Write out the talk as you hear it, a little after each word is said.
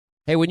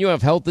Hey, when you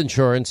have health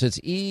insurance, it's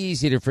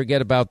easy to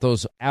forget about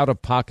those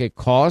out-of-pocket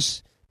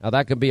costs. Now,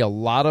 that can be a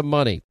lot of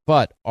money,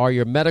 but are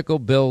your medical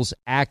bills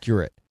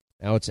accurate?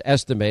 Now, it's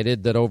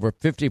estimated that over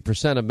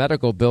 50% of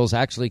medical bills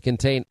actually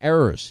contain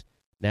errors.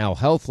 Now,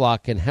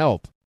 HealthLock can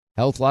help.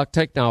 HealthLock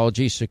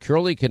technology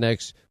securely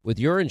connects with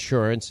your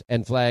insurance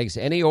and flags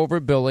any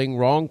overbilling,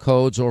 wrong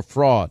codes, or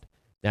fraud.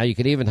 Now, you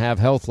can even have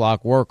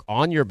HealthLock work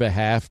on your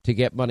behalf to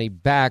get money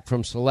back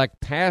from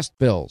select past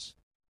bills.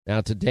 Now,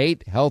 to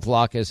date,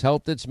 HealthLock has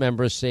helped its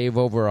members save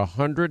over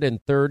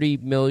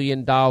 $130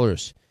 million.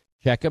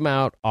 Check them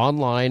out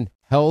online,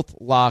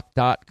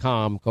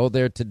 healthlock.com. Go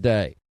there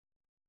today.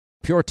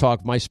 Pure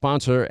Talk, my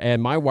sponsor and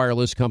my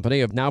wireless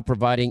company, are now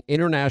providing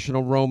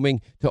international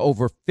roaming to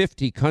over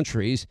 50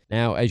 countries.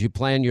 Now, as you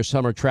plan your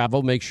summer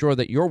travel, make sure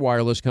that your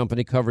wireless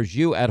company covers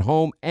you at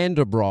home and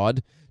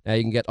abroad. Now,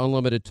 you can get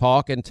unlimited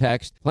talk and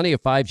text, plenty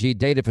of 5G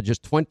data for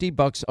just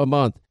 $20 a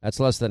month.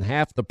 That's less than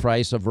half the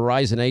price of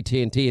Verizon,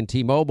 AT&T, and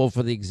T-Mobile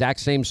for the exact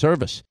same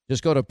service.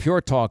 Just go to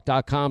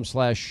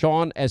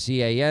puretalk.com/Sean,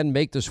 S-E-A-N.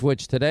 Make the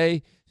switch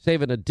today.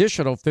 Save an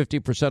additional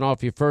 50%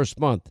 off your first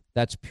month.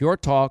 That's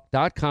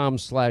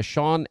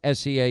puretalk.com/Sean,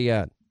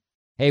 S-E-A-N.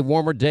 Hey,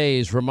 warmer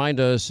days remind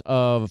us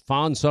of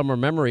fond summer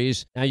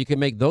memories. Now you can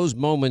make those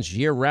moments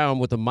year-round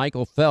with the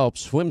Michael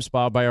Phelps Swim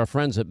Spa by our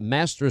friends at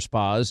Master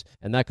Spas,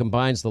 and that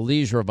combines the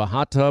leisure of a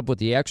hot tub with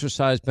the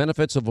exercise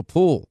benefits of a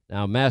pool.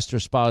 Now, Master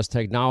Spa's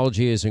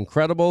technology is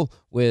incredible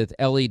with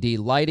LED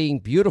lighting,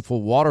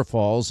 beautiful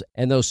waterfalls,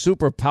 and those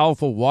super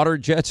powerful water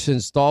jets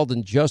installed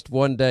in just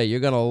one day. You're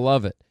going to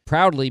love it.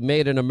 Proudly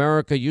made in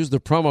America. Use the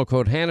promo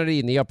code Hannity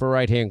in the upper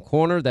right-hand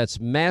corner. That's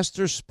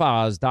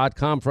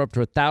masterspas.com for up to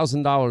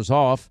 $1,000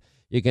 off.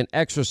 You can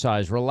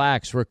exercise,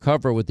 relax,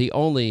 recover with the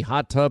only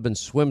hot tub and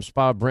swim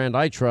spa brand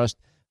I trust,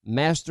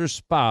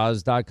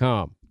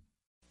 masterspas.com.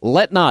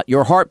 Let not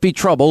your heart be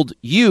troubled.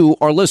 You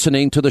are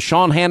listening to the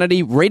Sean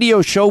Hannity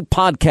Radio Show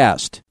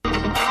podcast.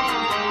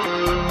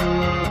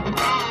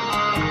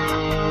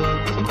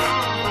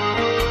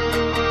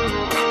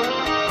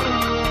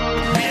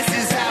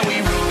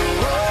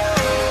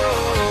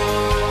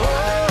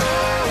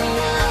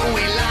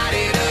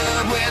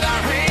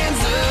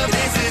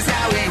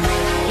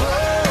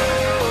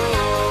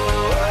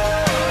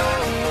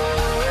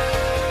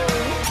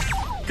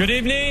 Good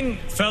evening,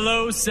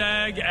 fellow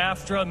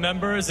SAG-AFTRA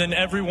members and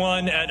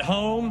everyone at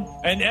home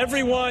and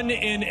everyone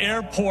in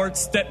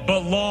airports that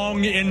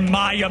belong in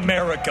my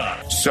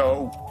America.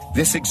 So,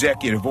 this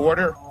executive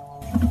order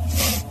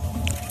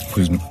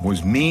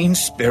was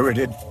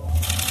mean-spirited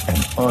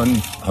and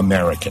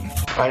un-American.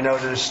 I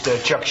noticed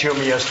Chuck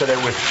Schumer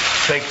yesterday with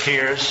fake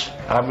tears.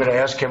 I'm going to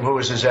ask him who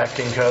is his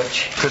acting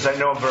coach, because I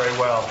know him very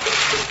well.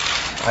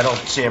 I don't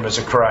see him as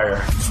a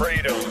crier.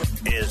 Freedom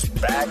is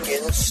back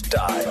in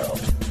style.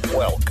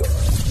 Welcome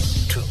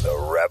to the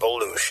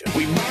revolution.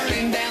 We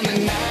burning down the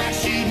night,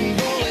 shooting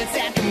bullets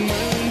at the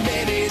moon,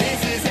 baby.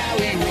 This is how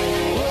we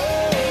roll.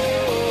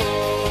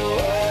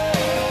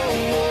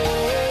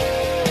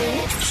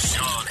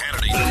 Sean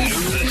Hannity.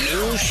 The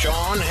new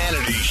Sean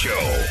Hannity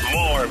Show.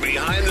 More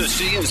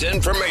behind-the-scenes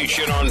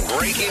information on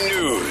breaking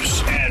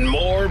news and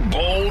more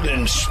bold,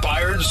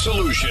 inspired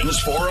solutions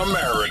for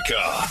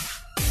America.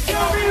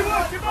 Show me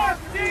what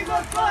democracy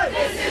looks like.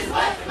 This is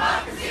what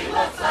democracy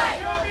looks like.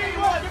 Show me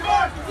what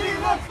democracy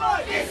looks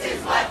like. This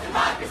is what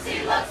democracy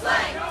looks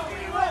like. Show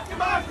me what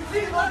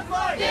democracy looks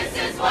like. This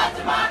is what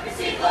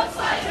democracy looks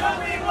like. Show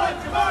me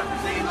what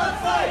democracy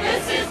looks like.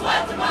 This is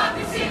what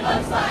democracy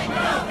looks like.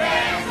 No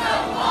ban,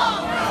 no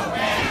wall. No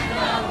ban,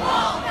 no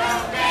wall. No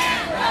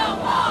ban,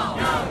 no wall.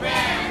 No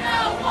ban,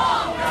 no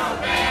wall. No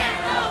ban,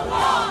 no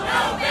wall.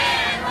 No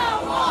ban, no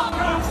wall.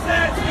 Trump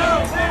says go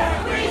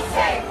back. We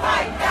say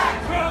fight back.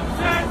 Trump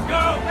says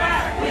go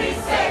back. We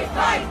say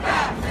fight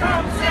back.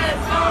 Trump says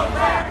go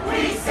back.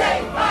 We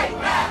say fight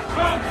back.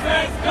 Trump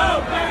says go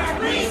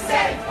back. We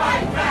say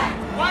fight back.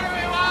 What do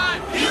we want?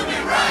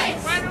 Human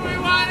rights. When do we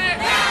want it?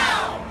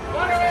 Now.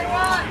 What do we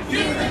want?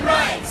 Human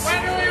rights.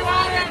 When do we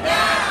want it?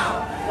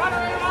 Now. What do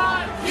we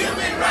want?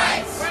 Human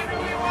rights. When do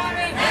we want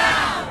it?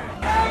 Now.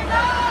 Stay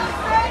low,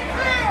 stay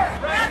clear.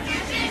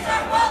 Refugees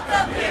are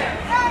welcome here.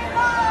 Stay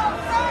low,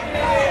 stay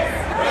clear.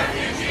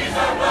 Refugees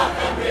are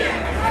welcome here.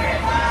 Stay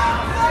low,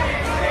 stay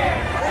clear.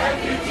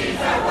 Refugees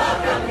are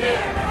welcome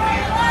here.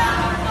 Stay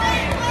low,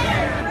 stay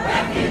clear.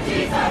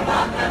 Refugees are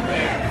welcome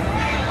here.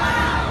 Stay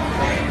low,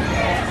 stay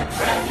clear.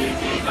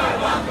 Refugees are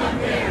welcome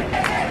here.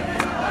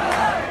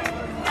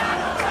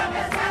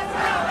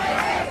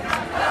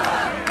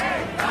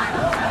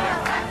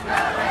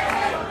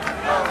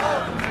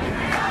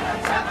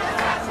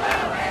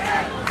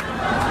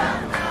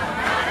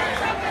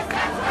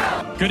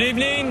 Good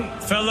evening,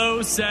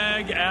 fellow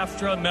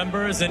SAG-AFTRA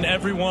members and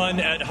everyone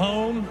at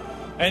home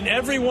and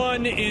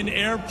everyone in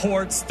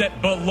airports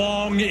that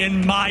belong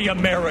in my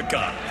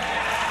America.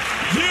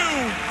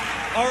 You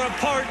are a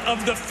part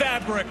of the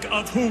fabric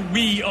of who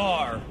we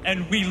are,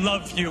 and we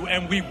love you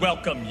and we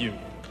welcome you.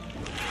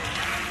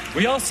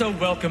 We also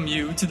welcome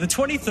you to the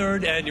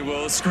 23rd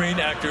Annual Screen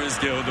Actors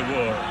Guild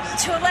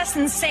Awards. To a less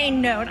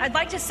insane note, I'd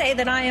like to say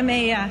that I am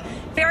a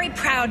very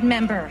proud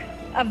member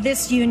of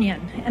this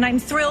union, and I'm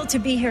thrilled to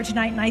be here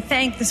tonight, and I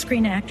thank the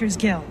Screen Actors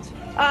Guild.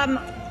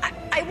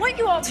 I want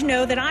you all to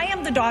know that I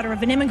am the daughter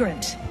of an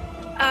immigrant.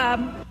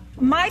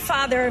 My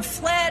father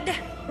fled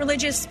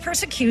religious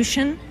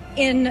persecution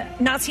in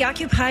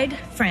Nazi-occupied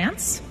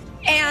France,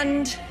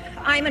 and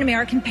I'm an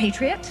American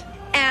patriot,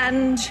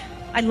 and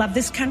I love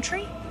this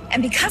country.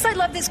 And because I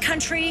love this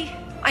country,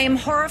 I am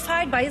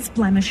horrified by its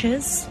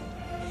blemishes.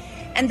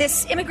 And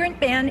this immigrant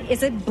ban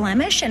is a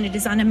blemish, and it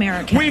is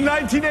un-American. We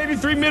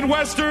 1983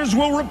 Midwesterners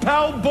will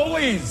repel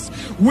bullies.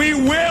 We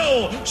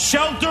will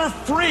shelter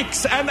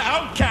freaks and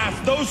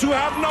outcasts, those who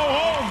have no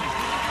home.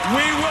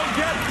 We will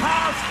get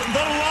past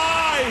the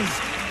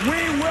lies.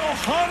 We will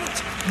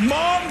hunt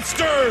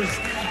monsters.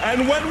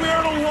 And when we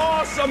are at a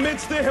loss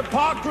amidst the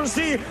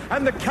hypocrisy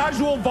and the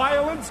casual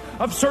violence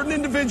of certain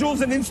individuals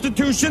and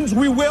institutions,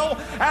 we will,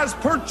 as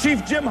per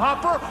Chief Jim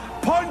Hopper,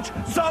 punch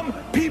some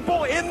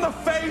people in the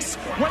face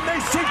when they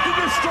seek to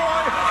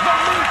destroy the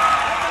weak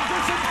and the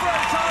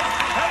disenfranchised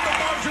and the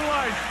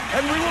marginalized.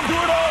 And we will do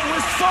it all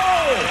with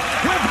soul,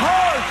 with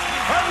heart,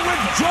 and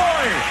with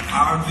joy.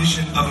 Our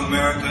vision of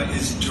America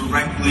is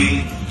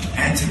directly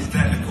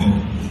antithetical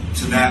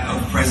to that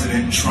of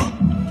President Trump.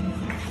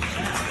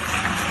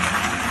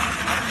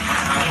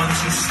 I want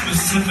to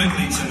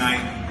specifically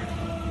tonight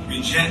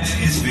reject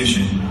his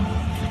vision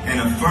and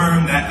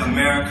affirm that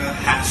America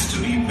has to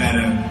be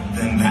better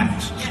than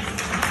that.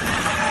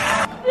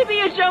 To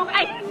be a joke,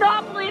 I do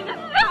not believe this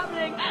is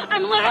happening.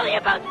 I'm literally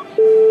about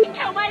to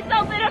kill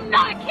myself, and I'm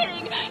not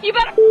kidding. You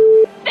better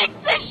fix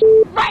this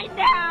right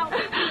now.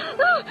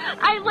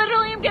 I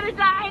literally am gonna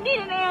die. I need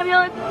an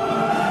ambulance.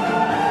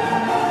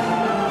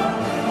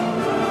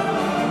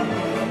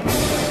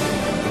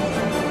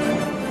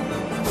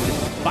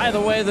 By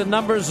the way, the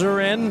numbers are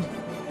in.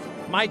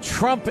 My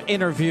Trump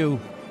interview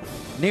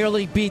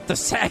nearly beat the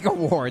SAG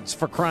Awards,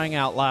 for crying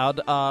out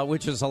loud,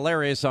 which is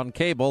hilarious on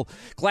cable.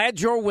 Glad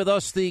you're with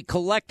us. The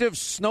collective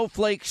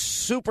snowflake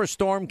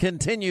superstorm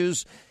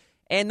continues,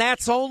 and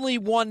that's only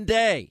one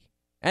day.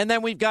 And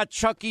then we've got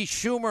Chucky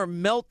Schumer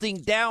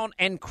melting down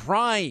and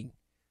crying.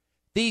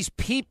 These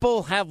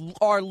people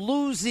are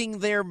losing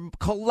their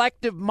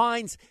collective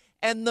minds,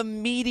 and the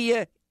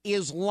media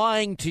is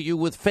lying to you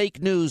with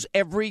fake news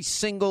every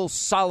single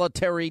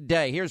solitary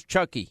day. Here's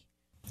Chucky.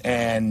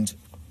 And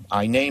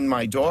I named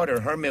my daughter,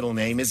 her middle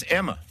name is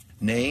Emma,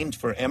 named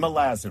for Emma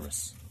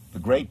Lazarus, the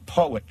great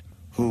poet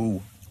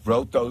who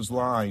wrote those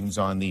lines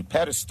on the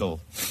pedestal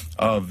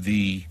of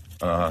the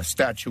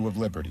Statue of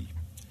Liberty.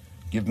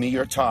 Give me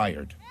your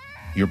tired,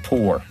 your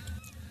poor,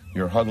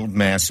 your huddled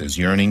masses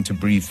yearning to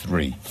breathe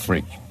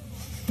free.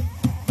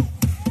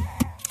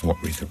 What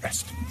read the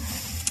rest?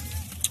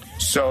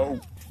 So,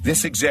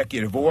 this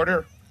executive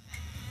order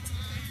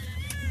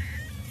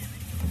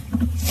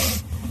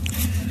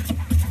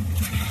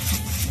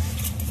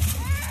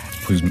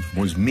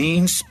was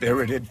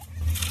mean-spirited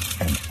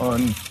and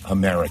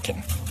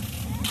un-American.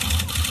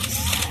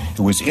 It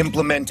was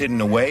implemented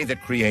in a way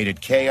that created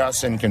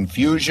chaos and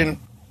confusion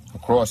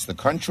across the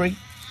country,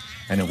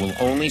 and it will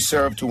only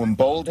serve to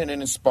embolden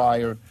and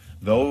inspire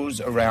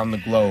those around the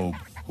globe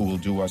who will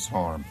do us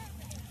harm.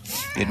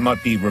 It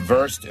must be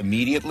reversed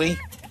immediately.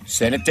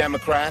 Senate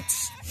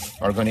Democrats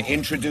are going to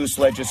introduce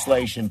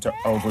legislation to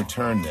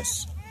overturn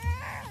this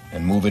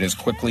and move it as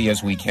quickly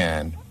as we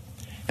can.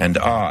 And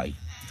I,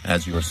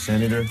 as your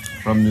senator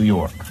from New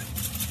York,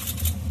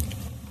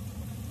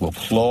 will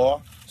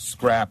claw,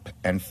 scrap,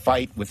 and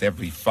fight with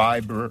every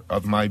fiber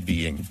of my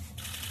being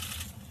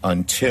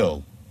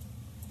until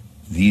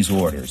these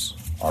orders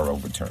are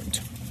overturned.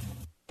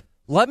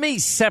 Let me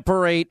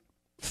separate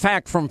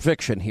fact from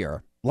fiction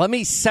here. Let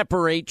me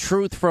separate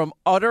truth from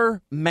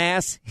utter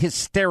mass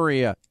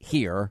hysteria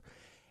here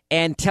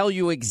and tell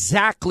you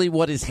exactly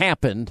what has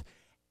happened,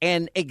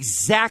 and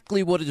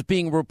exactly what is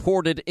being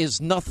reported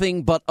is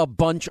nothing but a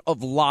bunch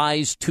of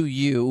lies to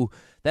you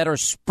that are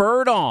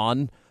spurred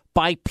on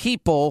by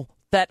people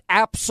that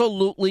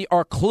absolutely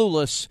are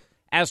clueless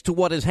as to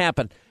what has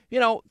happened. You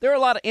know, there are a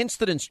lot of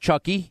incidents,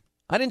 Chucky.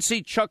 I didn't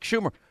see Chuck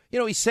Schumer. You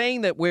know, he's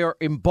saying that we're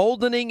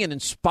emboldening and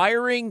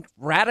inspiring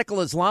radical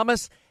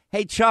Islamists.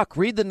 Hey, Chuck,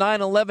 read the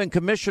 9/11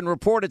 Commission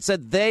report. It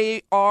said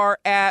they are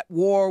at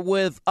war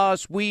with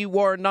us. We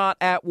were not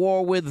at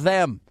war with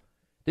them.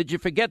 Did you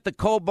forget the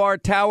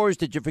Khobar Towers?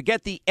 Did you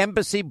forget the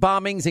embassy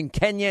bombings in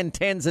Kenya and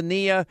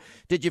Tanzania?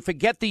 Did you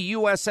forget the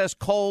USS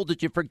Cole?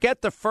 Did you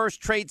forget the First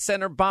Trade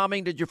Center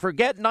bombing? Did you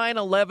forget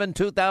 9/11,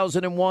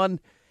 2001?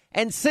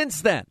 And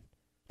since then,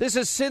 this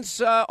is since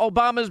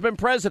Obama's been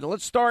president.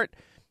 Let's start,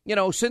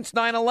 since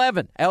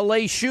 9/11,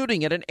 L.A.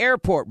 shooting at an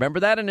airport. Remember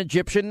that? An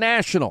Egyptian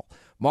national.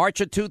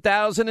 March of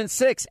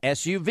 2006,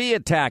 SUV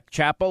attack,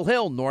 Chapel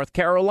Hill, North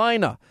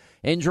Carolina,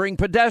 injuring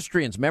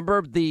pedestrians.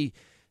 Remember the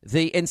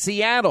in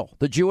Seattle,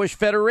 the Jewish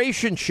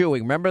Federation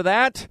shooting. Remember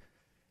that?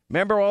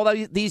 Remember all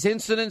these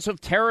incidents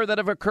of terror that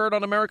have occurred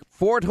on America?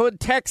 Fort Hood,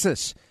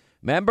 Texas.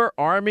 Remember,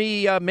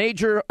 Army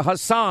Major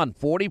Hassan,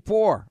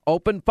 44,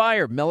 opened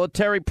fire,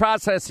 military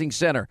processing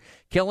center,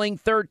 killing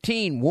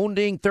 13,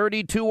 wounding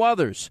 32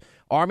 others.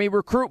 Army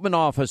recruitment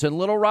office in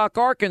Little Rock,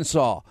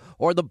 Arkansas,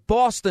 or the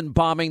Boston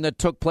bombing that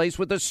took place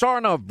with the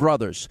Sarnoff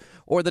brothers,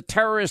 or the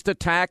terrorist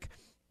attack,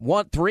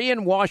 3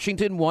 in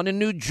Washington, 1 in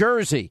New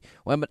Jersey,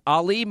 when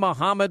Ali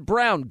Muhammad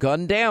Brown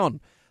gunned down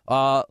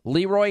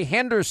Leroy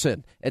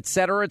Henderson, et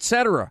cetera, et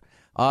cetera.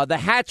 The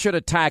Hatchet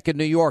attack in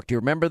New York. Do you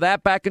remember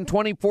that back in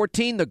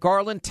 2014? The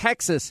Garland,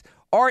 Texas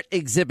art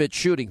exhibit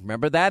shooting.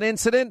 Remember that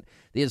incident?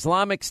 The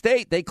Islamic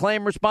State, they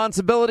claim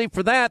responsibility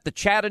for that. The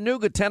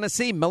Chattanooga,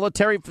 Tennessee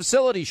military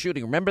facility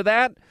shooting. Remember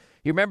that?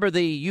 You remember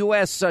the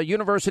U.S.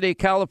 University of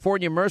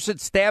California Merced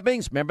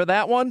stabbings? Remember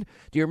that one?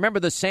 Do you remember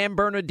the San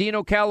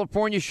Bernardino,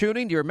 California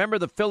shooting? Do you remember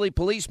the Philly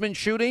policeman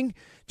shooting?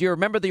 Do you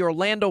remember the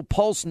Orlando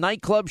Pulse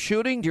nightclub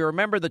shooting? Do you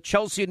remember the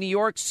Chelsea, New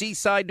York,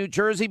 Seaside, New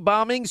Jersey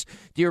bombings?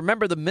 Do you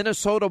remember the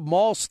Minnesota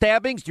mall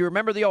stabbings? Do you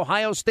remember the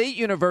Ohio State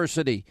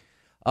University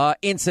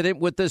incident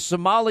with the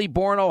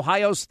Somali-born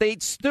Ohio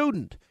State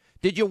student?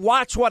 Did you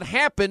watch what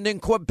happened in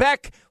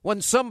Quebec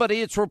when somebody,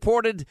 it's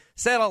reported,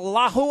 said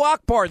Allahu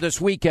Akbar this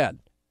weekend?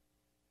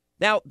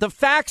 Now, the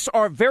facts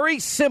are very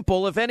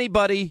simple if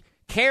anybody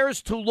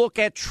cares to look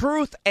at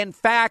truth and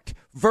fact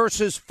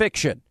versus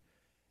fiction.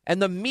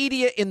 And the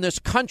media in this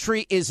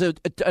country is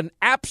an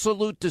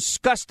absolute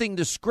disgusting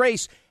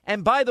disgrace.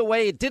 And by the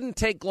way, it didn't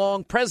take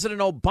long. President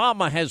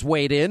Obama has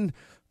weighed in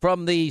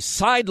from the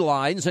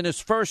sidelines in his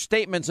first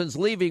statement since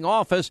leaving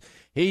office.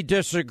 He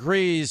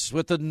disagrees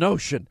with the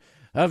notion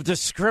of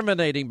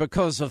discriminating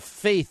because of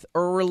faith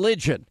or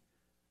religion.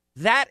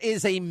 That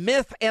is a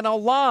myth and a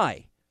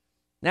lie.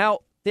 Now,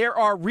 there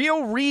are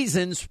real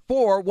reasons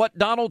for what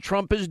Donald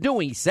Trump is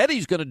doing. He said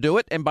he's going to do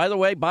it. And by the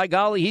way, by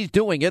golly, he's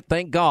doing it.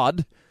 Thank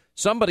God.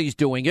 Somebody's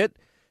doing it.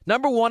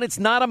 Number one, it's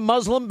not a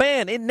Muslim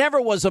ban. It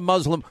never was a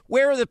Muslim.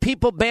 Where are the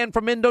people banned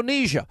from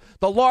Indonesia,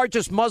 the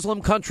largest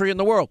Muslim country in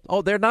the world?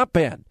 Oh, they're not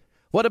banned.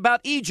 What about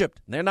Egypt?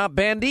 They're not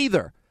banned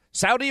either.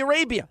 Saudi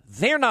Arabia,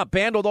 they're not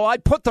banned, although I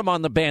put them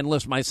on the ban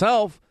list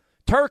myself.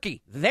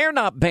 Turkey, they're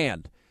not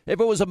banned. If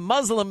it was a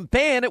Muslim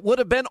ban, it would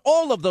have been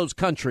all of those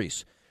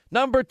countries.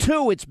 Number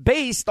two, it's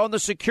based on the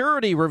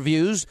security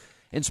reviews,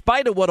 in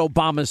spite of what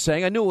Obama's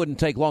saying. I knew it wouldn't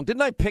take long.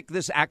 Didn't I pick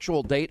this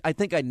actual date? I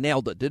think I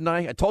nailed it, didn't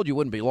I? I told you it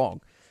wouldn't be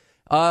long.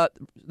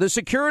 The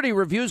security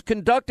reviews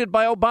conducted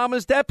by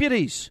Obama's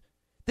deputies.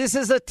 This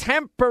is a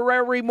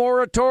temporary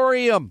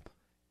moratorium.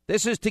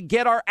 This is to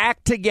get our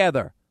act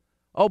together.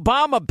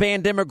 Obama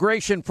banned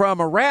immigration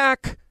from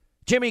Iraq.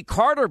 Jimmy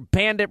Carter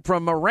banned it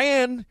from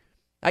Iran.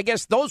 I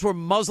guess those were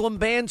Muslim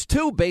bans,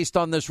 too, based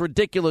on this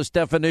ridiculous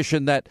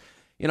definition that,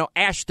 you know,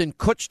 Ashton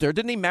Kutcher,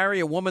 didn't he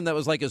marry a woman that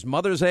was like his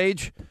mother's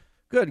age?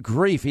 Good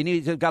grief. He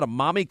got a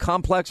mommy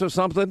complex or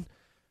something.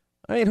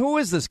 I mean, who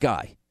is this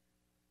guy?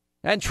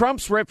 And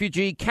Trump's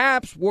refugee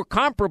caps were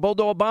comparable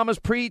to Obama's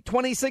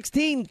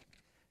pre-2016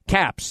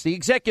 caps. The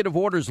executive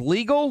order's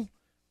legal.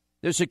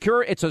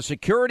 It's a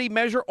security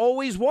measure,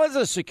 always was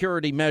a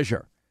security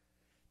measure.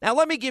 Now,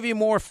 let me give you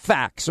more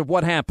facts of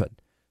what happened.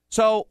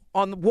 So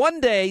on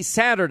one day,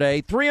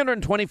 Saturday,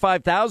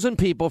 325,000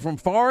 people from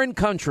foreign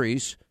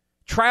countries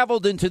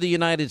traveled into the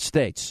United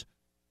States.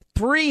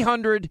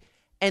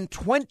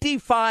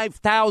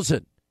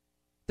 325,000.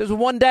 This was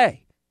one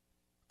day.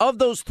 Of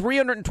those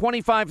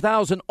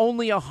 325,000,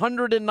 only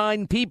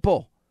 109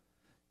 people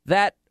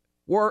that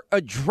were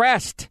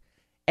addressed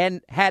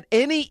and had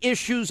any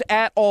issues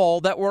at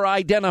all that were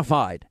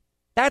identified.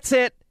 That's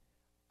it.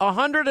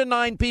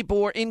 109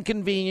 people were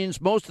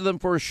inconvenienced, most of them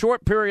for a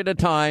short period of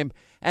time,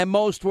 and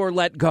most were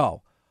let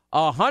go.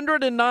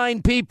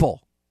 109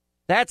 people.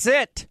 That's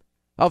it.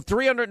 Of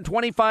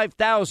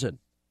 325,000.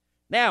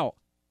 Now,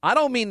 I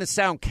don't mean to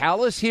sound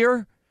callous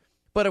here,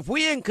 but if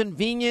we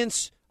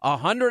inconvenience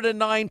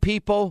 109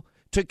 people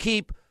to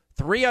keep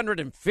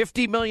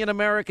 350 million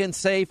Americans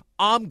safe,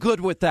 I'm good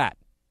with that.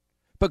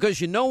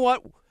 Because you know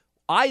what?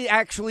 I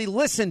actually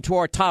listened to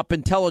our top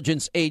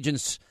intelligence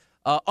agents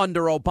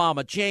under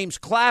Obama. James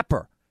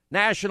Clapper,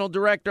 National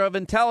Director of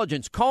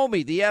Intelligence.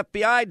 Comey, the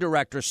FBI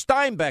Director.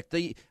 Steinbeck,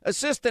 the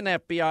Assistant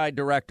FBI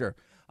Director.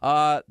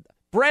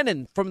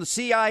 Brennan from the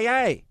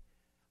CIA.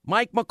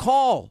 Mike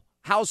McCall,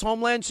 House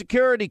Homeland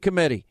Security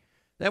Committee.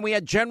 Then we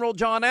had General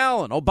John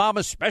Allen,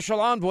 Obama's special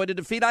envoy to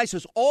defeat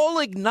ISIS. All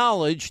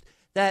acknowledged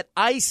that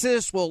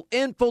ISIS will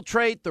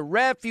infiltrate the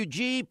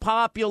refugee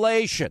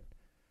population.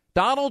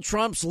 Donald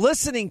Trump's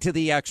listening to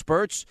the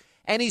experts,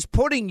 and he's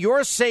putting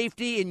your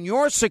safety and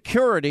your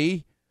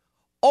security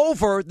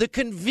over the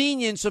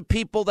convenience of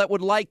people that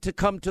would like to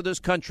come to this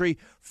country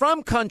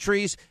from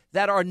countries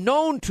that are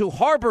known to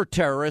harbor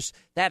terrorists,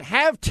 that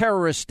have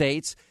terrorist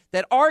states,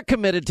 that are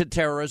committed to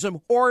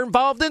terrorism or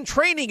involved in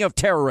training of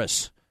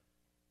terrorists.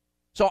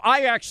 So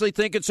I actually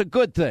think it's a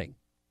good thing.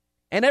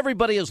 And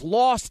everybody has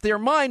lost their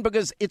mind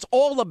because it's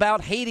all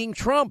about hating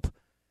Trump.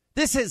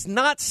 This has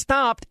not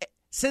stopped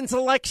since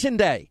Election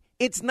Day.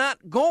 It's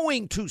not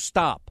going to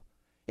stop.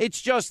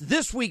 It's just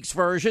this week's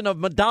version of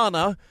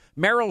Madonna,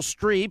 Meryl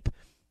Streep,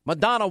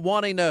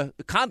 Madonna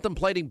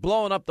contemplating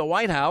blowing up the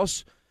White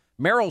House,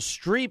 Meryl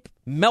Streep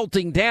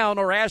melting down,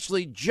 or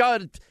Ashley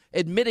Judd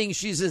admitting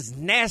she's as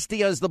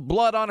nasty as the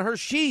blood on her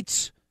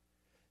sheets.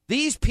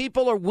 These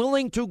people are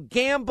willing to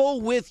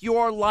gamble with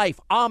your life.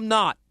 I'm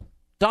not.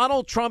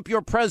 Donald Trump,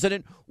 your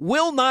president,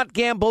 will not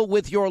gamble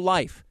with your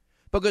life.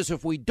 Because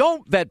if we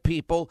don't vet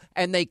people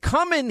and they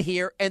come in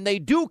here and they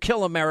do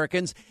kill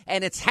Americans,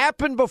 and it's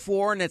happened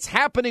before and it's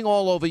happening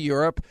all over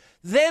Europe,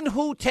 then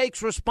who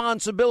takes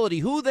responsibility?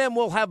 Who then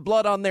will have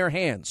blood on their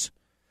hands?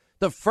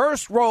 The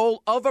first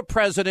role of a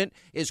president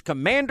is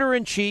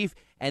commander-in-chief,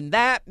 and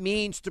that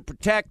means to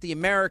protect the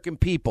American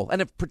people.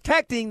 And if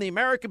protecting the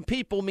American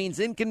people means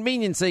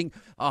inconveniencing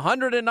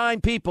 109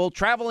 people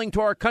traveling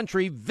to our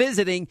country,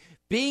 visiting,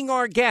 being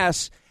our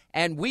guests,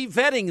 and we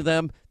vetting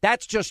them,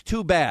 that's just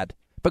too bad.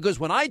 Because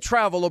when I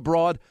travel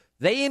abroad,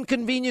 they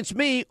inconvenience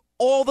me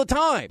all the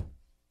time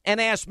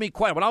and ask me,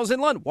 when I was in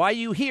London, why are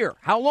you here?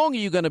 How long are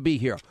you going to be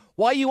here?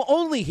 Why are you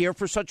only here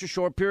for such a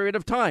short period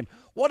of time?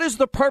 What is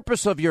the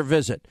purpose of your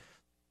visit?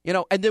 You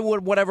know, and then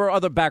whatever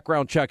other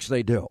background checks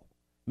they do.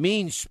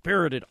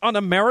 Mean-spirited,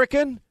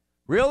 un-American?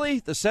 Really?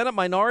 The Senate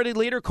Minority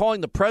Leader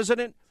calling the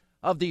President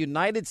of the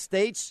United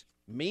States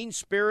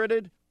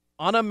mean-spirited,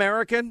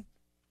 un-American?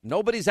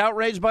 Nobody's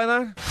outraged by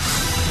that?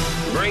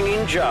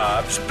 Bringing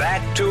jobs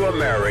back to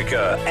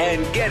America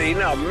and getting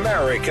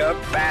America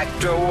back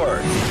to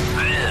work.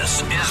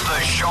 This is the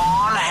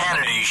Sean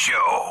Hannity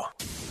Show.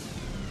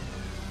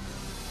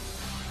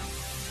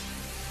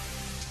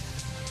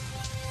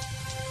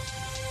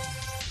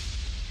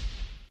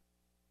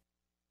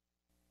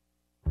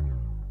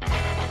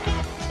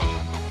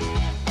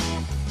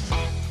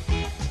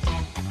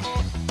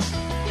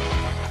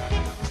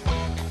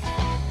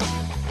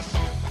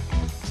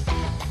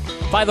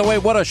 By the way,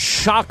 what a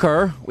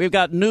shocker. We've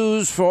got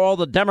news for all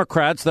the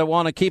Democrats that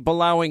want to keep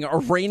allowing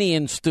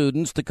Iranian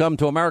students to come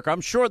to America. I'm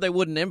sure they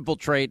wouldn't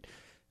infiltrate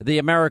the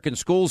American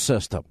school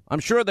system. I'm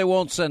sure they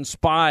won't send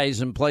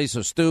spies in place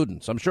of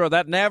students. I'm sure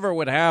that never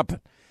would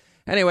happen.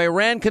 Anyway,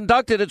 Iran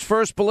conducted its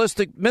first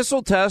ballistic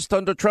missile test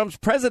under Trump's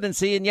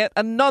presidency, and yet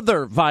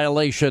another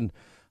violation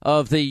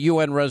of the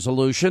UN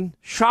resolution.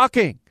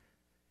 Shocking.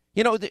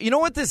 You know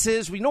what this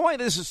is? We know why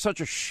this is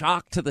such a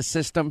shock to the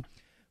system?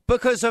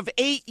 Because of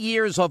 8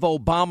 years of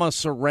Obama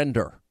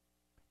surrender,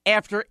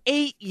 after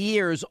 8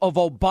 years of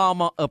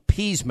Obama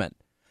appeasement,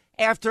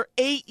 after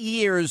 8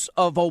 years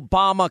of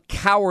Obama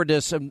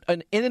cowardice and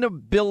an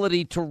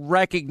inability to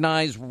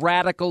recognize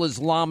radical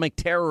Islamic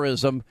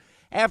terrorism,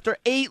 after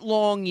 8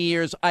 long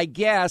years, I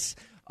guess,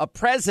 a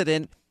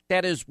president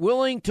that is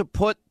willing to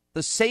put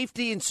the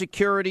safety and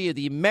security of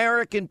the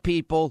American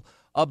people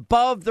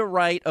above the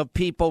right of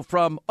people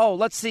from,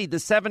 the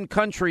 7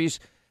 countries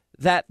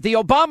that the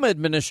Obama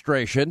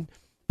administration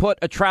put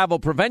a Travel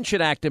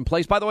Prevention Act in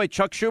place. By the way,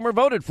 Chuck Schumer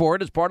voted for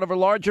it as part of a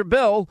larger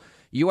bill.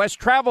 U.S.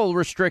 travel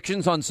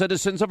restrictions on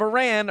citizens of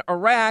Iran,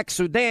 Iraq,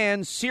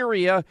 Sudan,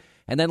 Syria.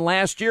 And then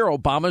last year,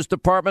 Obama's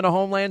Department of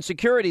Homeland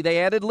Security, they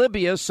added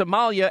Libya,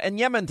 Somalia, and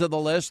Yemen to the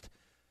list.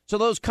 So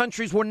those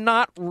countries were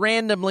not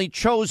randomly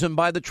chosen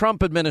by the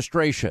Trump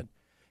administration.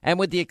 And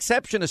with the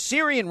exception of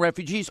Syrian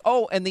refugees,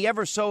 and the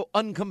ever so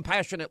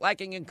uncompassionate,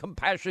 lacking in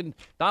compassion,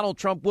 Donald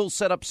Trump will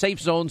set up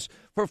safe zones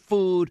for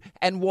food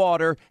and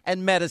water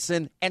and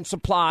medicine and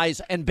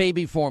supplies and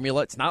baby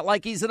formula. It's not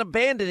like he's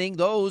abandoning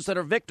those that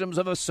are victims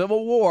of a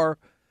civil war.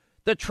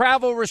 The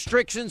travel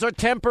restrictions are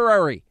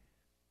temporary.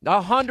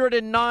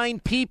 109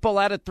 people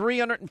out of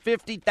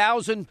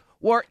 350,000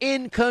 were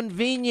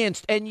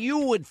inconvenienced. And you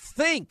would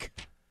think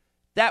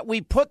that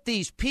we put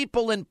these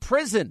people in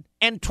prison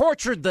and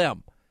tortured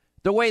them.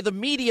 The way the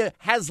media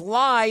has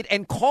lied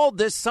and called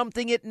this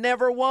something it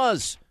never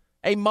was,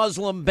 a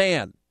Muslim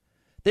ban.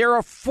 There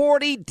are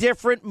 40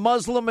 different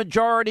Muslim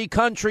majority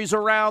countries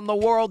around the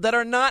world that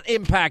are not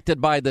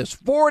impacted by this.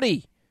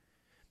 40.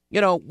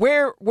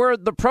 Where were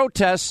the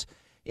protests?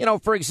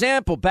 For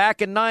example,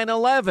 back in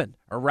 9/11,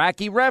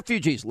 Iraqi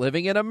refugees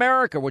living in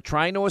America were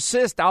trying to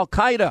assist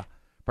al-Qaeda.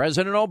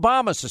 President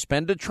Obama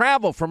suspended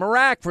travel from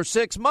Iraq for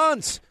 6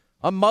 months.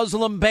 A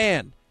Muslim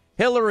ban.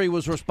 Hillary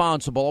was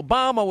responsible.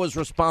 Obama was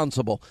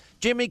responsible.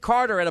 Jimmy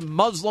Carter had a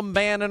Muslim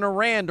ban in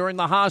Iran during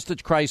the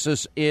hostage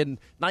crisis in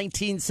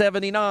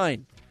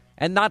 1979.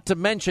 And not to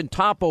mention,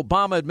 top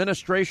Obama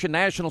administration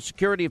national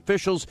security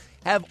officials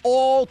have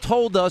all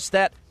told us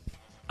that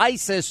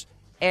ISIS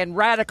and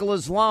radical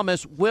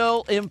Islamists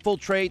will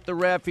infiltrate the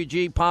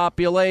refugee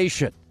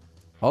population.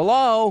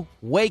 Hello?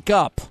 Wake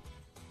up.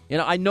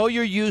 I know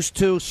you're used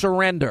to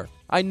surrender.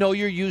 I know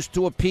you're used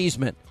to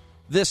appeasement.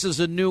 This is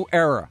a new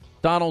era.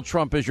 Donald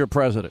Trump is your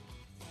president.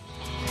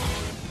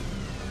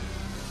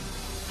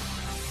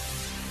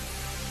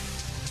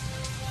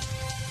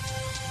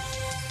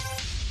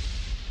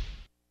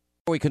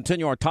 We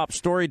continue our top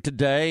story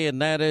today,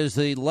 and that is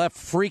the left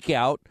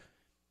freakout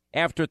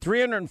after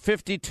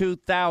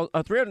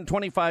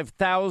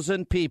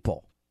 325,000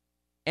 people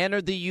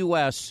entered the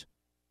U.S.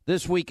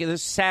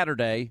 this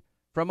Saturday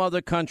from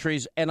other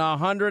countries, and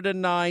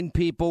 109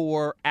 people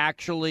were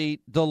actually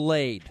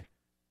delayed.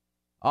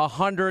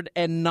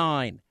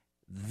 109.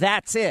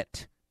 That's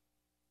it.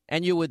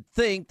 And you would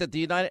think that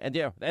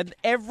and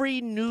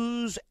every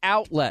news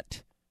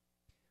outlet,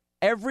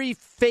 every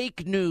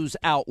fake news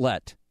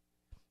outlet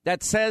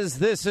that says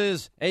this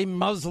is a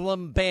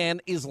Muslim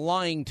ban is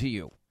lying to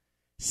you.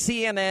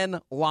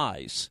 CNN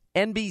lies.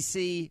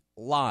 NBC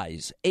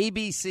lies.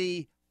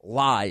 ABC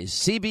lies.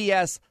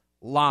 CBS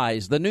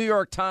lies. The New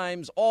York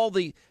Times,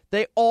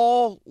 they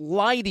all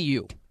lie to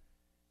you.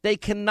 They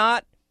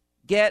cannot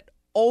get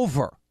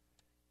over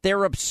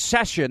their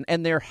obsession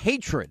and their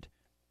hatred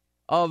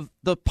of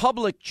the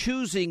public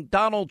choosing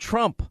Donald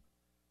Trump,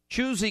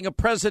 choosing a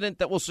president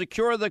that will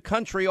secure the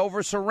country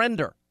over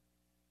surrender.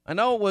 I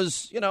know it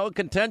was, a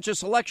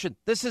contentious election.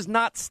 This has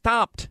not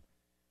stopped.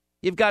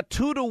 You've got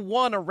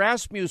 2-1 a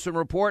Rasmussen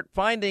report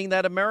finding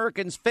that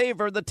Americans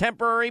favor the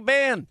temporary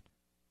ban.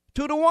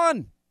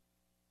 2-1.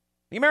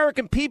 The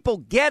American people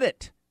get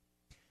it.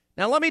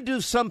 Now, let me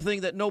do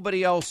something that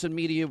nobody else in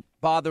media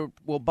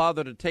will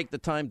bother to take the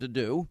time to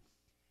do,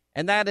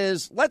 and that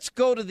is let's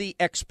go to the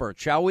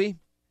experts, shall we?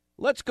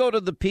 Let's go to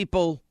the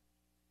people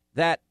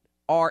that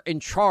are in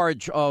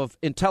charge of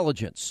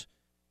intelligence.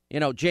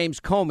 James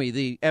Comey,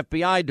 the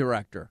FBI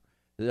director,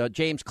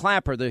 James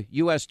Clapper, the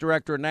U.S.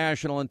 Director of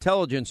National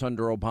Intelligence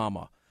under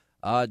Obama,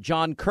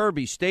 John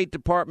Kirby, State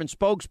Department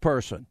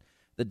spokesperson,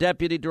 the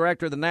Deputy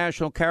Director of the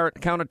National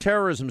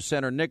Counterterrorism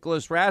Center,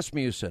 Nicholas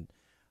Rasmussen,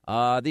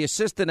 the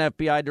Assistant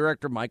FBI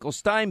Director, Michael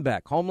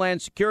Steinbeck,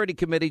 Homeland Security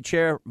Committee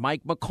Chair,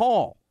 Mike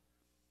McCall,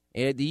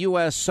 the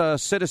U.S.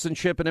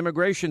 Citizenship and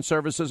Immigration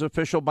Services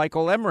official,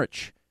 Michael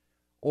Emmerich,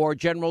 or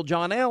General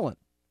John Allen,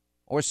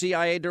 or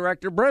CIA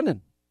Director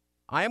Brennan.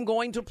 I am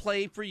going to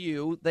play for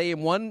you. They,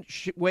 in one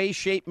way,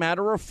 shape,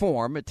 matter, or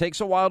form, it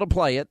takes a while to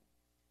play it,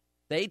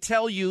 they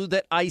tell you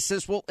that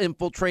ISIS will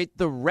infiltrate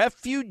the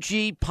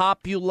refugee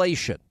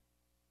population.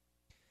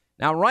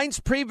 Now,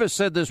 Reince Priebus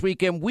said this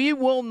weekend, we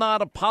will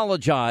not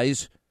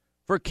apologize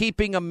for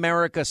keeping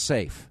America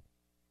safe.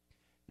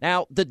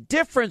 Now, the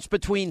difference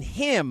between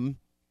him,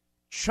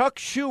 Chuck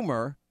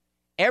Schumer,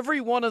 every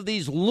one of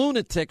these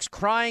lunatics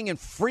crying and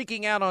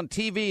freaking out on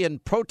TV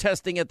and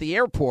protesting at the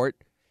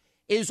airport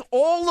is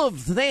all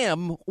of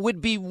them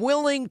would be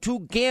willing to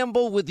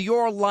gamble with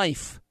your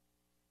life.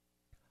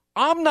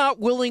 I'm not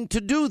willing to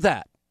do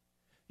that.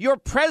 Your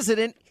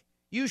president,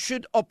 you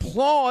should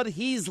applaud.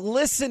 He's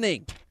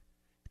listening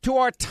to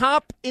our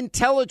top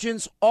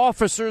intelligence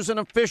officers and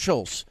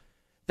officials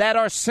that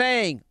are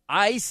saying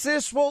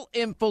ISIS will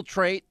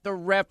infiltrate the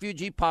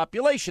refugee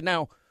population.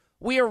 Now,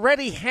 we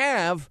already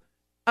have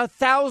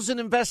 1,000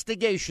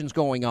 investigations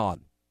going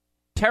on.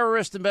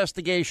 Terrorist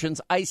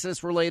investigations,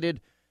 ISIS-related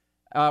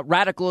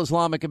radical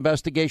Islamic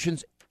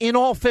investigations in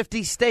all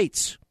 50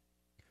 states.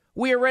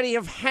 We already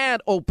have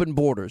had open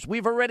borders.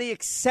 We've already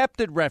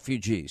accepted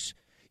refugees.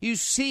 You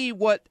see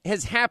what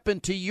has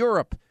happened to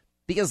Europe,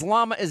 the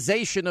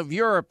Islamization of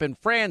Europe and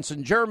France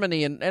and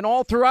Germany and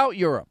all throughout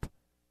Europe,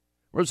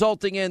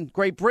 resulting in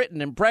Great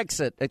Britain and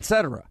Brexit,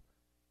 etc.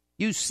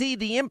 You see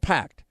the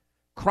impact.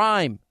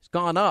 Crime has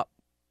gone up.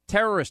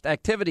 Terrorist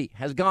activity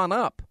has gone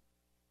up.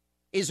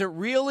 Is it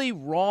really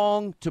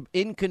wrong to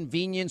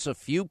inconvenience a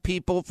few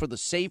people for the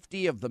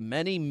safety of the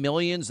many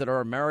millions that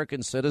are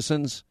American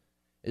citizens?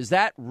 Is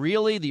that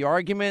really the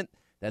argument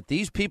that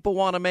these people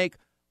want to make?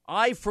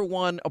 I, for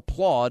one,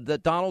 applaud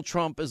that Donald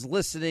Trump is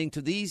listening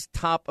to these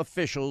top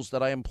officials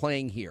that I am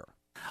playing here.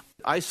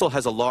 ISIL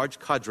has a large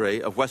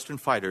cadre of Western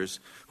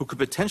fighters who could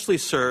potentially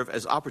serve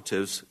as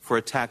operatives for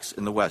attacks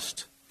in the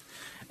West.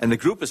 And the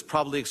group is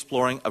probably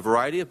exploring a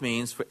variety of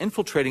means for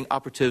infiltrating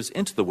operatives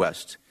into the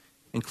West,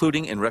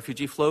 including in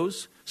refugee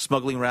flows,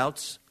 smuggling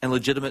routes, and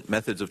legitimate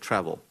methods of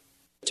travel.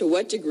 To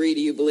what degree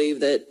do you believe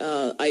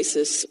that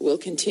ISIS will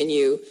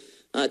continue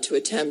to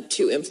attempt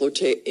to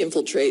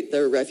infiltrate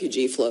the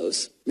refugee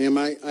flows? Ma'am,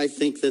 I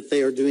think that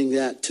they are doing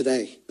that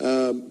today.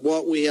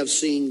 What we have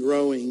seen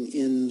growing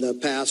in the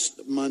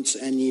past months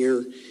and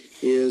year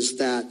is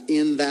that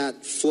in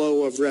that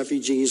flow of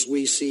refugees,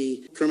 we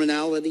see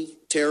criminality,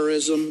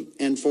 terrorism,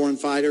 and foreign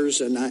fighters.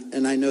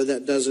 And I know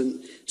that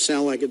doesn't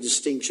sound like a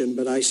distinction,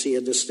 but I see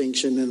a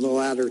distinction in the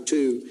latter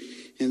too.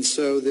 And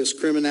so this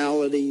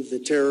criminality, the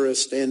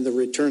terrorists, and the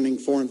returning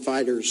foreign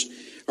fighters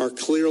are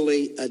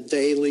clearly a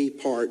daily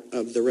part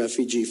of the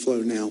refugee flow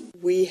now.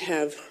 We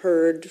have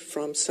heard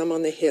from some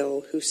on the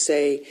Hill who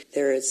say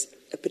there is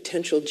a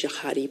potential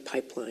jihadi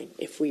pipeline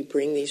if we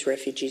bring these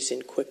refugees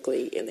in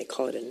quickly, and they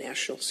call it a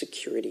national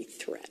security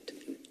threat.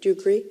 Do you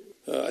agree?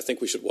 I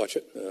think we should watch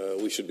it.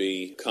 We should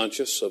be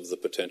conscious of the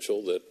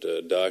potential that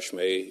Daesh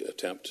may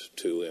attempt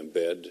to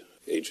embed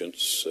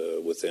agents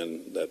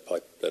within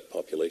that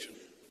population.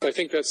 I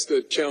think that's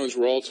the challenge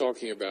we're all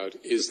talking about,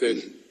 is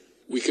that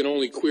we can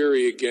only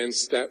query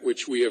against that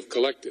which we have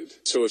collected.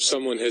 So if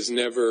someone has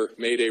never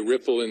made a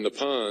ripple in the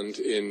pond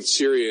in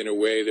Syria in a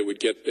way that would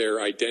get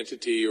their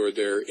identity or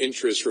their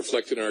interests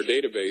reflected in our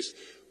database,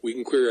 we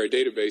can query our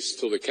database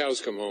till the cows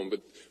come home,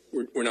 but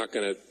we're not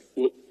going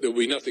to, there'll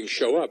be nothing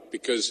show up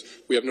because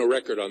we have no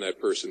record on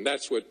that person.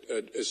 That's what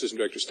Assistant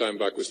Director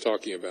Steinbach was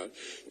talking about.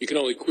 You can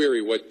only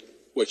query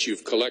what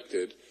you've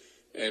collected.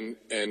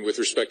 And with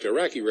respect to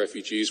Iraqi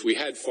refugees, we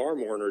had far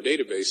more in our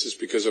databases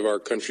because of our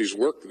country's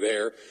work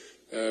there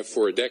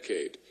for a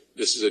decade.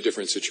 This is a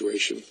different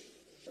situation.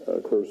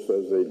 Of course,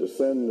 as they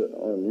descend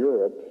on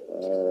Europe,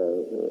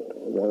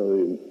 one of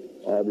the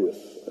obvious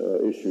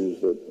issues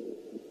that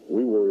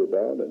we worry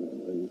about,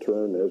 and in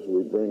turn, as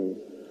we bring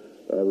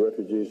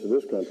refugees to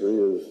this country,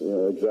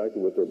 is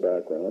exactly what their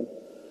background.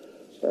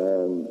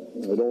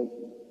 I don't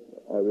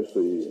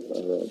obviously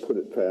put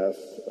it past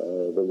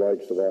the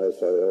likes of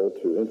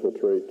ISIL to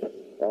infiltrate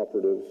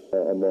operatives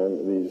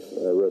among these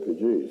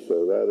refugees.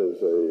 So that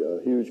is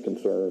a huge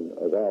concern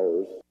of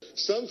ours.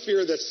 Some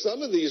fear that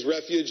some of these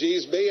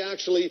refugees may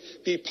actually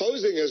be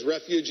posing as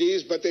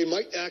refugees, but they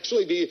might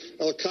actually be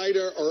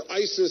Al-Qaeda or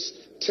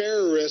ISIS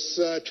terrorists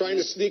trying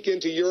to sneak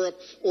into Europe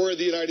or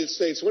the United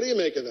States. What do you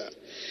make of that?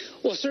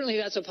 Well, certainly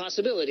that's a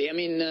possibility. I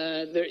mean,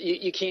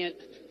 you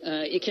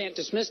can't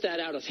dismiss that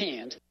out of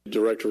hand.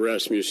 Director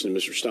Rasmussen and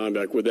Mr.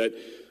 Steinbeck,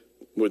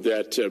 would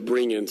that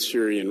bring in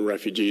Syrian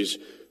refugees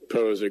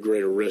pose a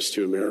greater risk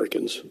to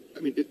Americans? I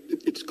mean,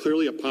 it's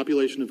clearly a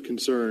population of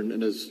concern,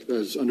 and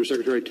as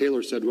Undersecretary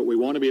Taylor said, what we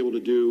want to be able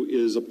to do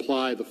is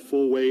apply the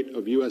full weight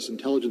of U.S.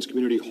 intelligence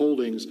community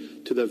holdings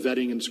to the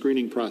vetting and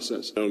screening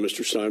process. Oh,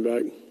 Mr.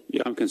 Steinbeck?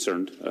 Yeah, I'm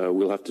concerned.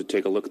 We'll have to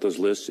take a look at those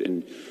lists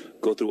and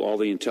go through all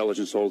the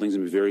intelligence holdings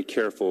and be very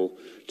careful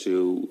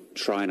to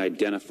try and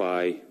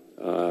identify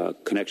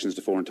connections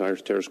to foreign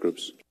terrorist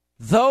groups.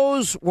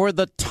 Those were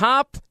the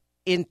top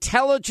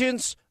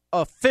intelligence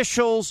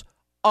officials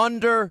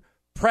under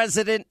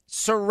President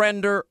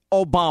Surrender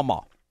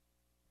Obama.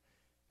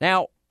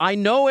 Now, I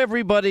know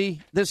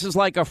everybody, this is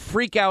like a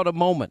freak out a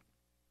moment.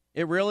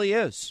 It really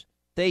is.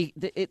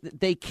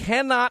 They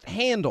cannot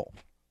handle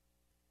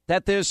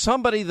that there's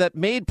somebody that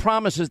made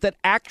promises that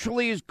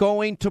actually is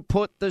going to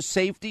put the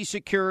safety,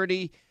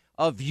 security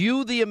of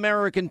you, the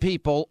American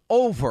people,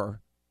 over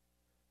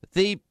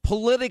the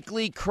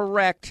politically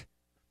correct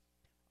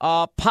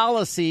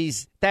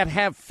policies that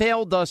have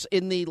failed us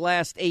in the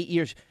last 8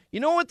 years. You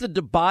know what the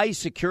Dubai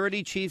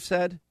security chief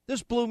said?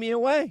 This blew me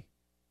away.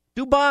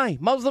 Dubai,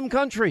 Muslim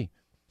country.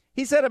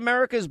 He said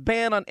America's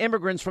ban on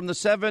immigrants from the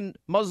 7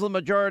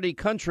 Muslim-majority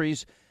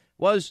countries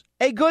was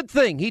a good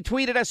thing. He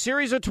tweeted a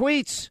series of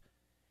tweets.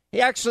 He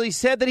actually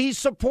said that he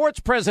supports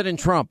President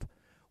Trump.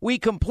 We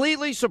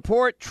completely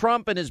support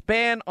Trump and his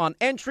ban on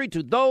entry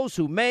to those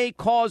who may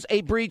cause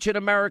a breach in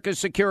America's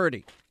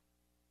security.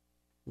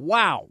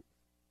 Wow.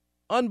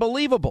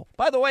 Unbelievable.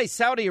 By the way,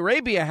 Saudi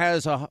Arabia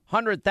has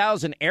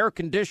 100,000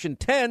 air-conditioned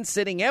tents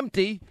sitting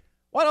empty.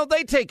 Why don't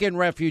they take in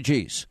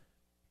refugees?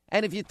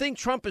 And if you think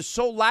Trump is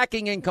so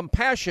lacking in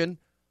compassion,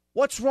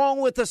 what's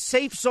wrong with a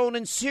safe zone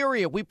in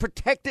Syria? We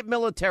protect it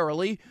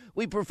militarily.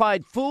 We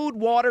provide food,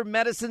 water,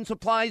 medicine,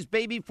 supplies,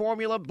 baby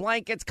formula,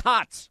 blankets,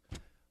 cots.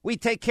 We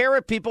take care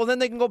of people, then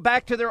they can go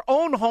back to their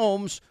own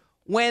homes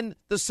when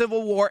the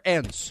civil war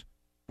ends.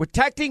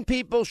 Protecting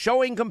people,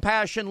 showing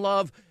compassion,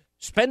 love,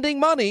 spending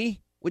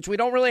money, which we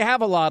don't really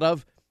have a lot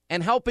of,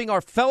 and helping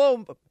our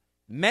fellow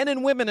men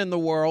and women in the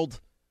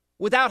world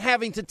without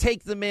having to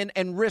take them in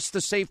and risk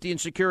the safety and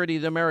security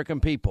of the American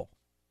people.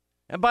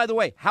 And by the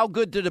way, how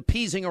good did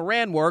appeasing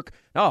Iran work?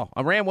 Oh,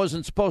 Iran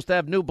wasn't supposed to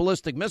have new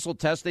ballistic missile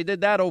tests. They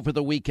did that over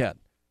the weekend.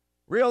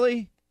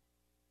 Really?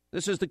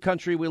 This is the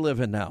country we live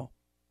in now.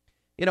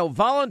 You know,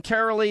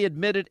 voluntarily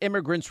admitted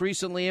immigrants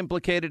recently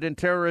implicated in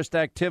terrorist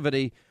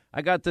activity.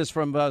 I got this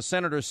from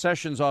Senator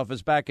Sessions'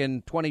 office back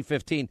in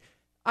 2015.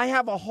 I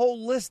have a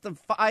whole list of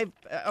 5,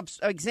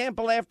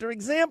 example after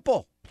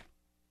example,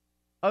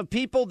 of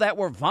people that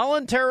were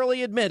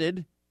voluntarily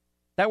admitted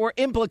that were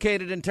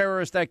implicated in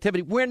terrorist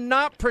activity. We're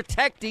not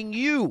protecting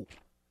you.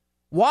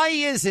 Why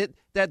is it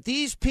that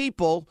these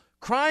people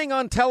crying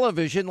on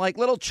television like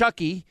little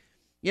Chucky,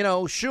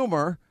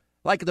 Schumer,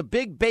 like the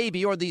big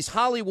baby, or these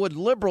Hollywood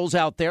liberals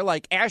out there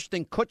like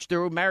Ashton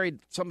Kutcher, who married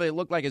somebody that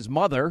looked like his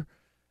mother,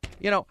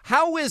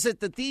 how is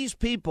it that these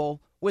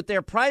people with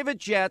their private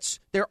jets,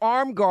 their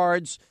armed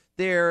guards,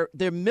 their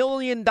 $1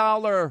 million,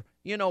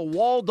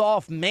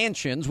 walled-off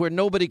mansions where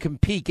nobody can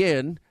peek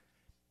in,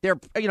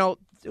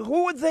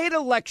 who are they to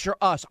lecture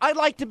us? I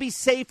like to be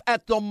safe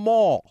at the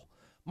mall.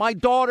 My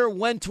daughter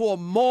went to a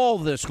mall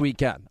this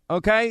weekend,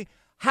 okay?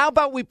 How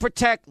about we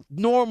protect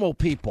normal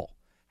people?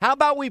 How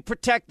about we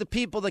protect the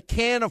people that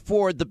can't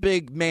afford the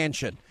big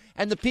mansion,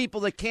 and the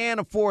people that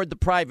can't afford the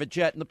private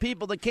jet, and the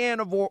people that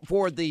can't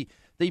afford the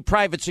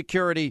private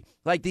security,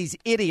 like these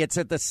idiots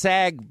at the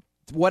SAG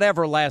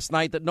whatever last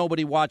night that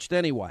nobody watched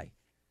anyway?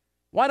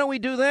 Why don't we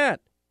do that?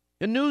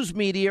 The news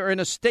media are in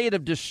a state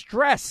of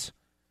distress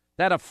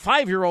that a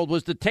 5-year-old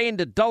was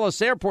detained at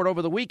Dulles Airport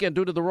over the weekend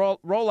due to the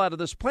rollout of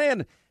this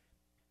plan.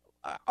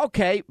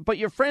 Okay, but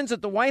your friends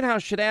at the White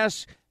House should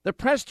ask the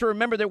press to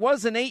remember there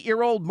was an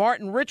 8-year-old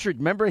Martin Richard.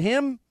 Remember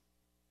him?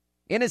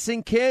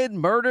 Innocent kid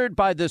murdered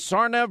by the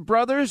Tsarnaev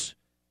brothers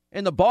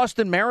in the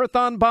Boston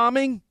Marathon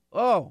bombing.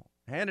 Oh,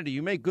 Hannity,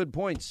 you make good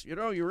points. You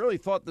really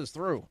thought this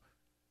through.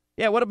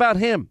 Yeah, what about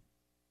him?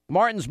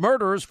 Martin's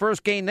murderers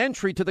first gained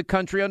entry to the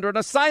country under an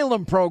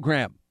asylum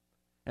program.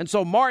 And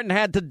so Martin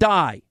had to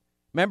die.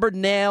 Remember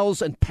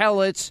nails and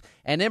pellets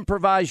and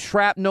improvised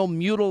shrapnel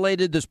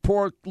mutilated this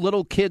poor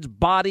little kid's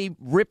body,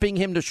 ripping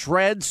him to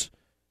shreds?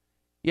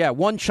 Yeah,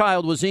 one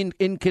child was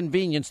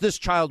inconvenienced. This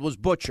child was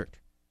butchered.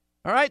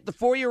 All right, the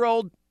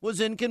 4-year-old was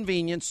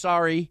inconvenienced.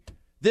 Sorry.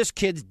 This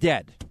kid's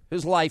dead.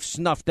 His life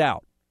snuffed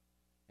out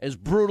as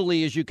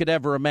brutally as you could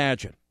ever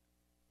imagine.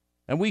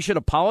 And we should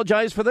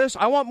apologize for this?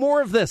 I want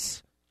more of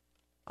this.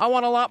 I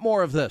want a lot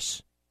more of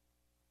this.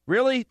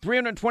 Really?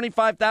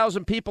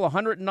 325,000 people,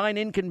 109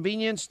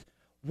 inconvenienced?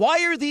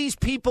 Why are these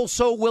people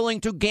so willing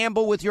to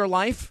gamble with your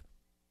life?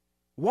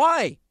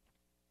 Why?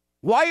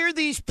 Why are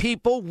these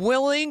people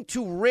willing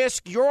to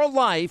risk your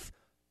life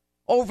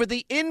over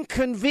the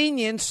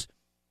inconvenience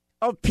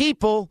of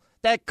people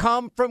that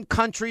come from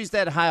countries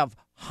that have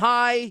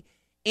high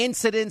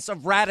incidence of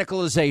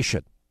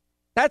radicalization?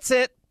 That's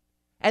it.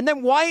 And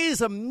then why is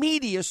the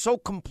media so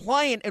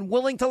compliant and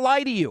willing to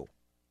lie to you?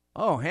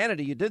 Oh,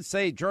 Hannity, you did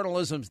say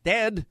journalism's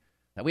dead,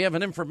 that we have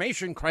an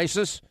information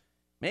crisis.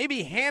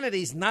 Maybe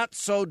Hannity's not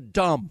so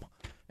dumb.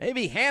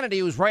 Maybe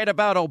Hannity was right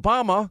about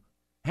Obama.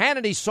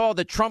 Hannity saw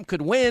that Trump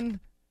could win.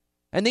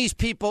 And these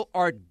people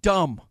are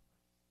dumb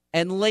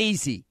and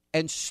lazy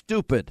and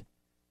stupid.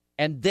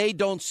 And they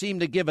don't seem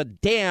to give a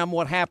damn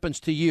what happens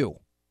to you.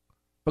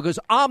 Because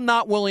I'm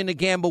not willing to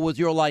gamble with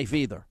your life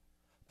either.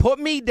 Put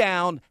me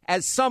down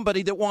as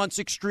somebody that wants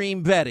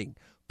extreme vetting.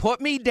 Put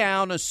me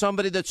down as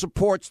somebody that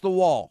supports the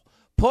wall.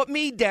 Put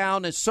me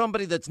down as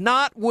somebody that's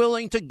not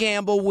willing to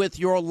gamble with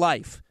your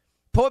life.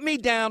 Put me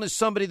down as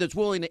somebody that's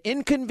willing to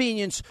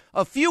inconvenience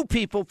a few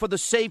people for the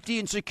safety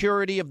and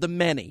security of the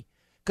many.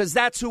 Because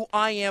that's who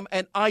I am,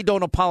 and I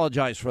don't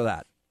apologize for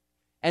that.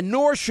 And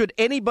nor should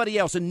anybody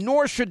else, and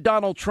nor should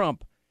Donald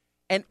Trump.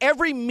 And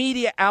every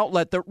media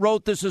outlet that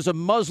wrote this as a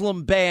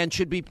Muslim ban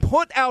should be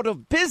put out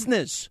of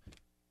business.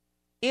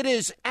 It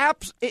is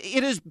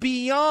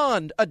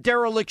beyond a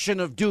dereliction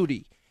of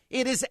duty.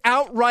 It is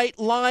outright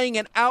lying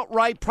and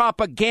outright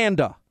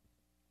propaganda.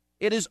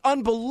 It is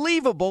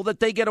unbelievable that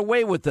they get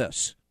away with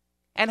this.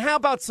 And how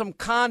about some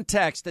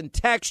context and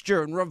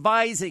texture and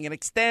revising and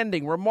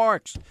extending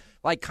remarks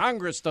like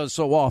Congress does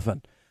so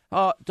often?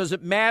 Does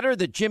it matter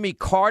that Jimmy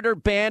Carter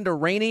banned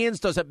Iranians?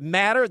 Does it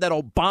matter that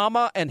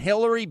Obama and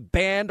Hillary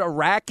banned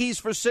Iraqis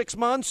for 6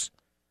 months?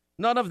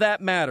 None of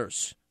that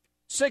matters.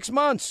 6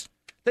 months.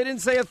 They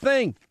didn't say a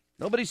thing.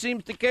 Nobody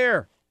seems to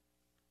care.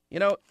 You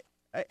know,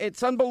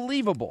 it's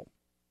unbelievable.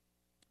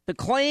 The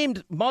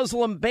claimed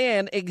Muslim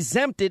ban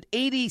exempted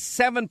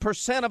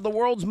 87% of the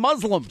world's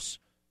Muslims.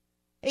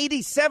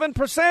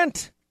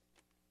 87%.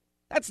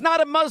 That's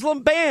not a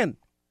Muslim ban.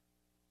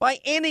 By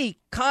any,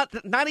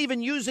 not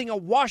even using a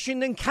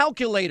Washington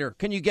calculator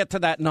can you get to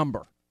that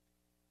number.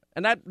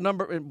 And that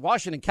number,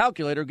 Washington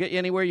calculator, will get you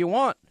anywhere you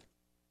want.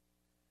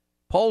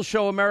 Polls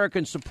show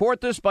Americans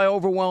support this by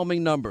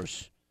overwhelming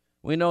numbers.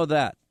 We know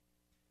that.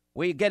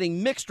 We're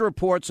getting mixed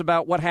reports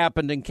about what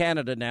happened in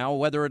Canada now,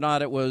 whether or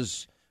not it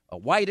was a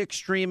white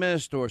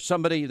extremist or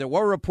somebody. There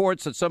were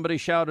reports that somebody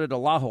shouted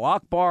Allahu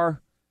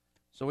Akbar.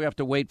 So we have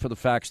to wait for the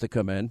facts to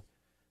come in.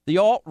 The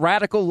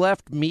alt-radical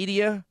left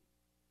media,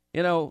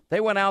 you know, they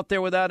went out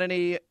there without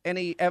any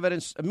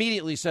evidence,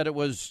 immediately said it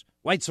was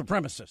white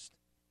supremacist.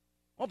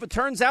 Well, if it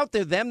turns out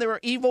there are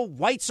evil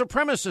white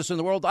supremacists in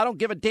the world, I don't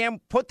give a damn.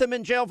 Put them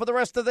in jail for the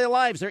rest of their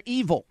lives. They're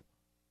evil.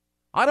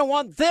 I don't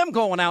want them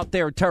going out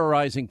there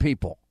terrorizing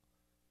people.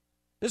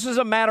 This is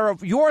a matter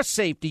of your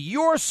safety,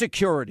 your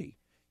security,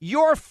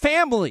 your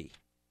family,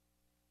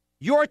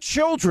 your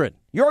children,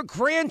 your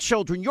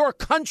grandchildren, your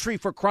country,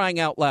 for crying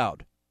out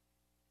loud.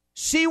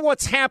 See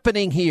what's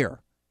happening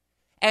here.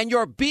 And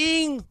you're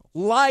being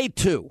lied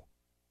to.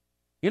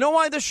 You know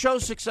why this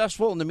show's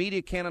successful and the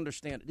media can't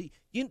understand it?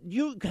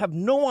 You have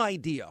no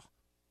idea.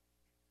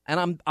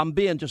 And I'm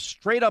being just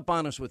straight up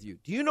honest with you.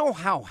 Do you know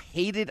how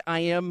hated I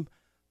am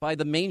by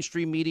the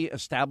mainstream media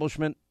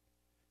establishment?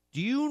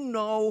 Do you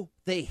know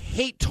they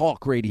hate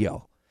talk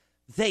radio?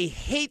 They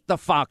hate the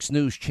Fox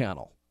News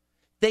channel.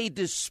 They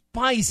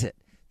despise it.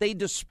 They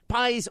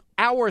despise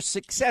our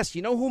success.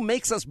 You know who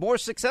makes us more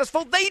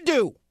successful? They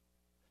do.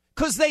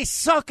 Because they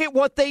suck at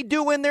what they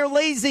do and they're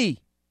lazy.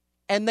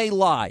 And they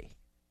lie.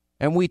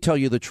 And we tell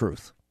you the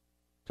truth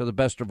to the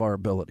best of our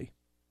ability.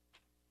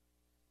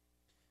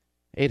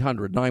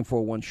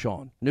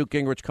 800-941-SEAN. Newt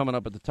Gingrich coming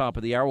up at the top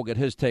of the hour. We'll get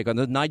his take on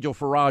the Nigel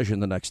Farage in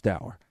the next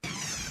hour.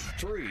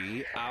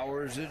 3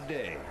 hours a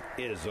day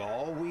is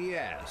all we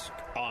ask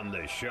on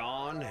the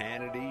Sean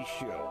Hannity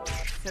Show.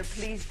 So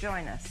please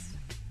join us,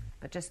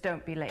 but just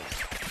don't be late.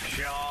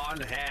 Sean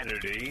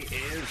Hannity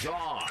is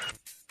on.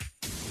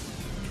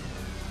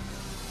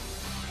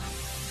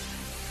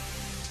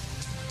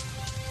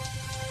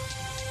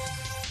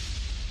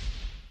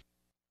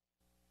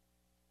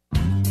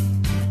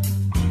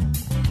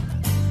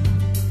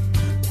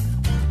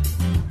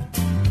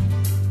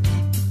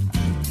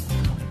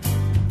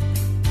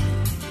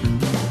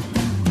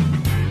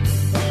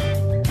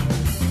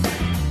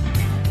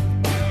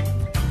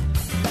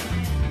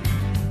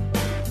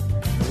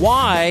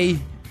 Why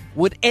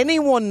Would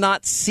anyone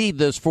not see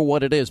this for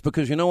what it is?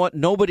 Because you know what?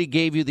 Nobody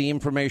gave you the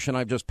information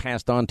I've just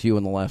passed on to you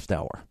in the last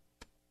hour.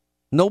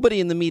 Nobody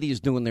in the media is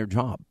doing their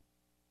job.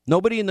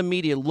 Nobody in the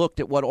media looked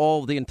at what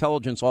all of the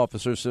intelligence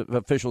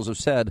officials have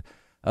said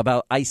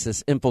about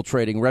ISIS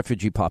infiltrating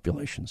refugee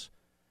populations.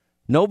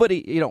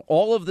 Nobody,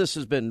 all of this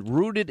has been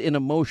rooted in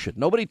emotion.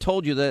 Nobody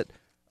told you that,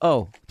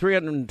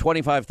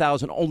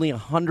 325,000, only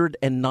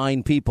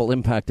 109 people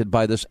impacted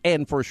by this,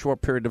 and for a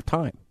short period of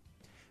time.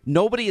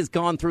 Nobody has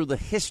gone through the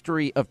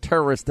history of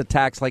terrorist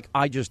attacks like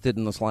I just did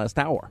in this last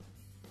hour.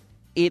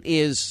 It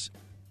is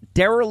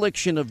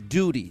dereliction of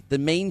duty. The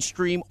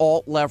mainstream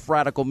alt-left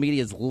radical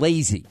media is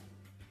lazy.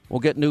 We'll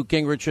get Newt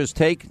Gingrich's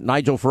take,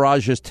 Nigel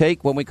Farage's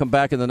take when we come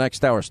back in the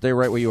next hour. Stay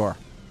right where you are.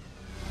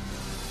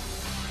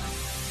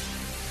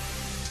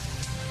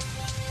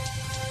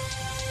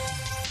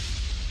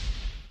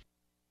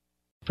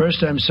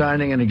 First, I'm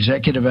signing an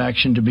executive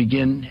action to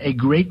begin a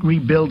great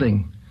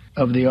rebuilding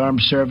of the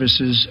armed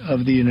services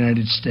of the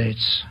United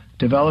States,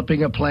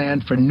 developing a plan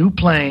for new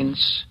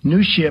planes,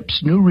 new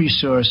ships, new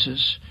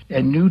resources,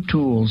 and new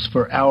tools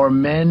for our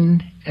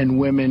men and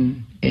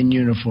women in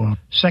uniform.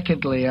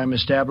 Secondly, I'm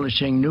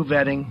establishing new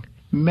vetting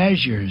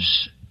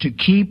measures to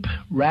keep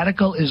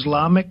radical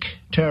Islamic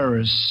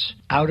terrorists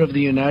out of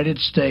the United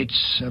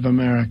States of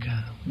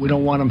America. We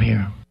don't want them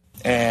here.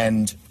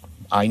 And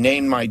I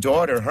named my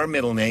daughter, her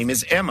middle name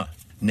is Emma,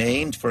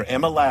 named for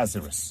Emma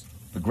Lazarus,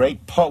 the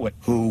great poet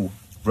who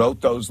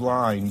wrote those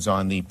lines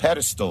on the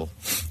pedestal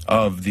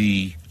of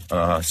the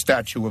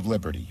Statue of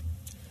Liberty.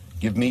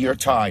 Give me your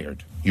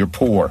tired, your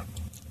poor,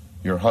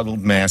 your huddled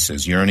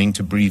masses yearning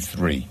to breathe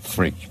free.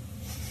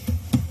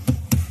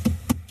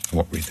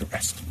 What read the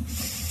rest?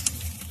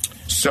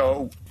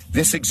 So,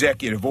 this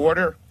executive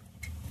order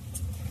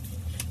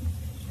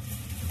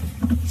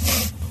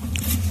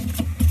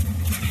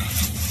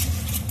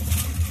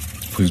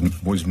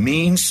was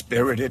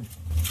mean-spirited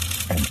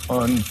and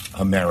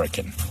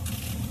un-American.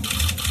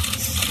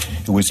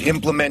 It was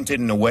implemented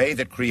in a way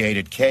that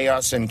created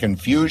chaos and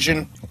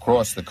confusion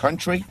across the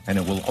country, and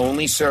it will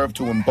only serve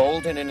to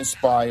embolden and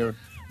inspire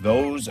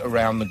those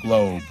around the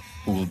globe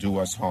who will do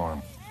us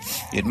harm.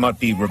 It must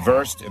be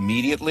reversed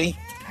immediately.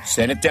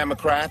 Senate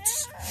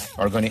Democrats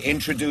are going to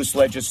introduce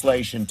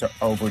legislation to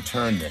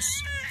overturn this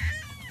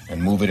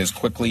and move it as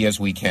quickly as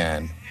we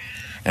can.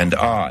 And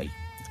I,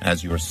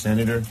 as your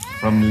senator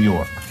from New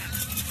York,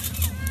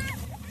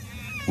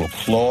 will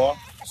claw,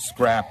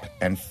 scrap,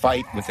 and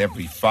fight with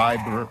every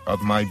fiber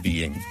of my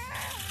being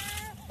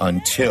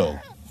until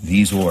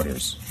these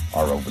orders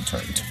are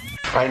overturned.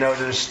 I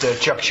noticed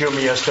Chuck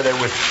Schumer yesterday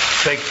with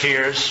fake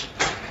tears.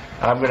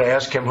 I'm going to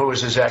ask him who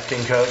is his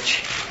acting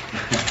coach,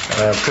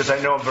 because I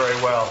know him very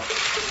well.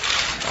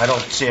 I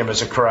don't see him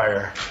as a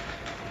crier.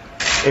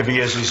 If he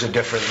is, he's a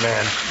different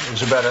man.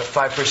 There's about a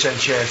 5%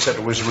 chance that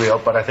it was real,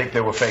 but I think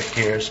they were fake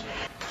tears.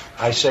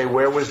 I say,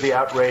 where was the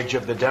outrage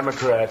of the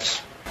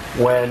Democrats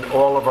when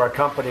all of our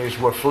companies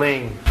were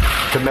fleeing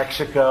to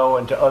Mexico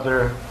and to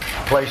other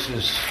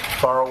places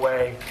far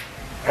away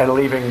and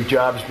leaving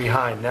jobs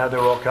behind? Now they're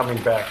all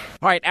coming back.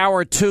 All right,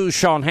 hour two,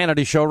 Sean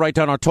Hannity Show. Write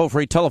down our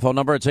toll-free telephone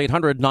number. It's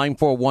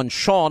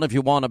 800-941-SEAN if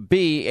you want to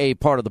be a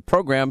part of the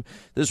program.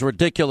 This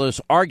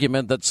ridiculous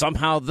argument that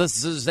somehow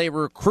this is a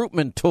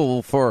recruitment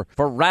tool for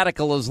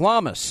radical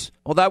Islamists.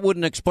 Well, that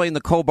wouldn't explain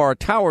the Khobar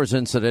Towers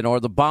incident or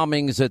the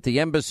bombings at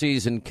the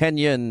embassies in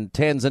Kenya and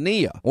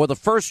Tanzania or the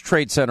First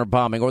Trade Center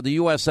bombing or the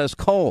USS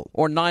Cole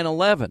or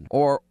 9/11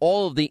 or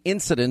all of the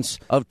incidents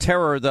of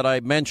terror that I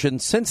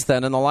mentioned since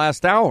then in the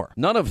last hour.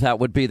 None of that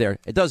would be there.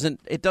 It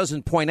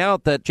doesn't point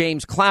out that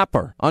James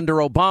Clapper, under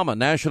Obama,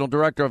 National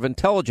Director of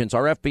Intelligence,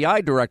 our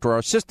FBI Director, our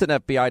Assistant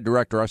FBI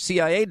Director, our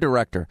CIA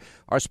Director,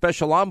 our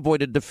Special Envoy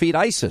to defeat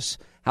ISIS,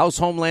 House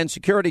Homeland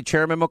Security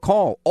Chairman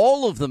McCall,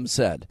 all of them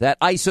said that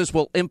ISIS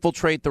will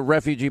infiltrate the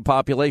refugee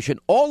population,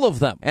 all of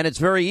them. And it's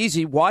very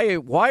easy. Why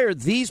are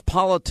these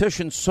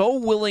politicians so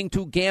willing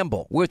to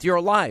gamble with your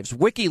lives?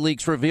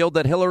 WikiLeaks revealed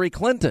that Hillary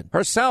Clinton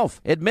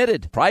herself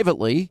admitted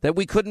privately that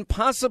we couldn't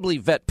possibly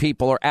vet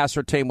people or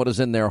ascertain what is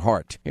in their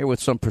heart. Here with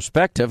some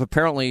perspective,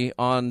 apparently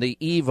on the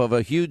eve of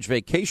a huge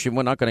vacation,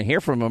 we're not going to hear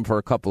from him for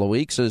a couple of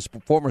weeks, as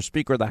former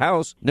Speaker of the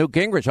House, Newt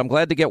Gingrich. I'm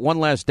glad to get one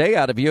last day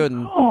out of you.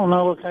 And oh,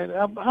 no, look,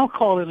 I'll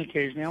call in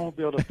occasionally. I won't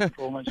be able to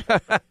control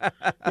myself.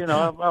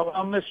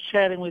 I'll miss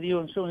chatting with you,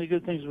 and so many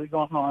good things will be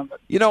going on.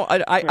 But,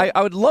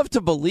 I would love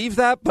to believe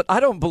that, but I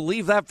don't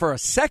believe that for a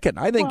second.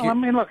 I think. Well,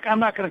 look, I'm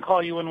not going to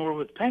call you when we're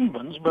with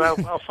penguins, but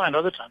I'll find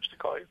other times to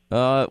call you.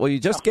 Well, you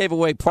just gave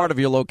away part of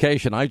your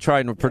location. I try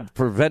and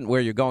prevent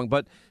where you're going,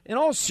 but in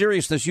all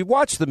seriousness, you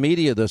watch the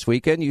media this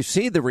weekend. You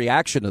see the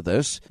reaction to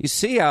this. You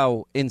see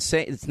how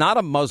insane. It's not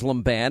a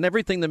Muslim ban.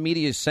 Everything the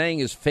media is saying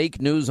is fake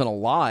news and a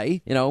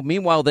lie.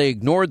 Meanwhile, they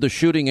ignored the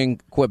shooting in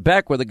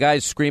Quebec where the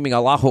guy's screaming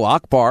Allahu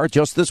Akbar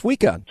just this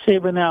weekend. See,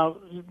 but now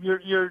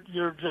you're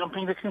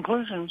jumping to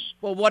conclusions.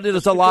 Well, what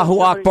does Allahu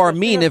Akbar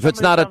mean if it's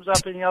not a? Comes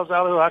up and yells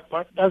Allahu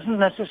Akbar doesn't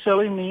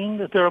necessarily mean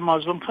that they're a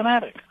Muslim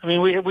fanatic. I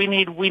mean, we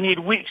need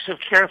weeks of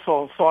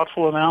careful,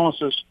 thoughtful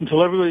analysis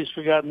until everybody's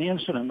forgotten the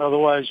incident.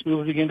 Otherwise, we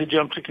would begin to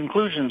jump to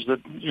conclusions that,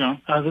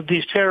 that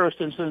these terrorist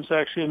incidents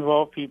actually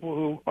involve people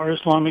who are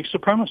Islamic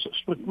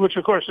supremacists, which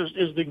of course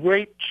is the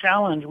great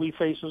challenge we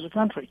face as a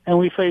country and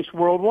we face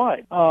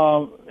worldwide.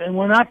 And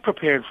we're not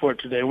prepared for it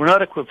today. We're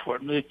not equipped for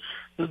it.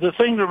 The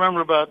thing to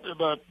remember about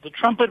the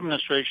Trump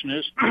administration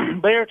is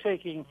they are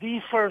taking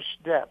the first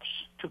steps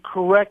to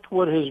correct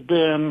what has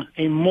been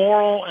a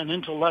moral and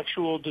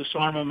intellectual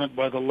disarmament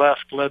by the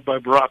left led by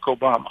Barack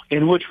Obama,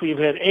 in which we've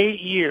had 8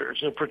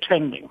 years of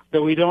pretending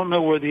that we don't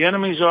know where the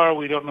enemies are,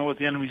 we don't know what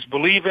the enemies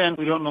believe in,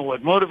 we don't know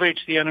what motivates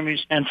the enemies,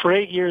 and for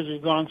 8 years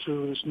we've gone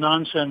through this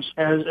nonsense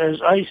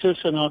as ISIS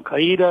and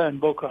Al-Qaeda and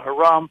Boko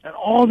Haram and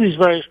all these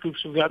various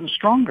groups have gotten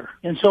stronger.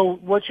 And so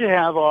what you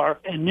have are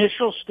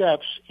initial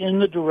steps in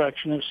the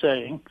direction of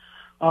saying,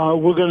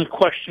 we're going to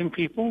question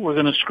people. We're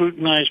going to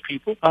scrutinize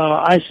people.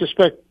 I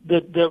suspect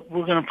that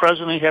we're going to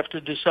presently have to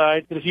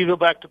decide that if you go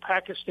back to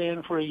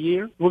Pakistan for a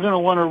year, we're going to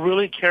want to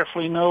really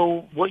carefully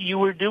know what you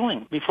were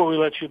doing before we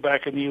let you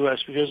back in the U.S.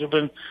 because there's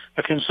been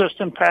a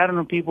consistent pattern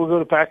of people who go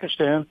to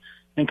Pakistan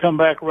and come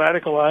back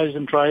radicalized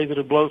and try either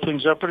to blow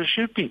things up or to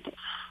shoot people.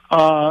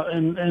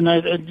 And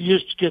I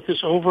just get this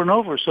over and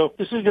over. So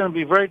this is going to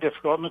be very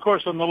difficult. And of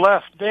course, on the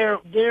left,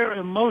 their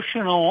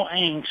emotional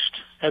angst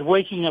at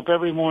waking up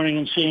every morning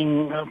and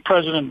seeing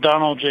President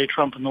Donald J.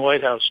 Trump in the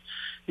White House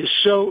is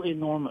so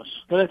enormous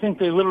that I think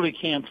they literally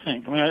can't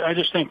think. I mean, I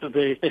just think that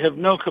they have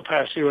no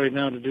capacity right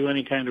now to do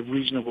any kind of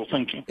reasonable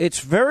thinking. It's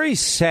very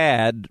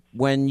sad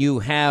when you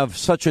have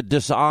such a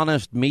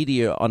dishonest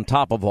media on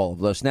top of all of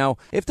this. Now,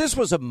 if this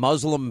was a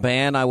Muslim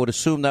ban, I would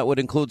assume that would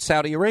include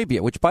Saudi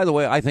Arabia, which, by the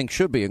way, I think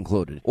should be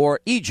included,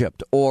 or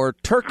Egypt, or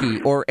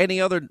Turkey, or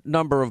any other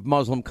number of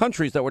Muslim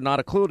countries that were not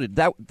included.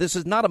 This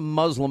is not a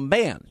Muslim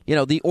ban.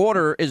 The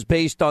order is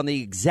based on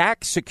the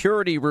exact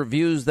security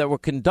reviews that were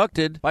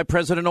conducted by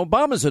President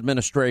Obama's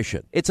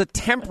administration. It's a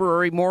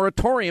temporary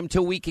moratorium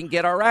till we can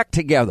get our act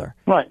together.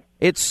 Right.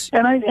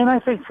 And I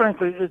think,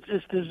 frankly,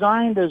 it's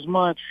designed as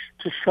much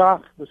to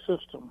shock the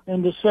system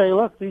and to say,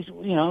 look,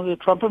 the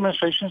Trump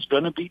administration is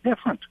going to be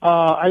different.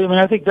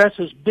 I think that's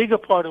as big a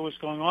part of what's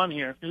going on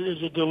here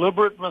is a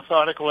deliberate,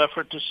 methodical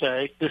effort to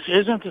say this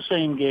isn't the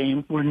same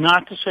game. We're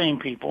not the same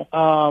people.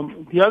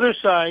 The other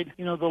side,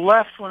 the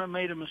left, when it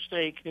made a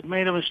mistake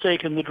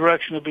in the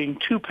direction of being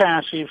too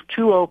passive,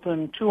 too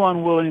open, too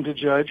unwilling to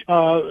judge.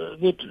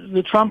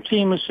 The Trump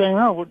team is saying,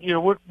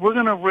 we're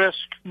going to risk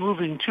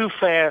moving too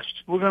fast.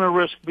 We're going to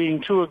risk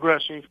being too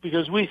aggressive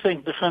because we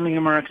think defending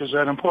America is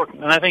that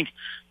important. And I think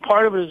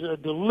part of it is a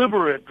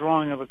deliberate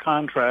drawing of a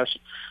contrast.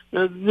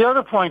 The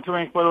other point to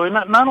make, by the way,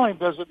 not only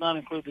does it not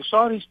include the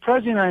Saudis, President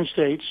of the United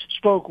States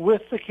spoke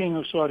with the King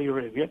of Saudi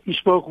Arabia. He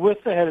spoke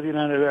with the head of the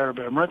United Arab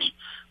Emirates.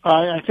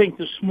 I think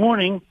this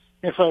morning,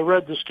 if I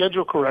read the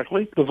schedule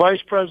correctly, the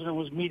vice president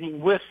was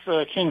meeting with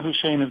King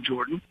Hussein of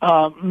Jordan,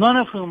 none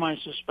of whom I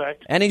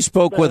suspect. And he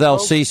spoke with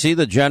El-Sisi,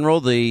 the general,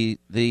 the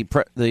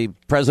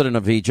president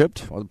of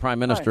Egypt, or the prime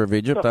minister of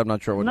Egypt. I'm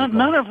not sure what.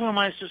 None of whom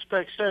I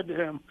suspect said to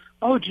him,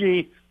 "Oh,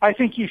 gee, I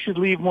think you should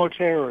leave more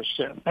terrorists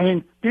in." I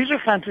mean, these are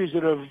countries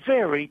that are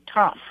very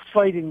tough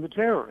fighting the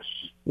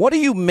terrorists. What do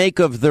you make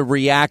of the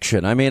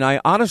reaction? I mean, I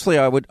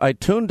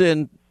tuned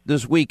in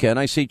this weekend.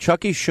 I see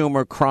Chucky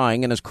Schumer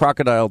crying in his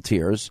crocodile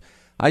tears.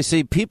 I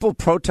see people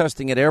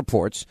protesting at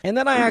airports. And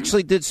then I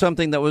actually did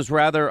something that was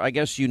rather, I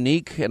guess,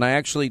 unique. And I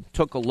actually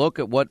took a look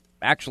at what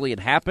actually had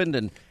happened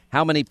and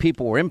how many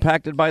people were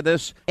impacted by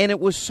this. And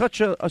it was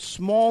such a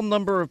small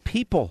number of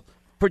people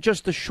for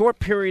just a short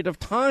period of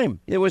time.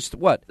 It was,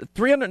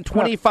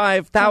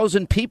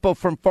 325,000 people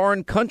from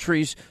foreign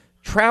countries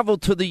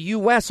traveled to the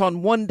U.S.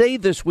 on one day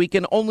this week,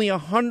 and only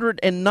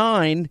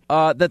 109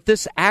 that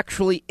this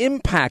actually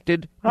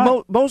impacted,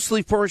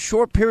 mostly for a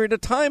short period of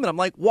time. And I'm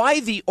like,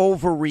 why the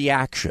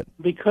overreaction?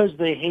 Because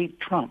they hate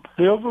Trump.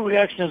 The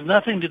overreaction has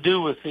nothing to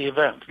do with the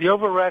event. The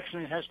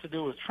overreaction has to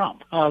do with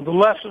Trump. The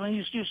left,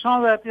 you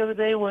saw that the other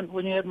day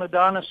when you had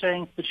Madonna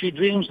saying that she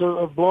dreams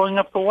of blowing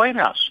up the White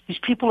House. These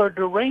people are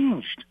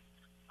deranged.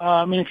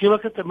 If you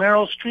look at the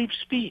Meryl Streep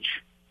speech,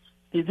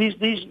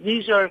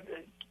 these are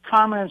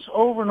comments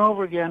over and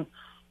over again.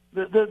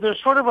 They're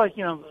sort of like,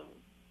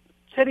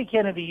 Teddy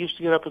Kennedy used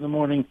to get up in the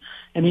morning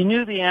and he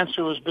knew the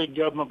answer was big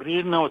government, but he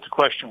didn't know what the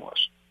question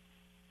was.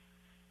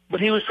 But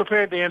he was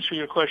prepared to answer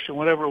your question,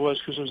 whatever it was,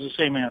 because it was the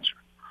same answer.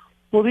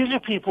 Well, these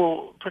are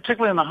people,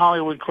 particularly in the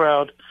Hollywood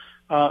crowd,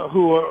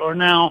 who are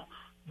now,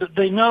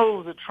 they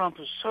know that Trump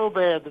is so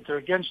bad that they're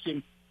against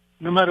him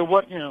no matter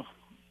what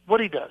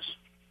he does.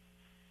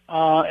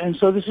 And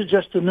so this is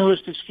just the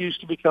newest excuse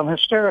to become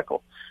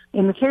hysterical.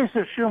 In the case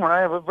of Schumer,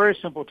 I have a very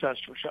simple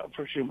test for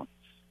Schumer.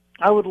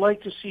 I would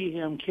like to see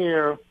him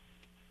care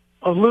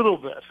a little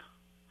bit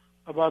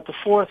about the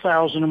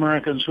 4,000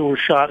 Americans who were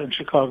shot in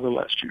Chicago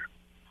last year.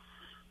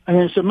 I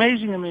mean, it's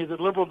amazing to me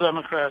that liberal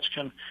Democrats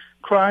can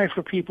cry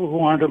for people who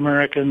aren't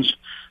Americans.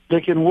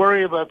 They can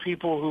worry about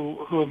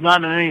people who have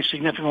not in any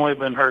significant way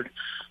been hurt.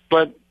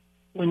 But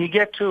when you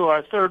get to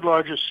our third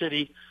largest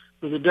city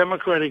with a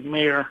Democratic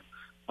mayor,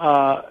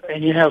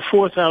 and you have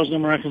 4,000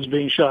 Americans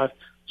being shot,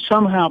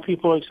 somehow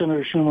people like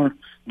Senator Schumer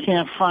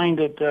can't find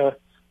it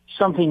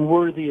something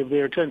worthy of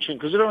their attention,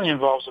 because it only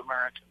involves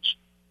Americans.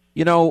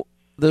 You know,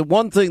 the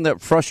one thing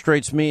that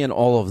frustrates me in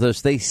all of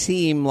this, they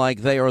seem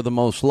like they are the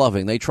most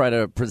loving. They try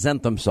to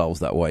present themselves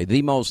that way.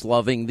 The most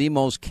loving, the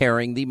most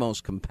caring, the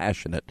most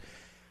compassionate.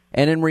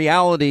 And in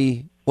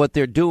reality, what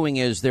they're doing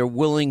is they're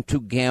willing to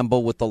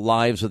gamble with the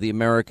lives of the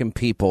American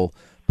people,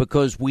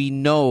 because we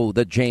know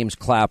that James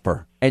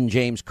Clapper and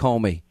James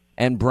Comey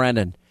and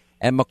Brennan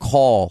and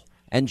McCall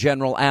and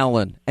General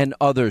Allen and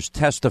others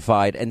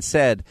testified and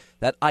said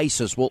that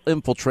ISIS will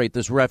infiltrate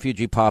this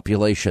refugee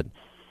population.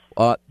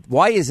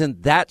 Why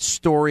isn't that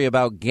story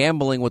about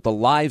gambling with the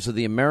lives of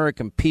the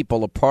American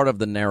people a part of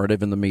the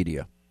narrative in the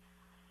media?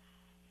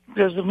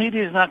 Because the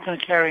media is not going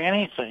to carry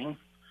anything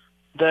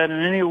that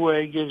in any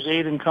way gives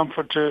aid and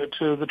comfort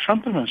to the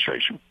Trump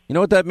administration. You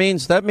know what that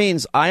means? That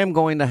means I am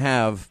going to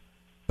have,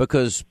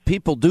 because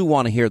people do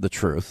want to hear the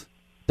truth.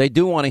 They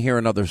do want to hear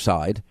another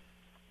side.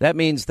 That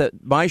means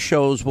that my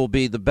shows will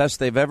be the best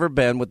they've ever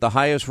been, with the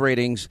highest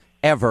ratings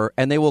ever,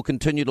 and they will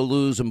continue to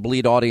lose and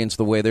bleed audience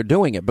the way they're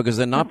doing it, because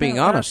they're not being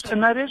honest.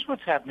 And that is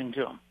what's happening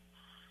to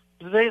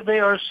them. They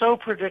are so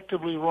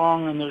predictably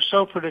wrong, and they're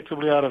so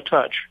predictably out of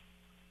touch.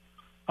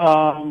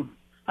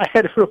 I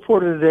had a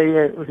reporter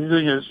today who's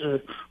doing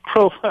a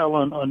profile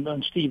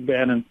on Steve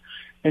Bannon,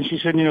 and she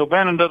said,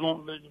 Bannon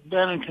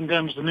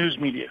condemns the news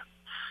media.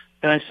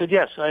 And I said,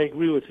 yes, I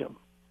agree with him.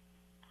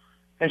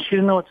 And she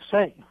didn't know what to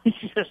say.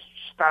 She just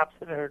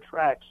stopped in her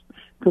tracks,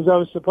 because I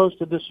was supposed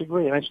to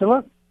disagree. And I said,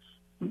 look,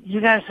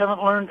 you guys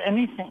haven't learned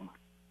anything.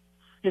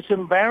 It's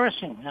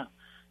embarrassing.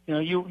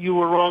 You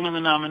were wrong in the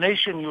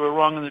nomination. You were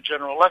wrong in the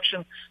general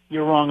election.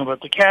 You're wrong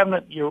about the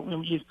cabinet.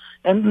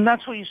 And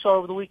that's what you saw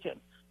over the weekend.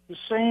 The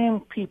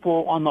same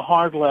people on the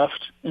hard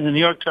left in the New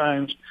York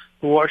Times,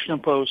 the Washington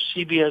Post,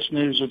 CBS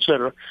News,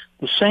 etc.,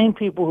 the same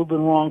people who've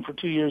been wrong for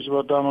 2 years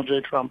about Donald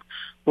J. Trump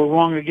were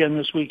wrong again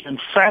this weekend.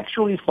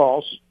 Factually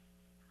false,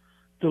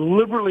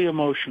 deliberately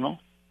emotional.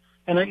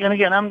 And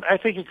again, I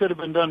think it could have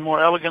been done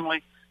more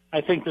elegantly.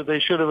 I think that they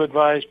should have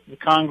advised the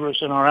Congress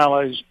and our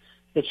allies,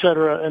 et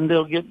cetera, and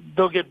they'll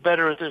get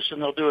better at this,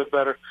 and they'll do it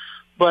better.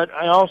 But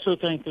I also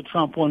think that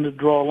Trump wanted to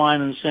draw a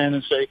line in the sand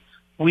and say,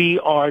 we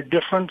are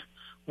different.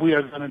 We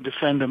are going to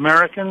defend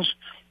Americans.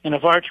 And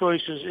if our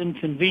choice is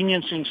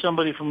inconveniencing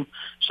somebody from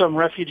some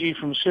refugee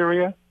from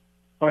Syria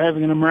or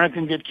having an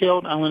American get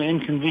killed, I'm going to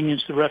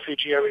inconvenience the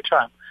refugee every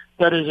time.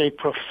 That is a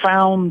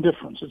profound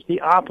difference. It's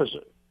the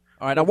opposite.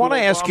 All right, I want to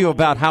ask you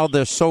about how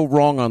they're so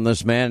wrong on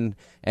this, man.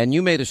 And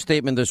you made a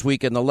statement this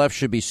week, and the left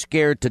should be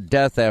scared to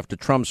death after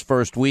Trump's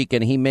first week,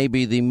 and he may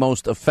be the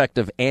most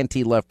effective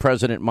anti-left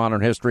president in modern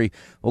history.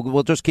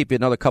 We'll just keep you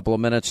another couple of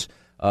minutes.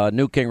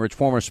 Newt Gingrich,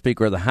 former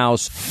Speaker of the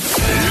House.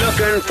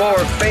 Looking for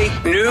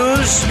fake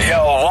news? You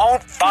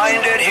won't find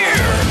it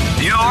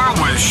here.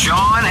 You're with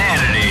Sean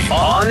Hannity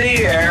on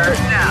the air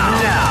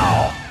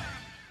now.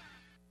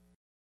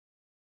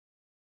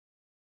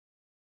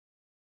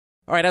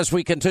 All right, as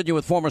we continue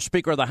with former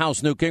Speaker of the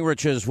House, Newt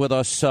Gingrich is with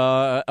us,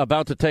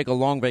 about to take a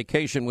long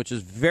vacation, which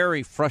is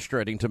very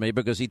frustrating to me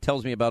because he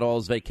tells me about all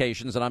his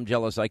vacations, and I'm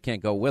jealous I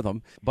can't go with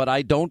him. But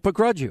I don't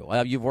begrudge you.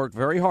 You've worked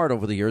very hard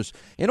over the years.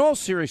 In all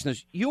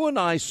seriousness, you and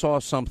I saw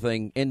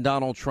something in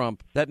Donald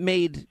Trump that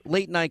made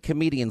late-night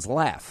comedians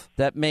laugh,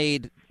 that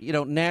made,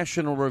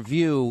 National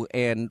Review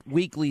and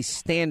Weekly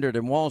Standard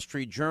and Wall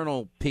Street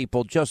Journal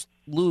people just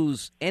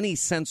lose any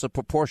sense of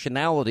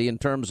proportionality in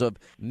terms of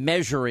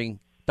measuring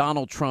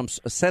Donald Trump's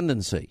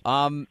ascendancy.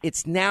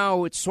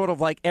 It's sort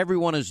of like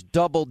everyone is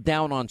doubled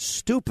down on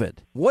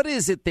stupid. What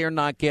is it they're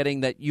not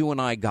getting that you and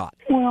I got?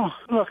 Well,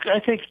 look, I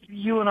think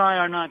you and I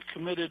are not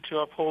committed to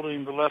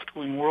upholding the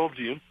left-wing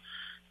worldview,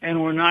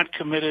 and we're not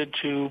committed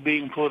to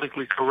being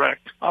politically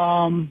correct.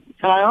 And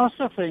I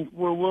also think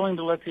we're willing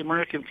to let the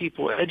American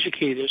people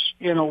educate us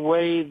in a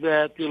way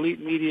that the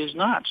elite media is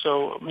not.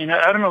 So,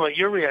 I don't know about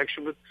your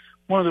reaction, but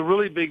one of the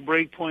really big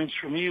break points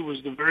for me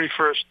was the very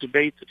first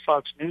debate that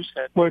Fox News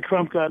had, where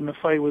Trump got in a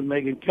fight with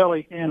Megyn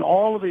Kelly, and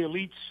all of the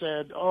elites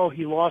said, oh,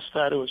 he lost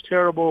that, it was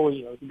terrible,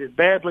 he did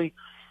badly.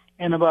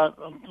 And about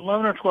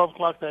 11 or 12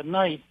 o'clock that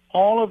night,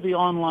 all of the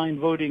online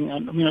voting,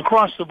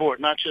 across the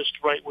board, not just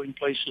right-wing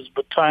places,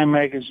 but Time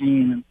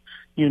Magazine and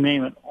you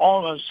name it,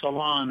 all of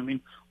Salon,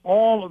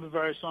 all of the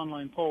various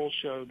online polls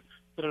showed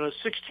that out of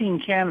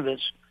 16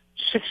 candidates,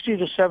 60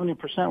 to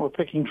 70% were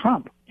picking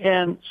Trump.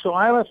 And so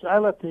I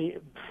let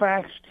the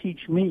facts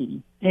teach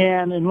me.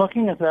 And in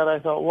looking at that, I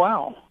thought,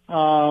 wow,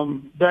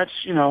 that's,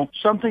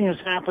 something is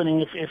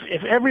happening.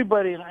 If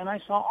everybody, and I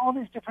saw all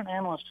these different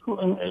analysts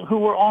who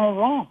were all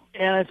wrong.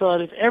 And I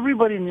thought, if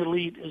everybody in the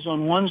elite is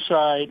on one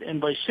side, and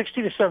by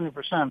 60 to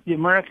 70%, the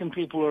American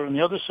people are on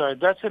the other side,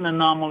 that's an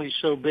anomaly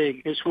so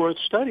big, it's worth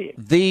studying.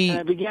 And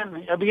I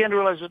began to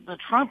realize that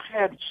Trump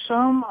had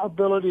some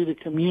ability to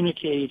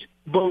communicate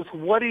both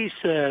what he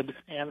said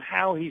and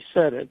how he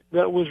said it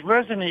that was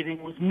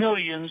resonating with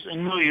millions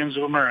and millions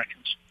of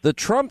Americans. The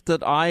Trump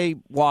that I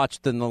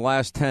watched in the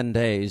last 10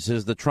 days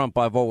is the Trump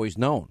I've always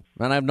known.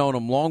 and I've known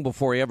him long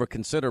before he ever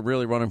considered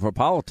really running for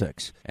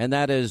politics, and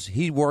that is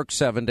he works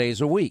 7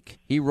 days a week.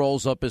 He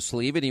rolls up his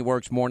sleeve and he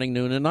works morning,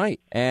 noon, and night.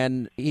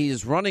 And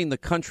he's running the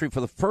country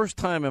for the first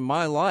time in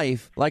my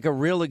life like a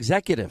real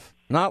executive,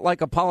 not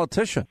like a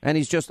politician. And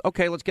he's just,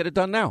 okay, let's get it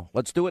done now.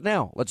 Let's do it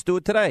now. Let's do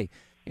it today.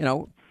 You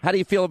know, how do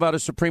you feel about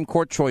his Supreme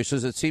Court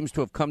choices? It seems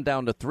to have come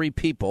down to 3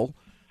 people.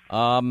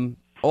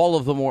 All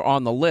of them were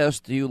on the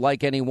list. Do you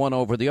like any one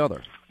over the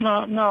other?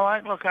 No.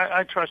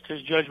 I trust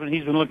his judgment.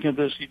 He's been looking at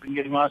this. He's been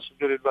getting lots of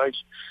good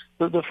advice.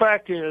 The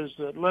fact is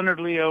that Leonard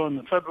Leo and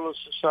the Federalist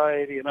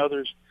Society and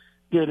others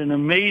did an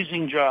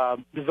amazing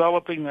job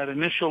developing that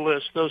initial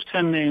list. Those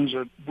 10 names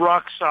are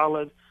rock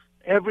solid.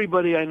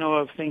 Everybody I know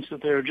of thinks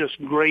that they're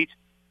just great.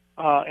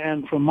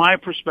 And from my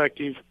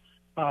perspective,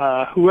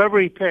 whoever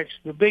he picks,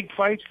 the big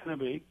fight's going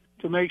to be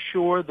to make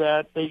sure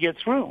that they get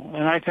through.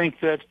 And I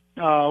think that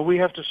we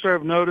have to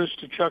serve notice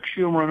to Chuck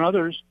Schumer and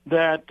others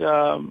that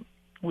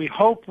we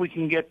hope we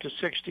can get to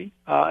 60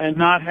 and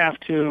not have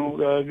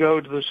to go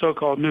to the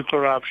so-called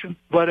nuclear option.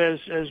 But as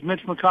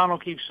Mitch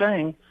McConnell keeps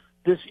saying,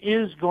 this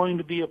is going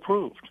to be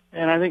approved.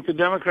 And I think the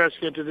Democrats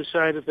get to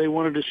decide if they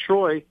want to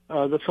destroy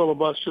the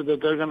filibuster,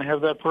 that they're going to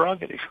have that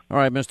prerogative. All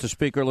right, Mr.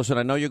 Speaker, listen,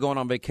 I know you're going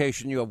on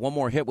vacation. You have one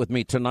more hit with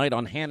me tonight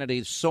on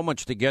Hannity. So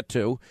much to get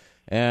to.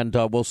 And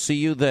we'll see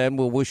you then.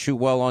 We'll wish you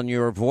well on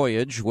your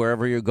voyage,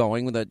 wherever you're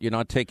going, that you're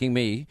not taking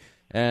me.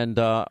 And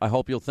I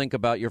hope you'll think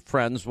about your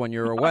friends when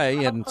you're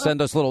away and send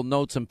us little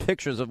notes and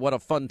pictures of what a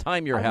fun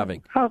time you're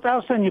having.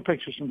 I'll send you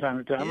pictures from time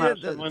to time. I'll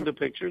send Linda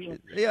pictures.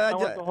 I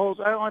want the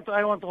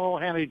whole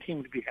Hannity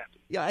team to be happy.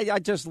 Yeah, I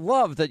just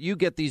love that you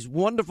get these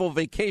wonderful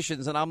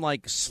vacations, and I'm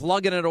like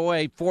slugging it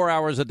away 4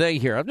 hours a day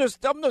here. I'm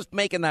just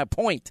making that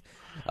point.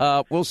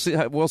 We'll see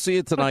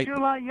you tonight. But you're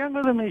a lot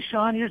younger than me,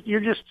 Sean. You're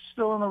just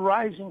still in the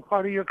rising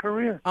part of your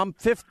career. I'm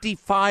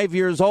 55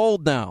 years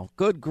old now.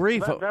 Good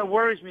grief. That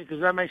worries me because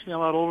that makes me a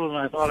lot older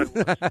than I thought it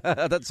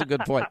was. That's a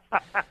good point.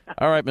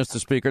 All right, Mr.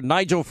 Speaker.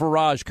 Nigel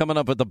Farage coming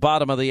up at the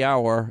bottom of the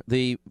hour,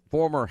 the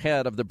former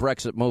head of the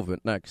Brexit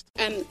movement. Next.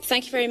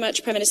 Thank you very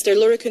much, Prime Minister.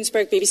 Laura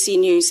Kunsberg, BBC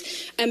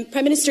News.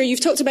 Prime Minister, you've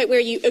talked about where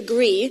you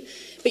agree,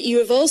 but you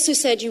have also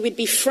said you would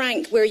be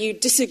frank where you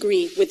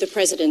disagree with the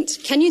President.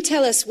 Can you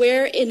tell us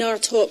where in our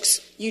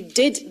talks you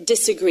did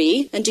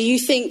disagree, and do you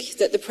think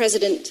that the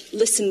President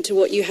listened to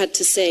what you had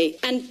to say?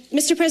 And,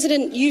 Mr.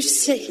 President, you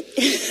say...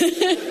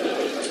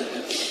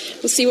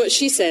 We'll see what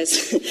she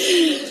says.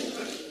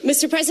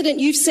 Mr. President,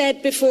 you've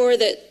said before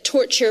that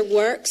torture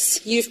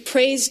works. You've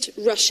praised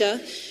Russia.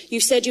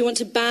 You've said you want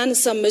to ban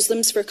some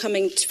Muslims from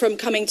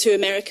coming to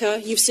America.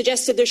 You've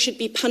suggested there should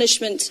be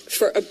punishment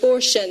for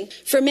abortion.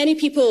 For many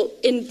people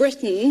in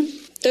Britain,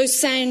 those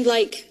sound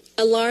like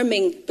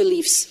alarming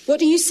beliefs. What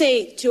do you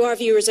say to our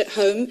viewers at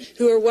home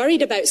who are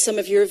worried about some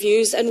of your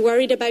views and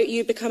worried about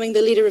you becoming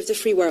the leader of the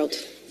free world?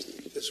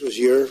 This was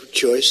your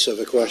choice of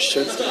a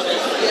question.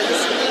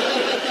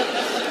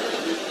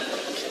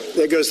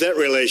 There goes that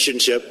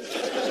relationship.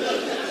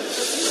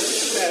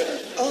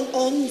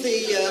 On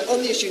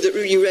the issue that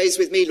you raised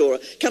with me, Laura,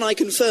 can I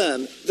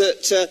confirm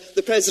that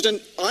the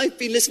President, I've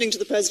been listening to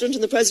the President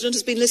and the President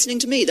has been listening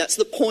to me. That's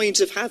the point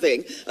of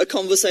having a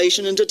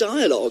conversation and a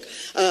dialogue.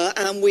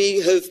 And we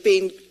have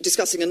been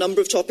discussing a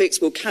number of topics.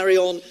 We'll carry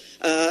on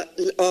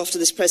after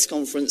this press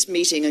conference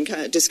meeting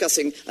and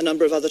discussing a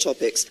number of other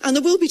topics. And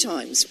there will be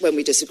times when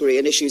we disagree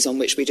and issues on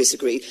which we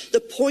disagree.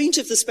 The point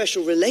of the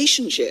special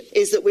relationship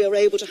is that we are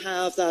able to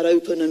have that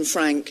open and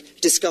frank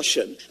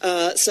discussion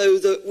so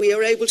that we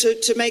are able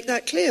to make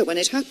that clear when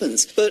it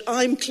happens. But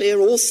I'm clear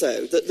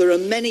also that there are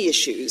many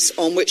issues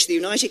on which the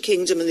United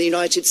Kingdom and the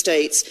United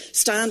States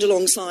stand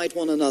alongside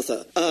one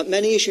another,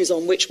 many issues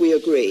on which we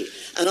agree.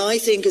 And I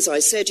think, as I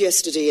said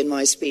yesterday in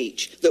my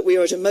speech, that we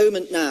are at a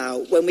moment now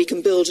when we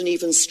can build an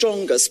even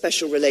stronger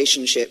special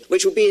relationship,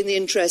 which will be in the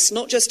interests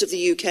not just of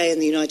the UK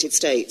and the United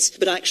States,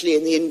 but actually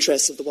in the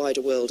interests of the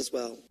wider world as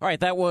well. All right,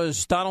 that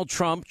was Donald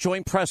Trump,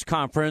 joint press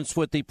conference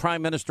with the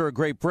Prime Minister of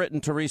Great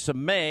Britain, Theresa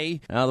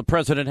May. The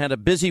president had a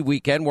busy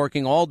weekend,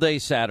 working all day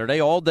Saturday,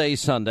 all day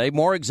Sunday.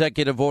 More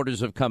executive orders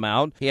have come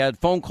out. He had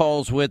phone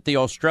calls with the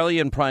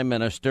Australian Prime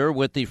Minister,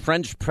 with the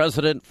French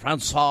President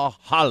François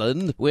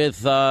Hollande, with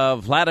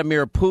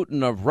Vladimir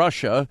Putin of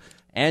Russia,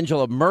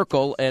 Angela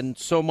Merkel, and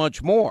so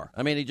much more.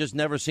 I mean, he just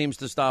never seems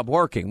to stop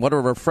working. What a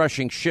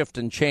refreshing shift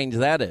and change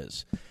that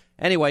is.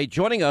 Anyway,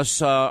 joining us,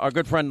 our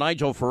good friend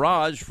Nigel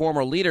Farage,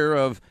 former leader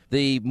of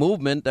the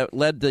movement that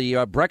led the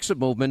Brexit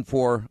movement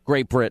for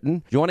Great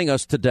Britain, joining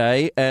us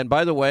today. And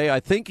by the way,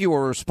 I think you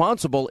were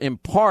responsible in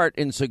part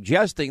in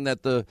suggesting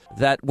that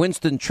that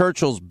Winston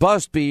Churchill's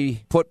bust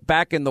be put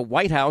back in the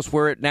White House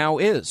where it now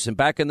is, and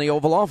back in the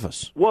Oval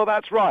Office. Well,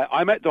 that's right.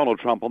 I met Donald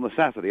Trump on the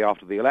Saturday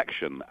after the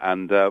election,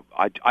 and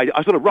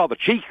I sort of rather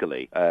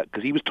cheekily,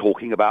 because he was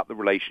talking about the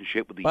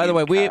relationship with the UK. By the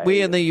way,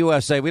 we in the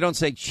USA, we don't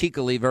say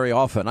cheekily very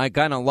often. I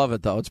kind of love love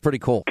it, though. It's pretty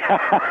cool.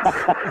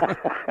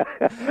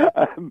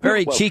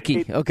 Very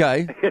cheeky.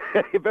 Okay.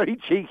 Very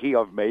cheeky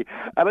of me.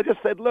 And I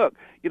just said, look,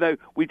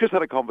 we've just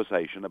had a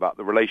conversation about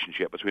the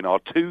relationship between our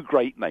two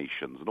great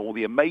nations and all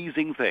the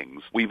amazing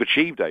things we've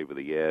achieved over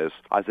the years.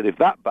 I said, if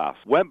that bus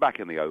went back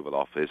in the Oval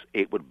Office,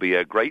 it would be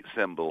a great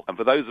symbol. And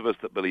for those of us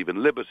that believe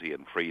in liberty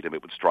and freedom,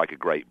 it would strike a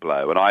great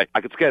blow. And I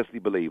could scarcely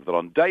believe that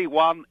on day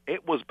one,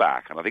 it was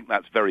back. And I think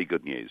that's very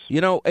good news.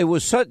 It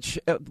was such,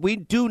 we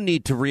do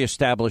need to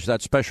reestablish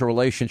that special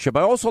relationship.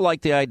 I also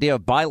like the idea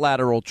of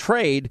bilateral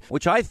trade,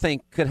 which I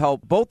think could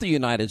help both the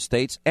United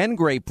States and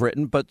Great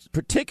Britain, but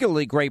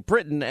particularly Great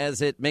Britain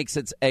as it makes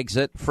its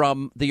exit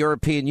from the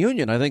European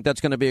Union. I think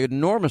that's going to be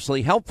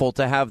enormously helpful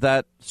to have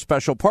that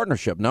special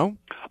partnership, no?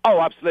 Oh,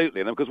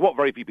 absolutely. And because what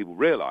very few people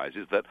realize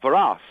is that for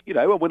us,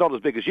 we're not as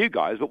big as you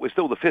guys, but we're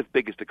still the fifth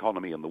biggest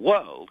economy in the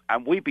world.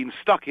 And we've been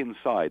stuck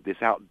inside this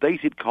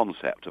outdated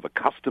concept of a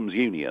customs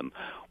union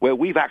where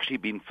we've actually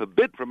been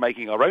forbidden from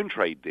making our own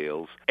trade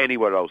deals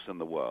anywhere else in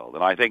the world.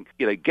 And I think,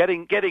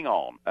 getting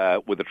on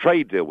with a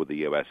trade deal with the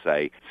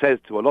USA says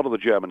to a lot of the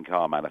German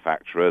car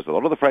manufacturers, a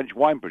lot of the French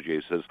wine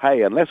producers,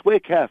 hey, unless we're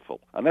careful,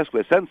 unless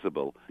we're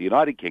sensible, the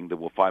United Kingdom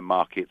will find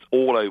markets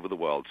all over the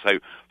world. So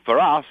for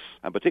us,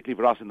 and particularly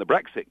for us in the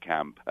Brexit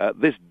camp,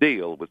 this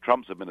deal with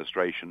Trump's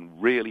administration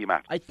really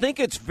matters. I think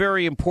it's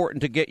very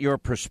important to get your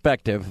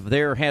perspective.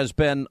 There has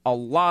been a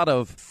lot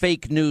of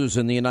fake news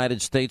in the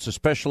United States,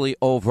 especially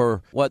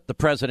over what the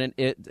president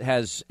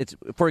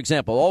for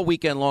example, all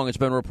weekend long it's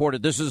been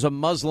reported this is a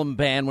Muslim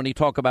ban when he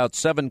talked about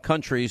 7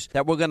 countries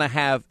that we're going to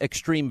have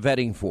extreme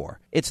vetting for.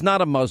 It's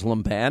not a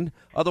Muslim ban.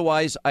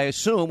 Otherwise, I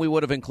assume we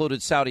would have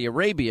included Saudi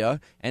Arabia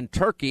and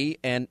Turkey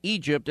and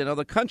Egypt and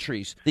other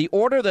countries. The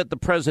order that the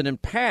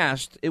president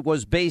passed, it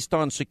was based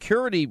on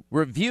security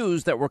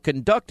reviews that were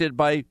conducted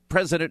by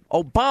President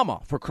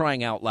Obama, for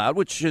crying out loud,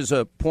 which is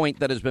a point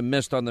that has been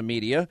missed on the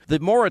media. The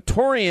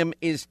moratorium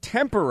is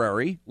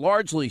temporary,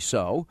 largely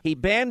so.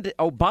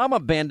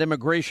 Obama banned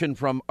immigration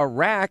from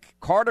Iraq.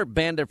 Carter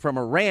banned it from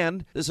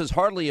Iran. This is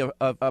hardly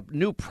a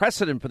new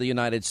precedent for the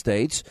United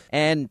States.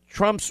 And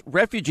Trump's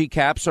refugee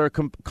caps are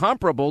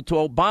comparable to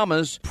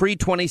Obama's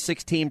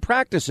pre-2016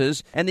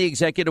 practices, and the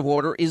executive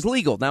order is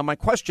legal. Now, my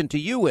question to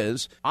you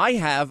is, I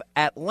have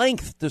at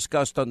length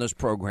discussed on this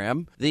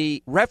program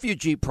the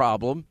refugee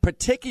problem,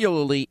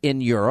 particularly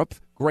in Europe,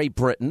 Great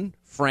Britain,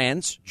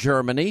 France,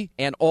 Germany,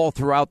 and all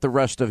throughout the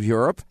rest of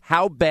Europe.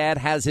 How bad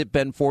has it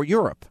been for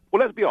Europe?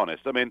 Well, let's be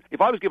honest. I mean,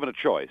 if I was given a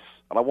choice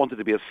and I wanted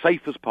to be as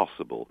safe as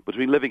possible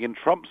between living in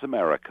Trump's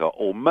America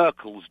or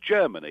Merkel's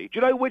Germany, do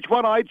you know which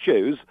one I'd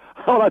choose?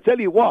 Well, I'll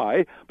tell you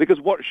why. Because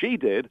what she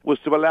did was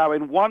to allow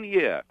in 1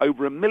 year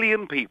over 1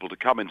 million people to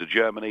come into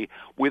Germany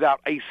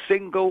without a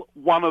single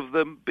one of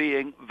them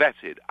being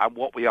vetted. And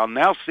what we are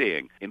now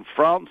seeing in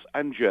France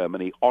and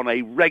Germany on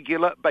a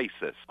regular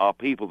basis are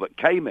people that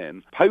came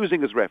in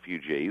posing as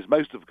refugees,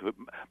 most of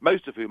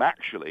whom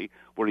actually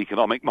were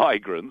economic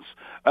migrants,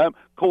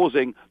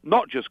 causing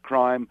not just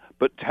crime,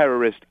 but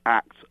terrorist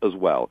acts as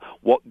well.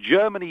 What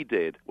Germany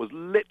did was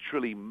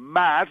literally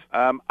mad,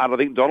 and I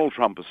think Donald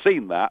Trump has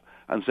seen that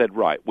and said,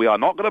 right, we are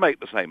not going to make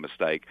the same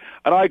mistake.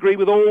 And I agree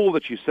with all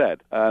that you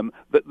said,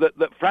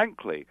 that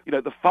frankly,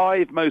 the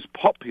 5 most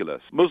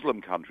populous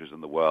Muslim countries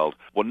in the world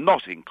were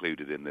not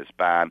included in this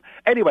ban.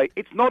 Anyway,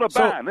 it's not a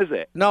ban, is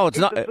it? No, it's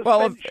not.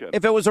 Well,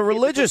 if it was a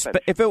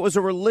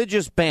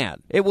religious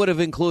ban, it would have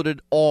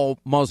included all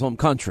Muslim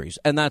countries.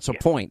 And that's a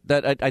point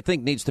that I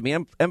think needs to be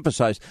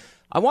emphasized.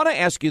 I want to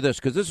ask you this,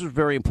 because this is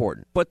very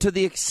important. But to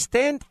the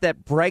extent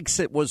that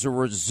Brexit was a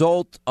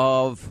result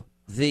of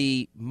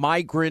the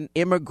migrant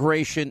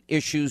immigration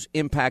issues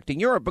impacting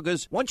Europe,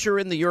 because once you're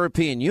in the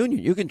European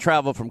Union, you can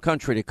travel from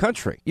country to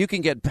country. You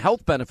can get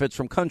health benefits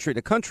from country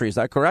to country. Is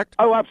that correct?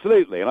 Oh,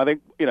 absolutely. And I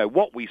think,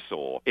 what we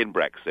saw in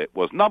Brexit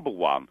was, number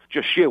one,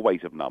 just sheer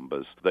weight of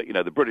numbers, that,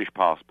 the British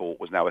passport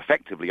was now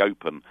effectively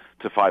open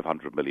to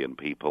 500 million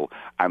people.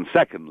 And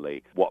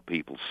secondly, what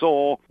people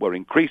saw were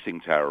increasing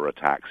terror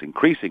attacks,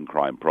 increasing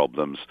crime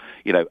problems,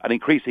 an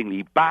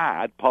increasingly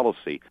bad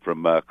policy from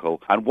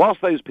Merkel. And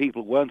whilst those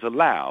people weren't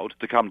allowed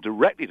to come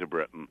directly to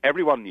Britain,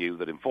 everyone knew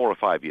that in 4 or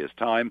 5 years'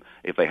 time,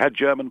 if they had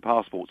German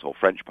passports or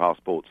French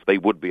passports, they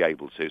would be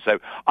able to. So,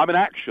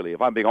 actually,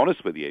 if I'm being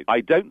honest with you,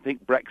 I don't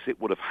think Brexit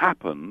would have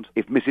happened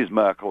if Mrs.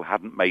 Merkel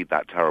hadn't made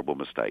that terrible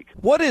mistake.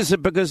 What is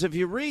it? Because if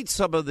you read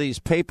some of these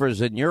papers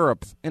in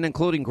Europe, and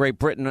including Great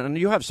Britain, and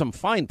you have some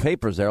fine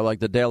papers there, like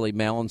the Daily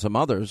Mail and some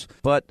others,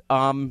 but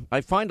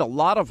I find a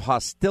lot of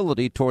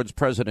hostility towards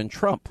President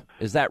Trump.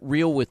 Is that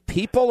real with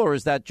people, or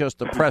is that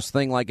just a press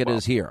thing like it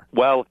is here?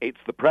 Well, it's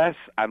the press,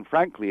 and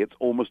frankly, it's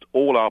almost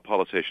all our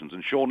politicians.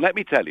 And Sean, let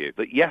me tell you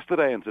that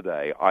yesterday and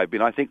today, I've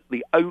been, I think,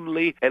 the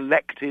only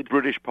elected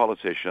British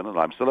politician, and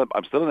I'm still an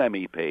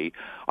MEP.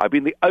 I've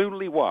been the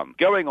only one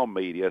going on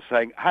media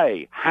saying,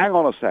 hey, hang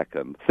on a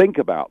second, think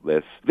about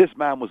this. This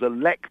man was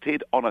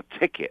elected on a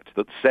ticket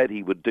that said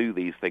he would do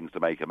these things to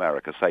make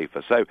America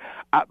safer. So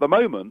at the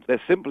moment,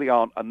 there simply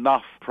aren't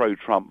enough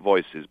pro-Trump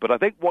voices. But I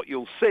think what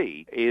you'll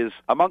see is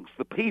amongst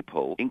the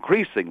people,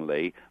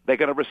 increasingly, they're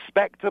going to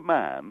respect a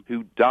man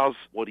who does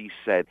what he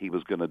said he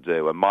was going to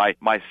do. And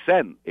my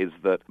sense is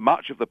that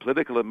much of the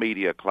political and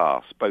media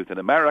class, both in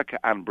America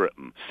and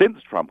Britain,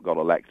 since Trump got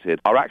elected,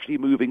 are actually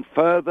moving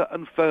further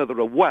and further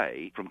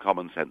away from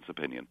common sense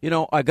opinion. You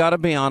know, I got to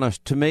be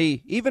honest, to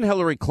me, even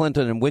Hillary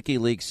Clinton and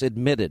WikiLeaks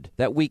admitted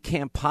that we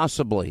can't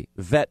possibly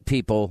vet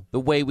people the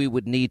way we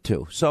would need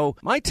to. So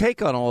my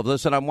take on all of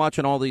this, and I'm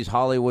watching all these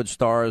Hollywood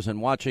stars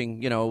and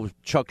watching,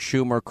 Chuck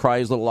Schumer cry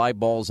his little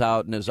eyeballs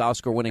out in his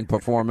Oscar-winning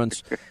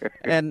performance.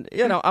 And,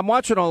 I'm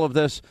watching all of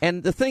this.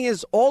 And the thing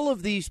is, all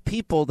of these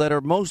people that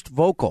are most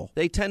vocal,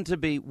 they tend to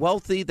be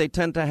wealthy. They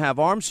tend to have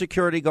armed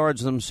security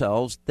guards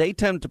themselves. They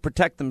tend to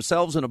protect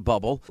themselves in a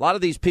bubble. A lot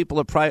of these people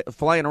are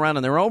flying around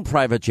in their own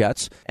private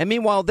jets. And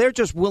meanwhile, they're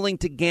just willing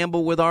to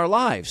gamble with our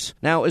lives.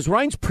 Now, as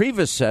Reince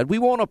Priebus said, we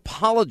won't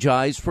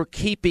apologize for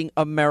keeping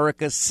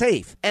America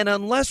safe. And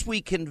unless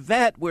we can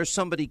vet where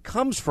somebody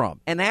comes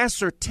from and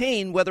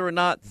ascertain whether or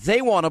not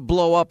they want to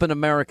blow up an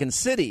American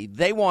city,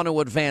 they want to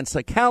advance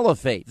a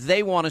caliphate,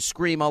 they want to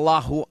scream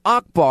Allahu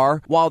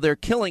Akbar while they're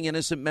killing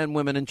innocent men,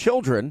 women, and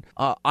children,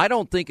 I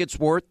don't think it's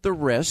worth the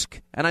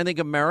risk. And I think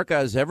America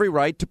has every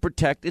right to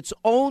protect its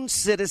own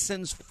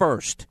citizens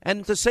first.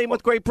 And the same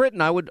with Great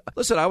Britain. I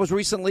was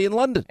recently in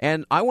London,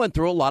 and I went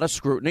through a lot of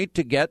scrutiny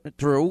to get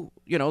through,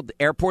 the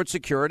airport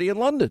security in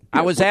London.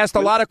 I was asked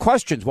a lot of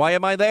questions. Why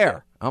am I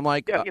there? I'm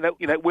like,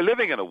 we're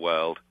living in a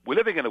world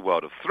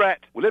of threat,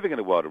 we're living in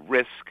a world of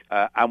risk,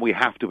 and we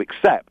have to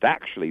accept,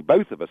 actually,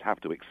 both of us have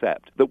to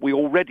accept that we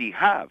already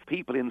have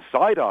people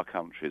inside our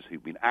countries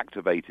who've been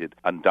activated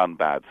and done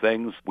bad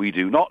things. We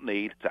do not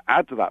need to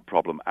add to that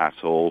problem at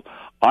all.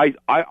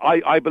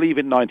 I believe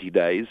in 90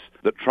 days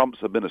that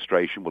Trump's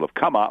administration will have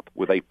come up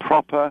with a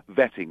proper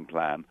vetting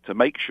plan to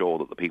make sure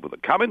that the people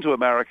that come into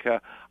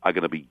America are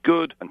going to be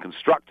good and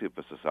constructive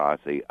for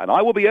society. And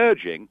I will be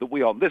urging that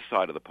we on this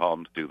side of the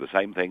pond do the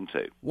same thing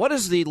too. What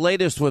is the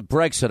latest with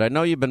Brexit? I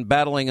know you've been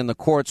battling in the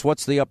courts.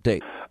 What's the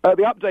update?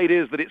 The update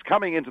is that it's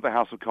coming into the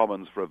House of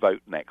Commons for a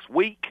vote next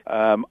week.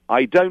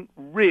 I don't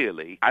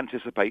really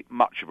anticipate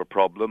much of a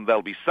problem.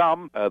 There'll be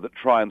some that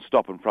try and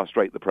stop and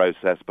frustrate the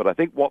process, but I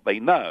think what they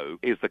know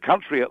is the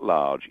country at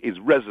large is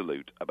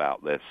resolute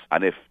about this,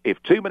 and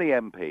if too many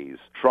MPs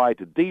try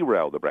to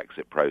derail the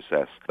Brexit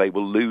process, they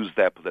will lose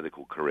their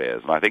political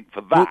careers. And I think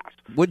for that...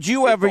 Would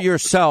you ever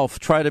yourself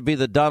try to be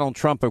the Donald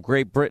Trump of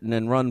Great Britain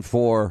and run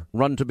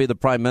to be the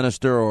Prime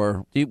Minister,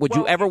 or would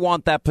you ever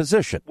want that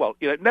position? Well,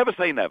 never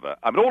say never.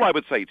 I mean, all I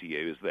would say to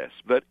you is this,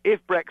 that if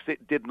Brexit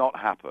did not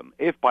happen,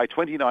 if by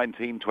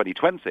 2019,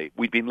 2020,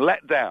 we'd been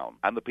let down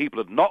and the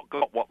people had not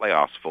got what they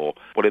asked for,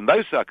 well, in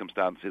those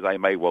circumstances, I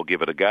may well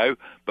give it a go.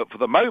 But for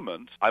the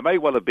moment, I may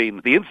well have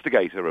been the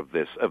instigator of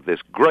this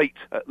great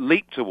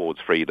leap towards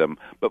freedom.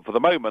 But for the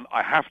moment,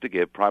 I have to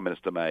give Prime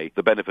Minister May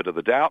the benefit of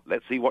the doubt.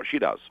 Let's see what she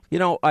does.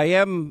 I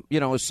am,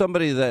 as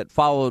somebody that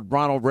followed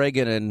Ronald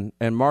Reagan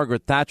and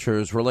Margaret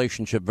Thatcher's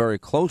relationship very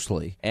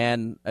closely,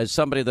 and as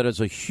somebody that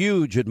is a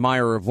huge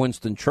admirer of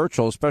Winston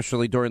Churchill,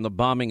 especially during the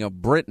bombing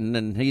of Britain,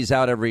 and he's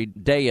out every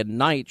day and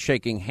night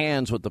shaking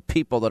hands with the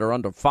people that are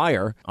under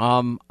fire,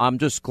 I'm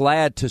just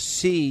glad to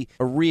see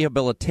a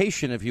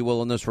rehabilitation, if you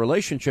will, in this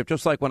relationship.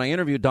 Just like when I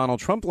interviewed Donald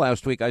Trump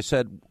last week, I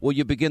said, will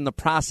you begin the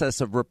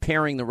process of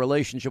repairing the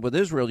relationship with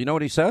Israel? You know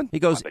what he said? He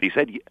goes,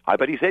 I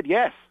bet he said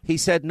yes. He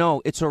said,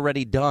 no, it's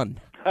already done.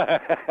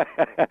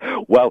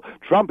 Well,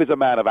 Trump is a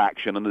man of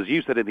action, and as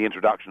you said in the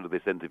introduction to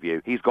this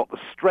interview, he's got the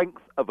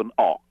strength of an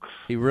ox.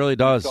 He really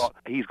does.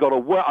 He's got a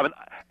work. I mean,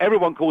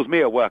 everyone calls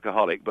me a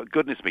workaholic, but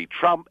goodness me,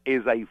 Trump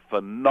is a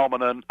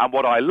phenomenon. And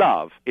what I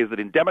love is that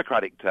in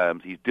democratic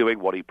terms, he's doing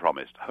what he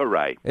promised.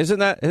 Hooray! Isn't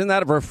that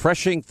a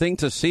refreshing thing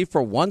to see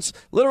for once?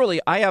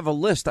 Literally, I have a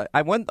list.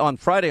 I went on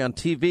Friday on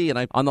TV,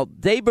 and on the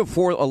day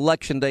before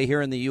Election Day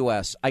here in the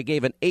U.S., I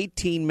gave an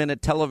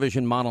 18-minute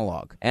television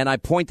monologue, and I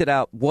pointed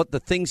out what the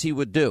things he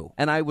would do.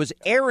 And I was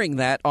airing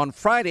that on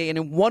Friday, and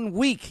in 1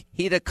 week,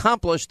 he'd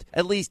accomplished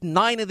at least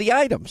 9 of the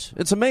items.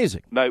 It's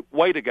amazing. No,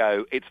 way to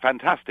go. It's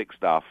fantastic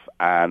stuff,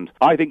 and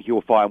I think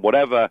you'll find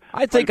whatever...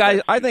 I think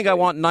I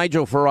want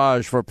Nigel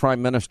Farage for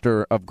Prime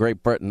Minister of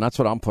Great Britain. That's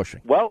what I'm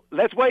pushing. Well,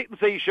 let's wait and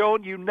see,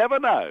 Sean. You never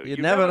know. You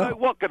never know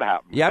what could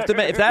happen. You have to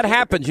if that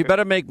happens, you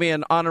better make me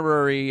an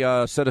honorary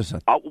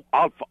citizen.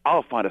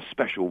 I'll find a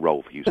special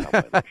role for you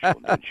somewhere,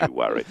 Sean. Don't you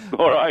worry.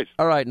 All right.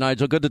 All right,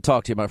 Nigel. Good to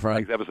talk to you, my friend.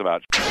 Thanks ever so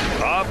much.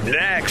 Up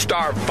next,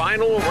 our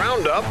final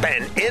roundup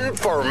and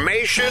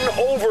information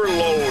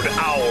overload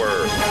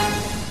hour.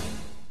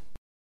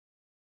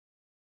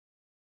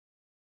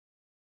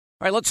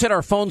 All right, let's hit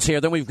our phones here.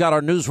 Then we've got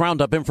our news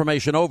roundup,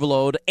 information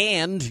overload,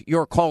 and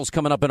your calls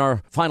coming up in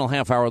our final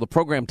half hour of the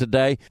program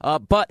today.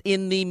 But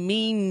in the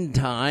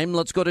meantime,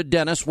 let's go to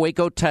Dennis,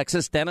 Waco,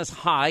 Texas. Dennis,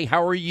 hi.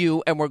 How are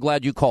you? And we're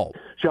glad you called.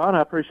 Sean,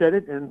 I appreciate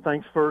it, and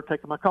thanks for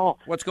taking my call.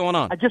 What's going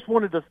on? I just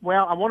wanted to,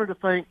 I wanted to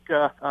think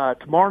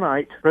tomorrow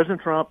night,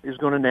 President Trump is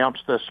going to announce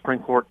the Supreme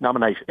Court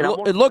nomination.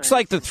 And It looks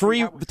like the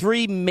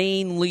three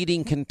main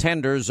leading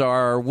contenders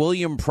are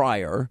William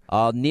Pryor,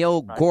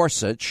 Neil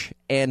Gorsuch,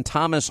 and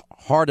Thomas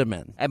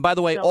Hardiman. And by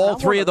the way, all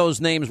three of those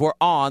names were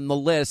on the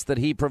list that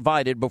he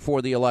provided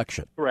before the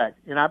election. Correct.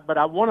 But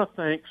I want to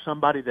thank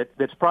somebody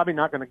that's probably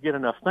not going to get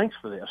enough thanks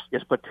for this.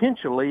 It's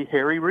potentially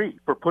Harry Reid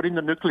for putting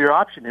the nuclear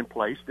option in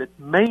place that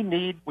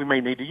we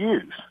may need to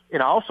use.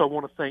 And I also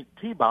want to thank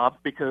T-Bob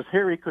because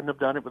Harry couldn't have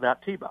done it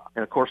without T-Bob.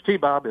 And, of course,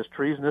 T-Bob is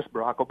treasonous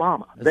Barack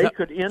Obama. They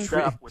could end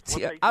up with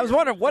what they I was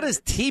wondering, what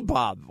is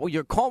T-Bob?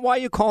 Why are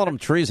you calling him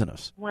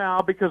treasonous?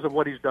 Well, because of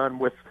what he's done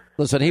with...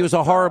 Listen, he was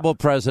a horrible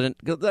president.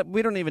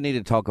 We don't even need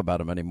to talk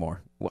about him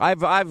anymore.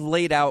 I've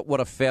laid out what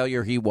a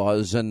failure he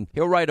was, and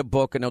he'll write a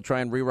book, and he'll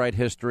try and rewrite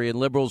history, and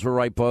liberals will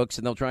write books,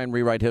 and they'll try and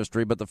rewrite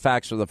history, but the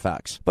facts are the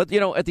facts. But,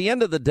 at the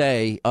end of the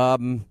day,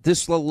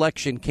 this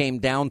election came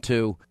down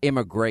to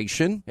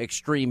immigration,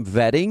 extreme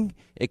vetting.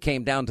 It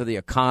came down to the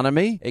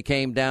economy. It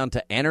came down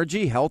to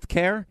energy, health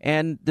care,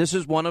 and this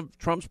is one of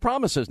Trump's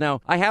promises.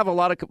 Now, I have a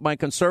lot of my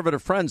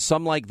conservative friends.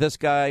 Some like this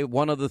guy,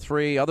 one of the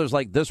three. Others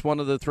like this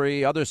one of the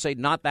three. Others say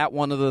not that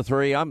one of the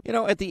three.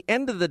 At the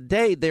end of the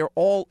day, they're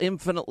all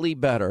infinitely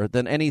better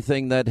than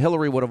anything that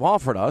Hillary would have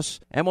offered us,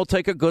 and we'll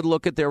take a good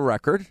look at their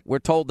record. We're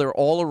told they're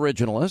all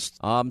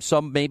originalists,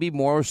 some maybe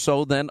more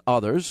so than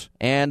others,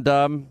 and,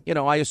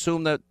 I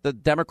assume that the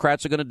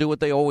Democrats are going to do what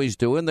they always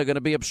do, and they're going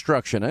to be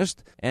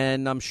obstructionist,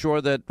 and I'm sure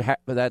that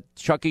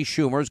Chucky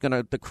Schumer is going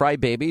to, the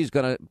crybaby, is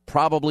going to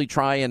probably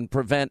try and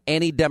prevent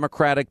any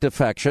Democratic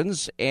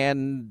defections,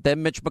 and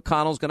then Mitch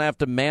McConnell's going to have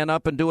to man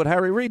up and do what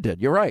Harry Reid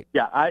did. You're right.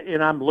 Yeah,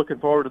 and I'm looking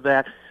forward to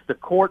that. The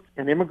court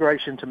and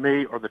immigration, to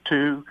me, are the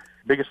two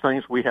biggest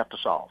things we have to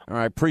solve. All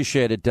right,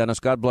 appreciate it, Dennis.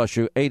 God bless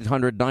you.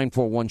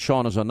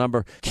 800-941-SEAN is our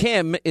number.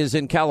 Kim is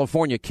in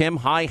California. Kim,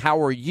 hi,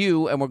 how are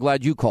you? And we're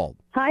glad you called.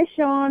 Hi,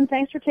 Sean.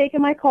 Thanks for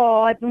taking my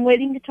call. I've been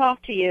waiting to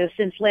talk to you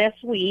since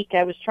last week.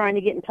 I was trying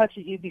to get in touch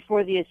with you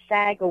before the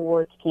SAG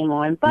Awards came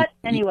on. But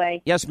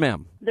anyway. Yes,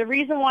 ma'am. The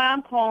reason why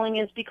I'm calling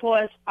is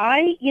because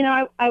I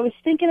was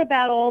thinking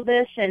about all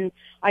this, and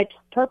I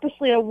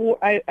purposely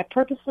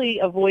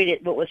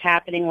avoided what was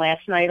happening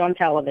last night on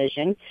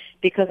television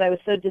because I was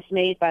so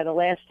dismayed by the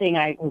last thing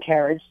I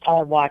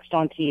watched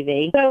on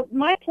TV. So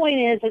my point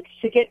is,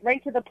 to get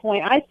right to the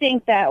point, I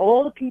think that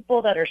all the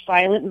people that are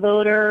silent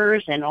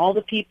voters and all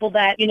the people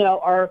that,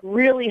 are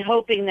really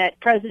hoping that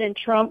President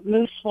Trump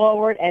moves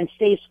forward and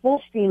stays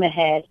full steam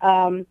ahead,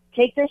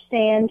 take their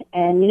stand.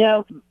 And,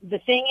 the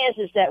thing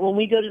is that when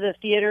we go to the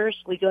theaters,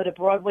 we go to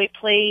Broadway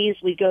plays,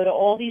 we go to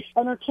all these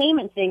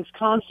entertainment things,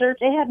 concerts,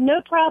 they have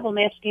no problem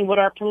asking what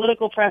our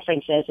political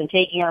preference is and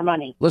taking our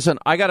money. Listen,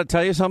 I got to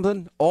tell you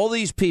something. All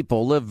these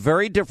people live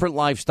very different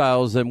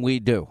lifestyles than we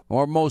do,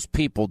 or most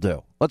people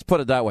do. Let's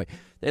put it that way.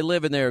 They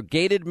live in their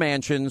gated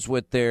mansions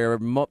with their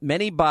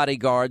many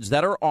bodyguards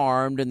that are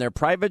armed in their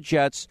private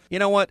jets. You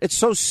know what? It's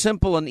so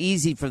simple and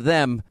easy for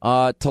them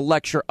to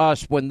lecture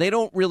us when they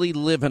don't really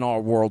live in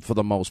our world for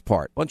the most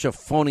part. Bunch of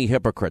phony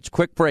hypocrites.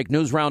 Quick break,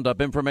 news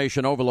roundup,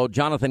 information overload.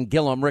 Jonathan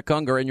Gillum, Rick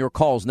Unger, and your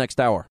calls next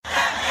hour.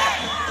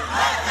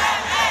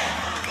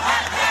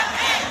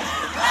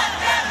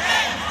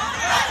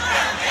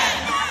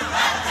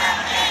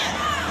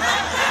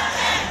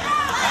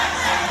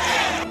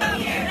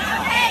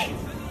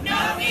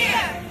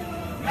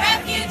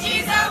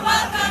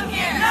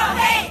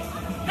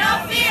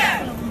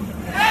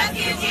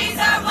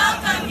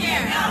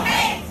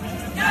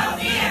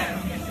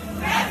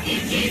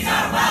 Refugees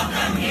are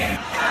welcome here.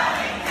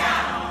 Shutting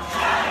down,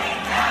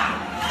 shutting down,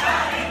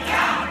 shutting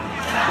down,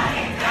 shutting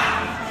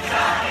down,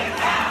 shutting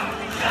down,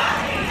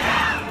 shutting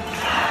down,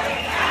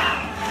 shutting down,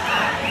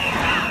 shutting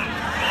down,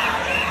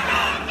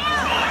 shutting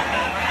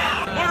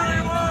down. What do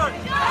we want?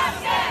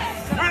 Justice.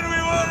 When do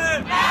we want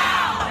it?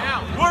 Now.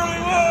 What do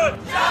we want?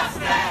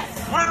 Justice.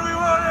 When do we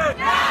want it?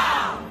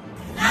 Now.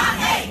 Not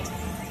hate.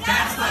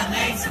 That's what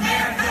makes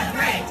America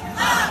great.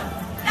 Love,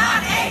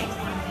 not hate.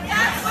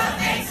 That's what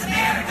makes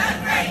America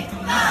great.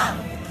 Love,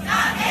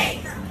 not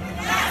hate.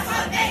 That's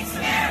what makes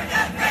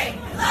America great.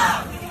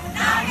 Love,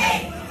 not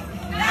hate.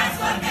 That's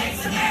what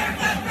makes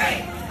America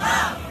great.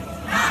 Love,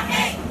 not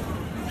hate.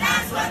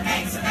 That's what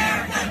makes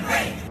America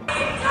great.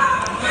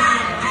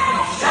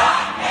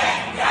 Shut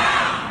it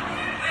down.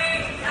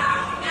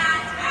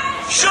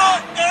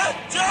 Shut it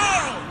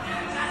down.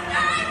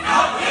 No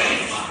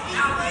peace.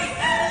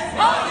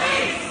 No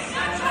peace.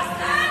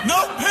 No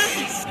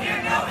peace.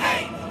 Here, no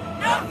hate.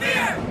 No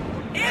fear.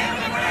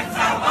 Immigrants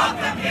are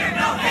welcome here,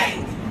 no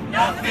hate,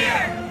 no fear.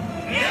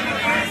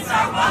 Immigrants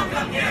are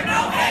welcome here,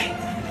 no hate,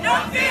 no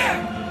fear.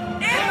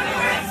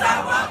 Immigrants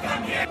are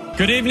welcome here.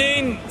 Good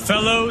evening,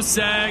 fellow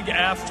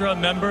SAG-AFTRA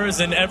members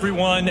and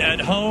everyone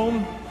at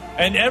home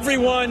and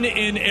everyone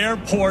in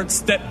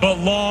airports that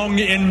belong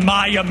in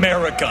my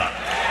America.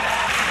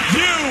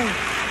 You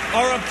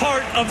are a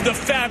part of the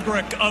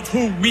fabric of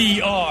who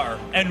we are,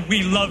 and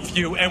we love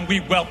you and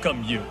we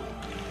welcome you.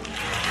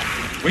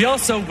 We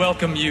also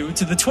welcome you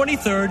to the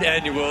 23rd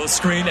Annual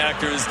Screen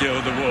Actors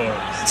Guild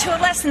Awards. To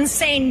a less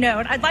insane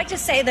note, I'd like to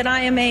say that I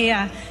am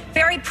a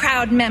very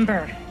proud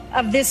member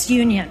of this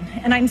union,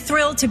 and I'm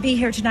thrilled to be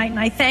here tonight, and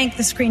I thank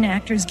the Screen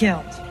Actors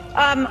Guild.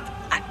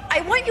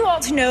 I want you all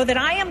to know that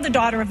I am the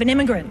daughter of an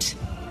immigrant.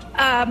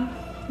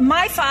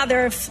 My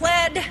father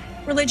fled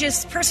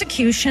religious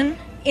persecution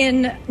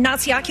in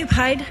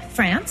Nazi-occupied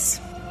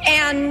France,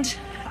 and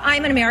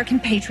I'm an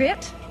American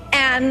patriot,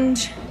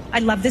 and I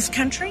love this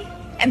country.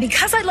 And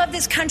because I love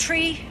this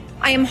country,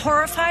 I am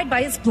horrified by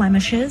its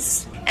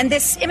blemishes. And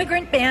this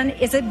immigrant ban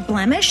is a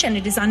blemish, and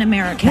it is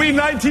un-American. We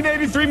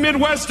 1983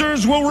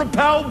 Midwesterners will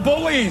repel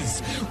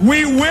bullies.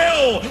 We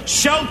will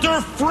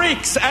shelter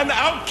freaks and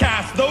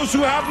outcasts, those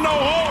who have no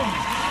home.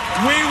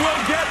 We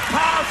will get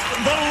past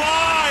the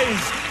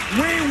lies.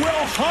 We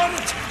will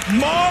hunt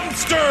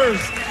monsters.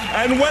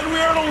 And when we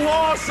are at a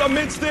loss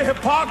amidst the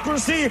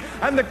hypocrisy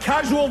and the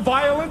casual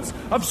violence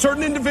of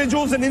certain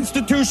individuals and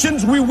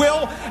institutions, we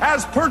will,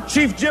 as per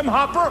Chief Jim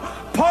Hopper,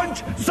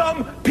 punch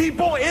some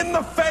people in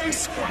the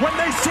face when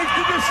they seek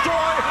to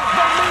destroy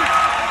the meat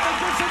of the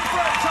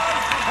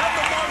disenfranchised and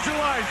the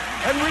marginalized.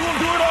 And we will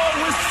do it all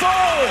with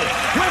soul,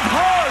 with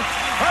heart,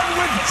 and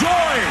with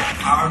joy.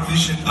 Our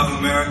vision of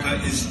America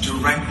is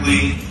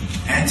directly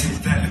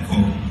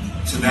antithetical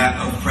to that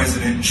of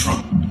President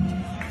Trump.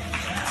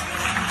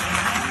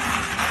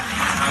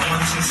 I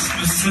want to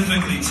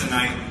specifically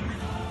tonight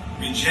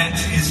reject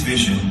his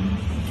vision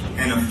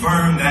and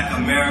affirm that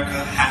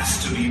America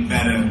has to be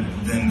better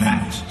than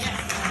that.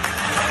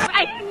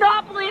 I do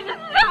not believe this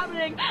is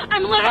happening.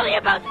 I'm literally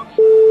about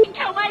to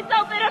kill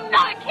myself, and I'm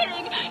not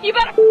kidding. You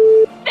better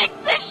fix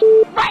this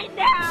right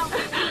now.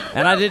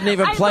 And I didn't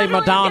even play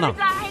Madonna.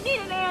 I need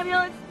an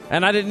ambulance.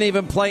 And I didn't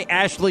even play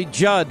Ashley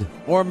Judd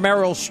or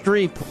Meryl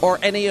Streep or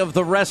any of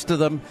the rest of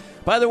them.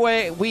 By the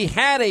way, we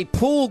had a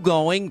pool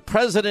going.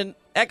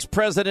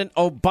 Ex-President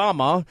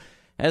Obama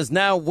has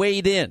now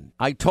weighed in.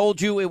 I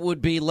told you it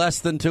would be less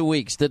than 2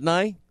 weeks, didn't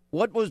I?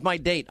 What was my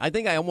date? I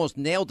think I almost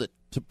nailed it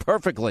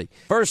perfectly.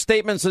 First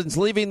statement since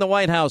leaving the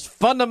White House: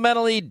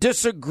 fundamentally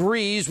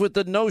disagrees with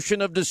the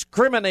notion of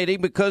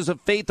discriminating because of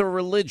faith or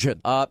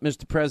religion.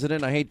 Mr.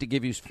 President, I hate to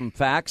give you some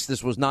facts.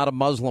 This was not a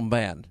Muslim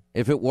ban.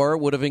 If it were, it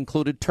would have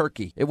included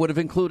Turkey. It would have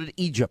included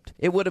Egypt.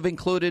 It would have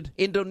included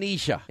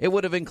Indonesia. It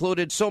would have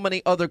included so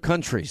many other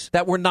countries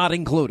that were not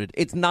included.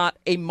 It's not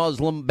a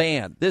Muslim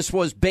ban. This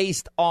was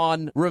based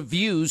on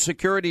reviews,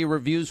 security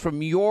reviews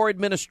from your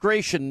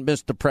administration,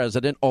 Mr.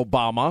 President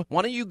Obama.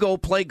 Why don't you go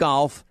play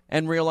golf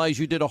and realize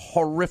you did a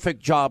horrific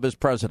job as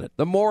president?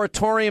 The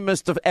moratorium,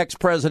 Mr.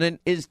 Ex-President,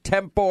 is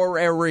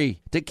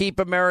temporary to keep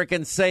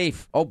Americans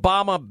safe.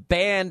 Obama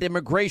banned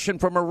immigration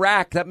from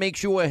Iraq. That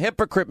makes you a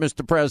hypocrite,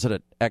 Mr.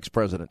 President.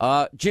 Ex-President.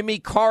 Jimmy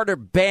Carter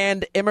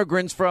banned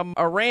immigrants from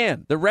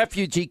Iran. The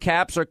refugee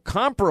caps are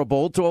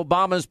comparable to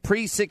Obama's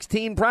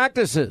pre-16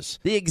 practices.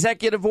 The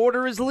executive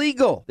order is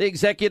legal. The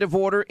executive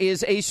order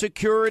is a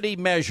security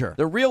measure.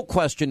 The real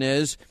question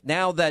is,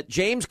 now that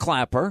James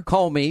Clapper,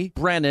 Comey,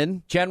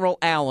 Brennan, General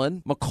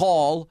Allen,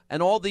 McCall,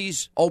 and all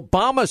these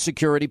Obama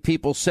security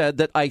people said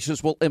that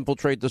ISIS will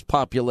infiltrate this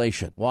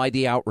population. Why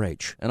the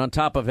outrage? And on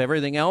top of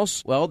everything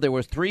else, well, there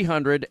was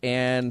 300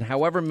 and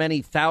however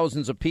many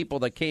thousands of people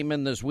that came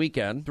in this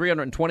weekend,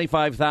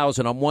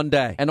 325,000 on one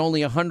day, and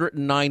only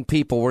 109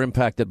 people were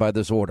impacted by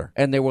this order,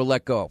 and they were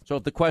let go. So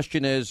if the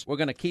question is, we're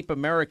going to keep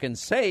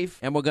Americans safe,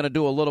 and we're going to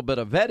do a little bit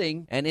of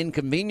vetting and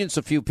inconvenience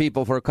a few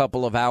people for a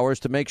couple of hours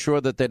to make sure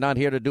that they're not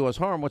here to do us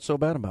harm, what's so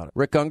bad about it?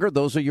 Rick Unger,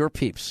 those are your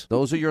peeps.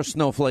 Those are your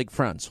snowflake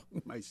friends.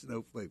 My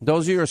snowflake.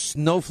 Those are your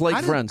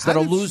snowflake friends that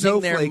are losing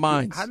their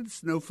minds. How did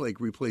Snowflake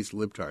replace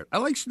Libtard? I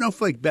like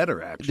Snowflake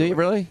better, actually. Do you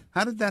really?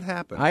 How did that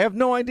happen? I have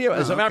no idea.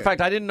 As a matter of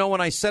fact, I didn't know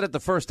when I said it the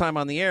first time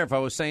on the air if I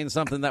was saying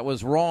something that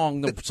was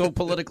wrong, so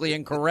politically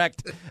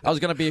incorrect, I was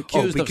going to be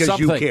accused of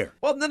something. Because you care.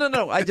 Well,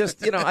 no. I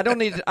just, I don't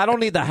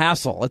need the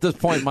hassle at this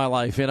point in my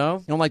life,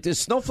 I'm like, does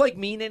snowflake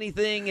mean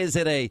anything? Is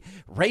it a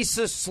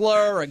racist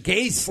slur, a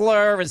gay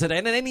slur? Is it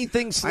an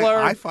anything slur?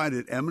 I find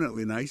it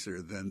eminently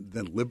nicer than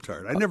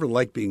libtard. I never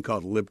liked being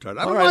called a libtard.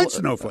 I don't like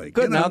snowflake.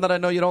 Good, now that I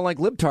know you don't like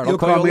libtard, You'll I'll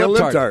call you a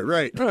libtard.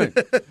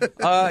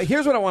 Right.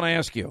 Here's what I want to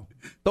ask you.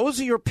 Those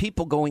are your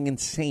people going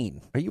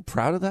insane. Are you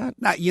proud of that?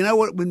 Now, you know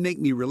what would make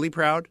me really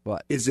proud?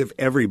 What? Is if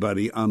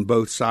everybody on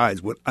both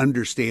sides would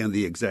understand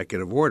the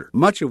executive order.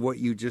 Much of what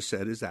you just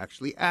said is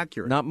actually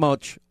accurate. Not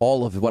much.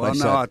 All of what I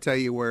said. No, I'll tell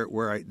you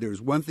where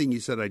there's one thing you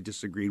said I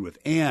disagreed with.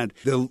 And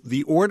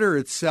the order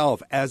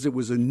itself, as it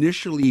was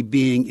initially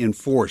being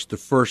enforced the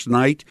first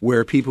night,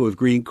 where people with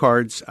green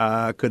cards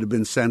could have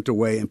been sent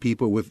away and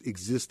people with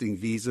existing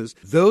visas,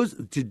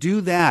 to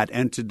do that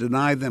and to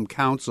deny them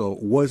counsel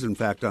was in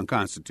fact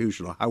unconstitutional.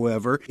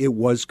 However, it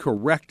was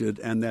corrected,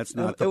 and that's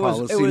not the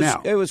policy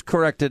now. It was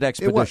corrected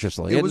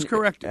expeditiously. It was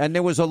corrected. And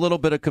there was a little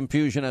bit of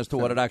confusion as to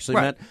what it actually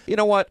meant. You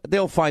know what?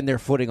 They'll find their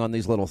footing on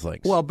these little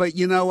things. Well, but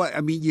you know what?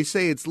 I mean, you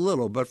say it's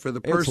little, but for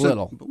the person, it's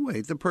little.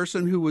 Wait, the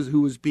person who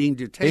was being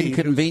detained,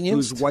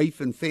 whose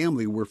wife and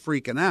family were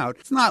freaking out,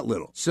 it's not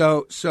little.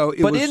 So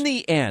it But was, in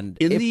the end,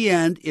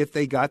 if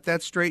they got got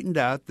that straightened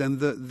out, then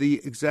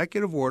the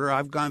executive order,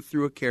 I've gone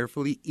through it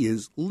carefully,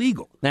 is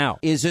legal. Now,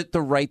 is it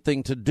the right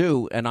thing to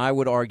do? And I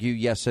would argue,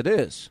 yes, it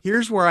is.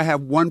 Here's where I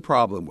have one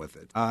problem with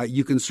it.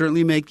 You can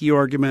certainly make the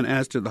argument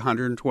as to the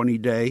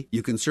 120-day.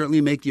 You can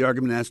certainly make the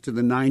argument as to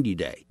the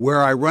 90-day.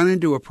 Where I run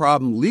into a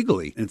problem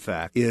legally, in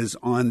fact, is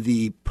on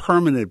the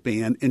permanent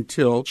ban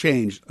until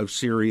change of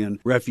Syrian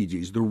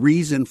refugees. The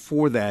reason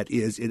for that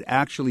is it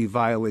actually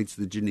violates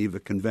the Geneva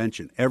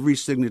Convention. Every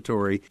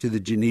signatory to the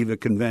Geneva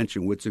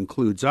Convention, which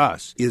includes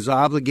us, is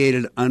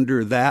obligated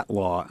under that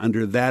law,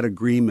 under that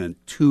agreement,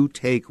 to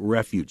take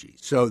refugees.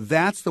 So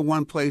that's the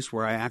one place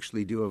where I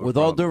actually do have a With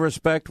problem. all due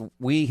respect,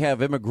 we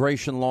have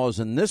immigration laws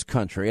in this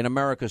country, and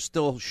America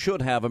still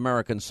should have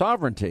American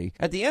sovereignty.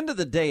 At the end of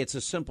the day, it's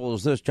as simple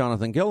as this,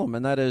 Jonathan Gilliam,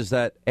 and that is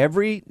that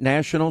every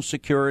national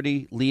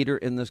security leader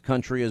in this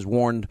country has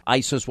warned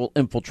ISIS will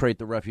infiltrate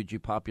the refugee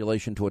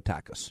population to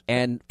attack us.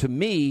 And to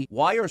me,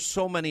 why are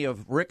so many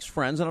of Rick's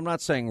friends, and I'm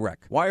not saying Rick,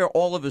 why are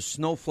all of his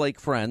snowflake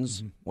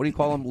friends, what do you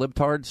call them,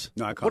 libtards?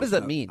 No, I call what does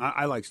that mean?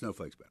 I like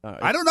snowflakes better.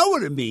 I don't know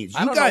what it means.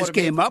 I You don't know guys what it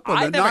came means. up with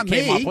I it, never not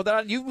came me. up with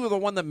it. You were the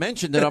one that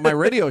mentioned it on my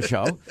radio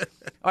show. All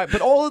right,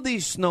 but all of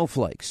these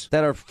snowflakes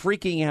that are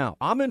freaking out,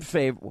 I'm in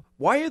favor.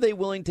 Why are they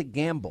willing to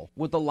gamble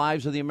with the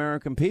lives of the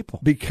American people?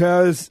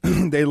 Because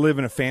they live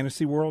in a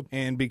fantasy world,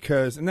 and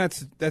that's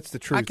the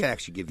truth. I can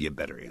actually give you a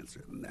better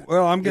answer than that.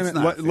 Well, I'm It's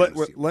gonna not a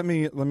fantasy. let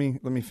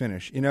me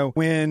finish. You know,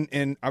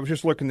 and I was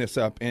just looking this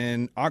up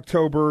in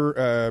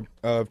October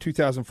of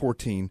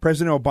 2014,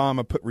 President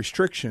Obama put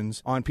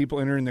restrictions on people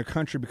entering the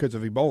country because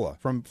of Ebola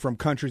from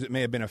countries that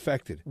may have been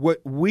affected. What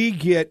we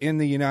get in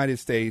the United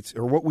States,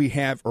 or what we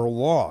have, are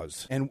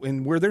laws,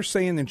 and where they're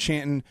saying and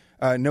chanting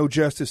no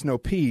justice, no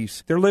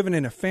peace, they're living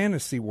in a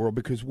fantasy world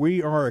because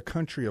we are a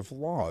country of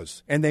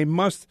laws, and they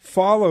must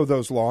follow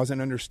those laws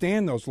and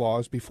understand those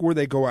laws before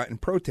they go out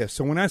and protest.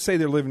 So when I say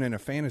they're living in a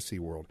fantasy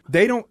world,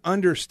 they don't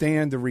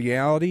understand the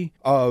reality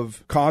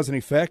of cause and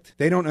effect.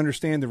 They don't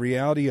understand the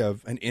reality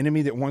of an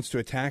enemy that wants to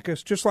attack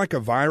us, just like a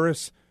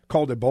virus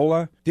called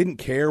Ebola didn't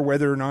care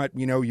whether or not,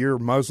 you're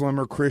Muslim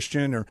or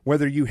Christian or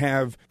whether you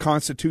have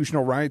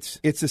constitutional rights.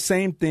 It's the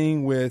same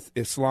thing with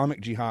Islamic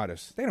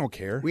jihadists. They don't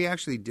care. We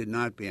actually did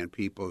not ban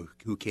people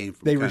who came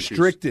from They countries.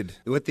 restricted.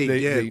 What they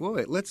did.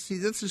 Wait, let's see.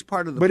 This is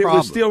part of the but problem. But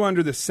it was still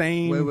under the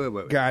same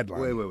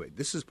guideline. Wait.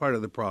 This is part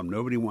of the problem.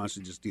 Nobody wants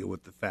to just deal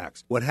with the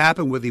facts. What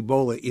happened with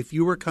Ebola, if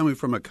you were coming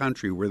from a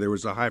country where there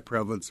was a high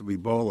prevalence of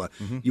Ebola,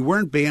 you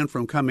weren't banned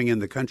from coming in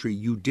the country.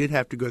 You did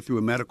have to go through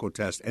a medical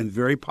test and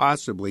very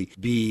possibly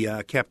be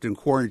kept in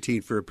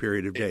quarantine for a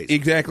period of days.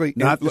 Exactly.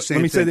 Not the same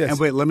Let me thing. say this. And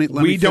wait, let me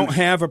we don't finish.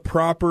 have a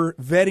proper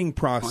vetting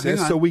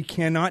process, so we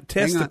cannot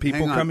test the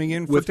people coming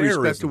in for with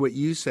terrorism. With respect to what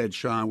you said,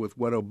 Sean, with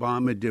what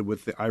Obama did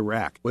with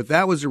Iraq, what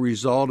that was a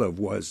result of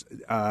was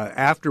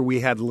after we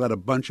had let a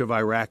bunch of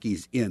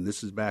Iraqis in,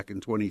 this is back in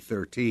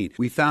 2013,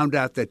 we found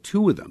out that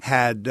 2 of them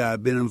had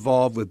been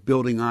involved with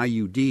building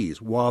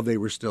IUDs while they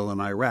were still in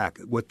Iraq.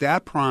 What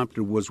that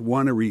prompted was,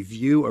 1, a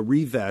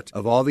revet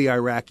of all the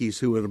Iraqis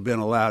who would have been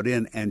allowed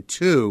in, and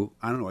 2,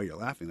 I don't know why you're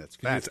laughing, that's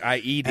fact. It's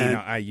IED,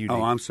 not IUD.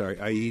 Oh, I'm sorry,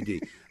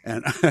 IED.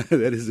 And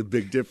that is a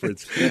big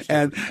difference.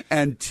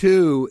 And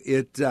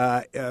 2,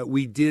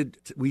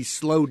 we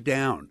slowed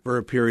down for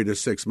a period of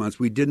 6 months.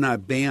 We did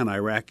not ban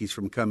Iraqis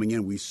from coming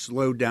in. We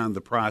slowed down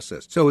the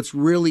process. So it's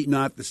really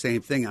not the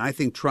same thing. I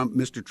think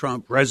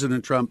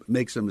President Trump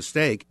makes a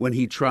mistake when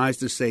he tries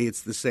to say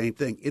it's the same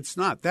thing. It's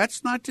not.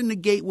 That's not to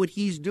negate what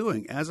he's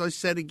doing. As I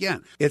said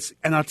again,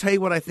 and I'll tell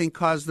you what I think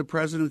caused the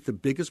president the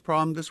biggest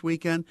problem this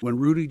weekend, when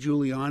Rudy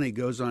Giuliani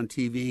goes on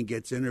TV and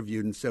gets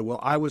interviewed and said, well,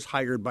 I was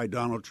hired by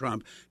Donald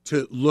Trump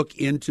to look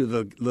into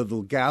the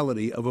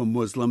legality of a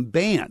Muslim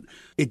ban.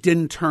 It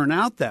didn't turn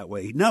out that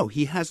way. No,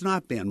 he has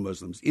not banned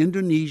Muslims.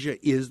 Indonesia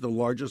is the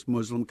largest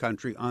Muslim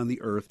country on the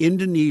earth.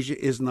 Indonesia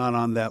is not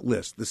on that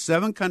list. The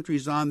 7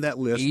 countries on that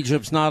list.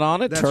 Egypt's not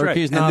on it. That's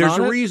Turkey's right. not on it. And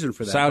there's a reason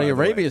for that. Saudi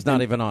Arabia is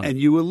not even on it. And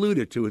you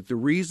alluded to it. The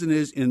reason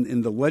is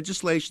in the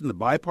legislation, the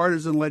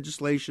bipartisan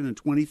legislation in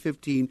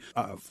 2015,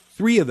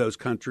 3 of those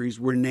countries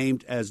were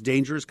named as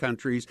dangerous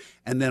countries,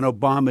 and then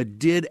Obama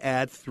did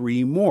add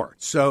 3 more.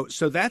 So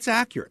that's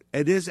accurate.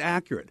 It is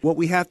accurate. What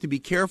we have to be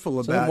careful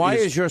about then why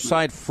is your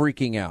side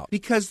freaking out?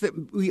 Because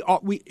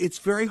it's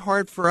very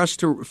hard for us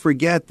to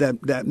forget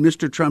that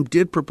Mr. Trump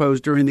did propose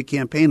during the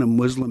campaign a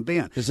Muslim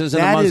ban. This isn't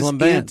a Muslim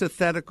ban. That is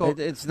antithetical.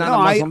 It's not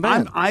a Muslim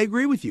ban. I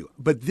agree with you,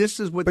 but this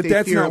is what. But they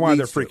that's fear not why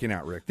they're leads to. freaking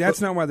out, Rick. That's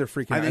not why they're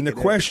freaking out. And the it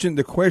question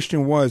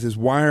is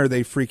why are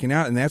they freaking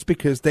out? And that's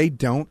because they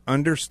don't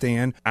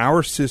understand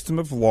our system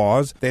of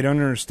laws. They don't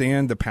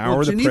understand the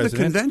power of the Geneva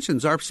president.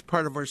 Conventions are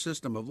part of our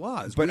system of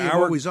laws. But we have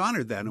always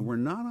honored that, and we're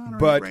not honoring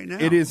it right now.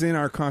 But it is in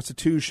our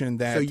Constitution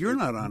that... So you're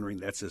not honoring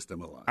that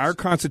system of laws. Our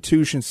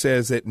Constitution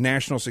says that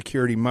national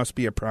security must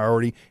be a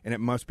priority, and it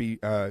must be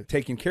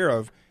taken care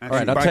of. All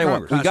right, I'll tell you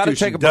what. We got to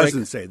take a break. break.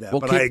 Doesn't say that,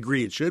 but I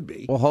agree it should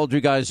be. We'll hold you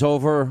guys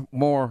over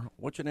more.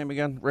 What's your name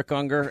again? Rick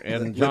Unger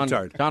and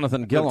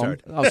Jonathan Gilliam.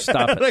 Oh,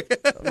 stop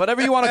it.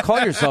 Whatever you want to call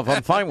yourself,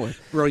 I'm fine with.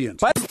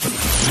 Brilliant.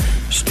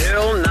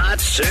 Still not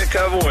sick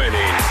of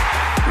winning?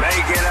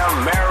 Making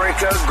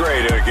America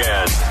great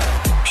again.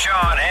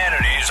 Sean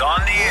Hannity's on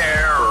the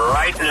air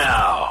right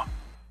now.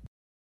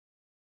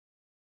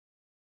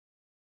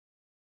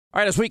 All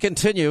right, as we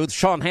continue, the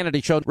Sean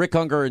Hannity Show, Rick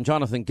Unger and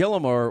Jonathan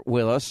Gilliam are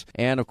with us.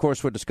 And, of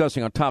course, we're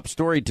discussing our top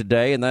story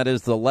today, and that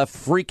is the left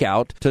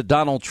freakout to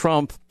Donald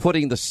Trump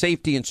putting the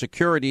safety and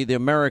security of the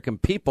American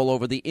people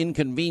over the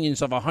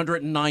inconvenience of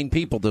 109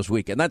 people this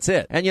week. And that's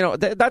it. And, you know,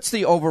 that's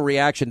the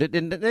overreaction.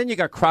 And then you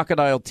got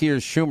Crocodile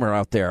Tears Schumer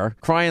out there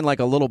crying like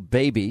a little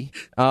baby.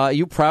 Are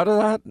you proud of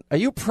that? Are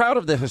you proud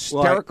of the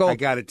hysterical? Well, I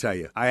got to tell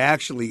you,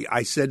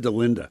 I said to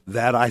Linda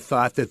that I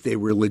thought that they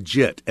were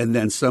legit. And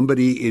then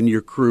somebody in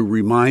your crew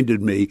reminded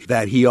me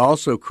that he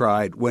also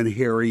cried when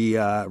Harry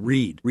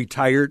Reid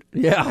retired.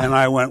 Yeah. And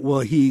I went, well,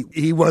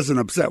 he wasn't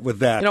upset with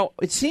that. You know,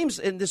 it seems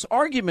in this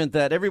argument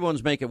that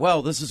everyone's making,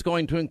 well, this is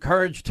going to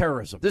encourage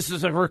terrorism. This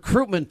is a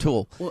recruitment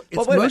tool. Well,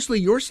 it's mostly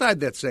your side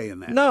that's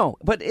saying that. No,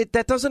 but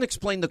that doesn't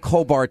explain the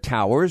Khobar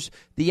Towers,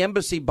 the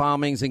embassy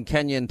bombings in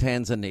Kenya and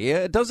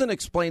Tanzania. It doesn't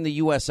explain the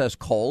USS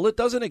Cole. It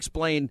doesn't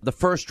explain the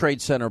First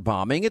Trade Center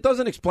bombing. It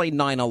doesn't explain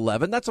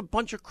 9/11. That's a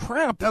bunch of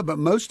crap. No, but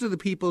most of the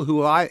people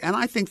who I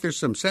think there's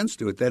some sense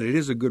to it, that it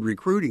is a good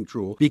recruiting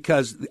tool,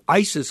 because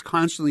ISIS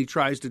constantly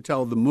tries to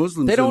tell the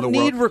Muslims they don't in the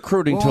world, need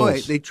recruiting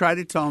tools. They try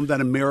to tell them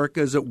that America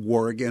is at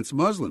war against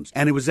Muslims.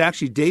 And it was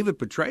actually David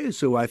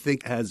Petraeus who I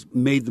think has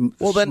made the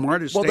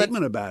smartest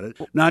statement about it,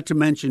 not to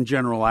mention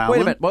General Allen.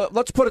 Wait a minute. Well,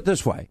 let's put it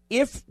this way.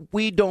 If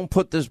we don't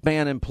put this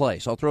ban in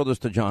place, I'll throw this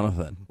to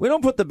Jonathan. We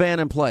don't put the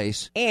ban in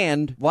place,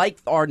 and like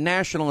our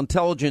national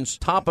intelligence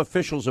top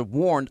officials have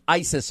warned,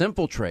 ISIS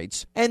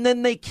infiltrates, and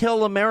then they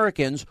kill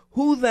Americans.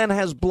 Who then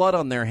has blood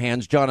on their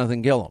hands?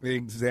 Jonathan Gilliam.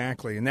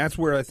 Exactly. And that's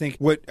where I think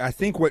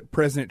what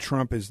President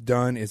Trump has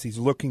done is he's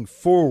looking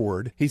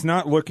forward. He's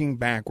not looking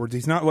backwards.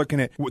 He's not looking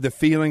at the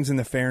feelings and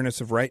the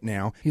fairness of right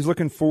now. He's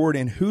looking forward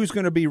and who's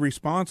going to be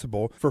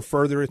responsible for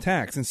further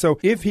attacks. And so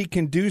if he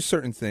can do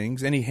certain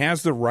things, and he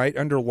has the right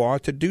under law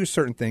to do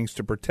certain things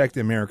to protect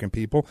the American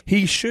people,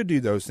 he should do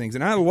those things.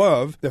 And I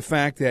love the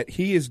fact that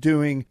he is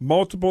doing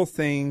multiple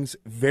things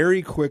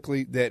very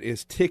quickly that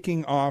is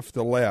ticking off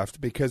the left,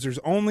 because there's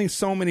only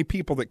so many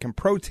people that can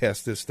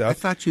protest this stuff. I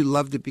thought you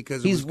loved it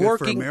because it was good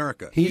for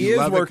America. He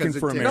is working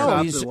for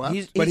America.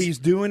 No, but he's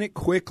doing it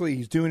quickly.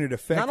 He's doing it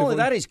effectively. Not only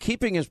that, he's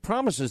keeping his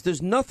promises.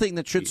 There's nothing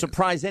that should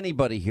surprise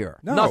anybody here.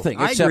 No, nothing.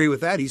 I agree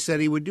with that. He said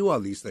he would do all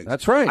these things.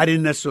 That's right. I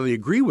didn't necessarily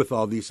agree with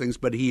all these things,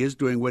 but he is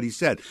doing what he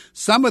said.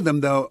 Some of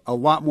them, though, a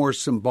lot more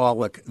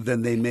symbolic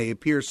than they may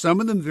appear.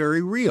 Some of them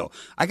very real.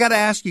 I got to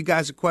ask you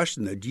guys a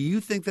question, though. Do you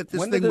think that this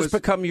when thing did this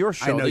was become your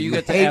show? I know that you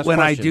get to hate ask when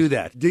questions. I do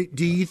that.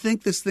 Do you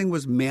think this thing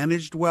was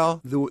managed well,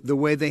 the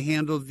way they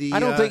handled the? I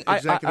don't think. I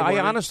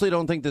order? honestly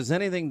don't think there's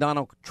anything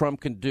Donald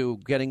Trump can do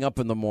getting up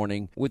in the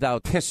morning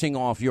without pissing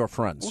off your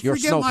friends, your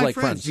forget snowflake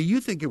my friends. Do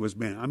you think it was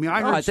managed? I mean,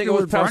 I heard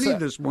Stuart Varney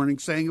this morning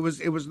saying it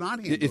was not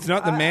handled. It's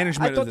not the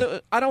management.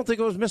 I don't think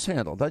it was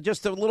mishandled.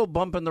 Just a little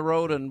bump in the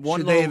road and one.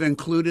 Should they have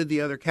included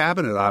the other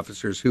cabinet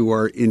officers who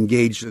are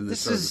engaged in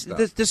this sort of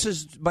stuff? This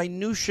is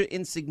minutia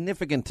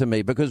insignificant to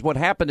me, because what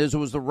happened is it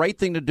was the right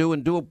thing to do,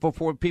 and do it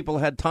before people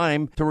had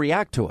time to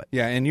react to it.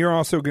 Yeah, and you're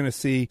also going to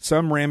see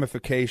some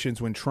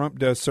ramifications when Trump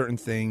does certain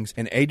things,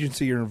 and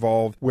agencies are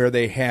involved where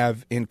they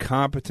have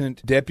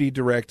incompetent deputy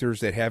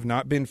directors that have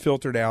not been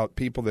filtered out,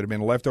 people that have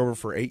been left over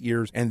for 8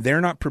 years, and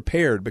they're not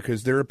prepared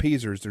because they're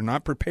appeasers. They're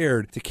not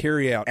prepared to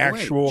carry out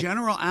actual.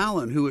 General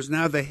Allen, who is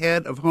now the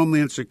head of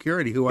Homeland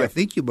Security, who I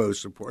think you both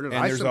supported.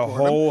 And there's a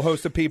whole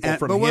host of people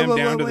from him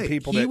down to the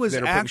people that are putting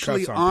cuts on people.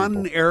 He was actually on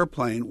an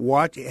airplane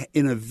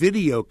in a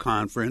video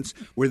conference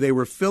where they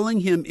were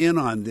filling him in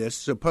on this,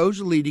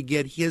 supposedly to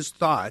get his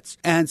thoughts,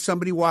 and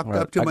somebody walked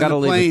up to him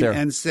on the plane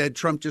and said,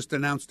 Trump just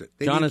announced it.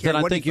 Jonathan,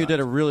 I think you did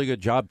a really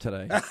good job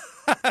today.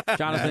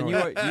 Jonathan,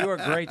 you were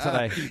great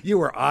today. You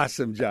were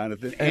awesome,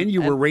 Jonathan, and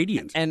you were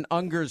radiant. And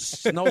Unger's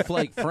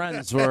snowflake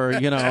friends were,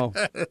 All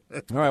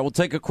right, we'll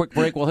take a quick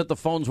break. We'll hit the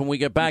phones when we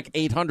get back.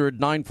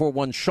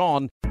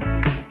 800-941-SEAN.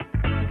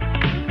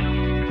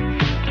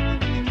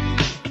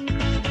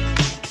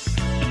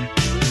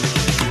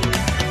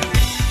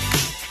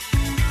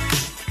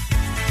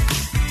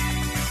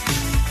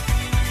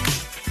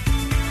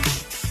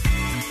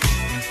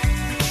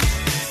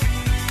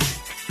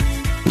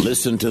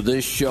 Listen to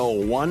this show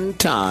one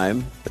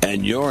time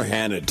and you're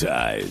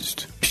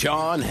Hannitized.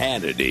 Sean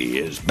Hannity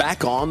is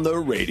back on the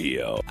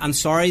radio. I'm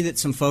sorry that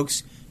some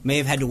folks may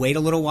have had to wait a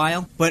little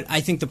while, but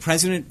I think the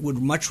president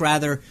would much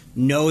rather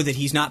know that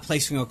he's not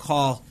placing a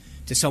call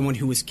to someone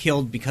who was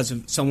killed because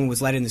of someone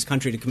was let in this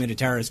country to commit a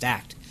terrorist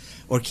act.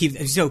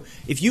 So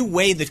if you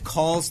weigh the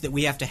calls that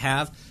we have to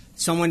have,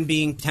 someone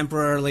being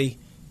temporarily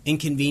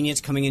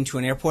inconvenienced coming into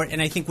an airport,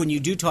 and I think when you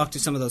do talk to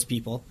some of those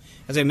people,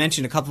 as I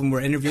mentioned, a couple of them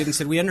were interviewed and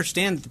said, we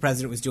understand that the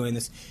president was doing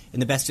this in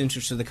the best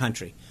interest of the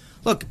country.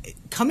 Look,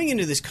 coming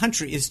into this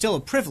country is still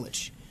a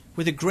privilege.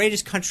 We're the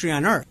greatest country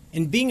on earth.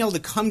 And being able to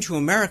come to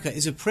America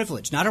is a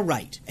privilege, not a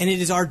right. And it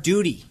is our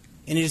duty,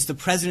 and it is the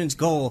president's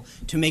goal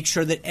to make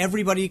sure that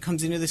everybody who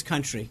comes into this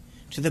country,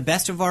 to the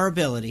best of our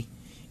ability,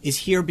 is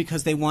here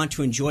because they want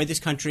to enjoy this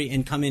country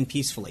and come in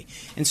peacefully.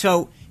 And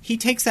so he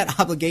takes that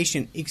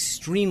obligation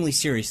extremely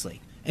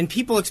seriously. And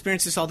people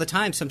experience this all the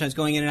time, sometimes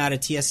going in and out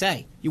of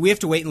TSA. We have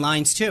to wait in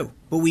lines, too.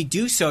 But we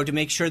do so to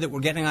make sure that we're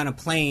getting on a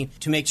plane,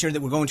 to make sure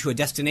that we're going to a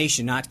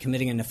destination, not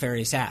committing a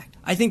nefarious act.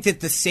 I think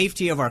that the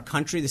safety of our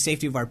country, the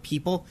safety of our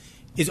people,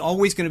 is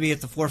always going to be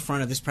at the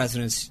forefront of this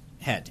president's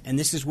head. And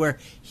this is where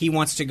he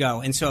wants to go.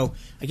 And so,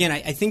 again,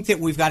 I think that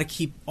we've got to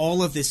keep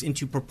all of this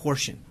into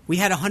proportion. We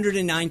had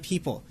 109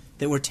 people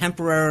that were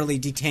temporarily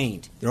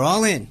detained. They're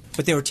all in,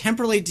 but they were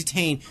temporarily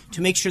detained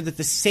to make sure that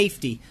the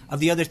safety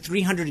of the other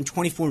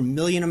 324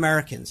 million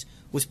Americans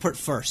was put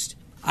first.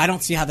 I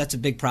don't see how that's a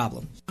big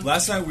problem.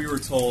 Last night we were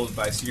told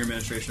by senior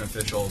administration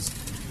officials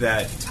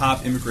that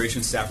top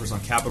immigration staffers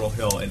on Capitol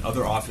Hill and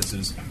other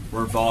offices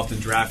were involved in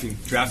drafting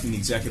the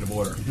executive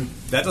order.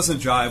 That doesn't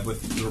jive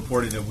with the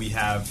reporting that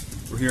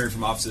we're hearing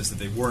from offices that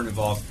they weren't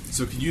involved.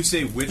 So can you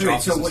say which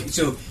offices?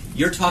 So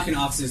you're talking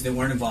offices that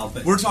weren't involved.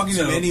 But we're talking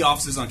to many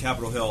offices on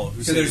Capitol Hill.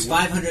 So there's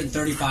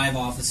 535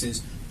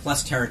 offices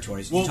plus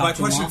territories. Well, my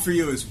question for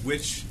you is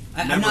which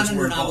I'm not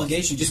under an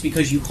obligation just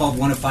because you called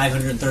one of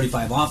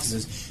 535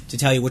 offices to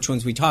tell you which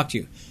ones we talked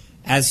to.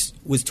 As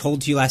was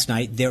told to you last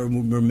night, there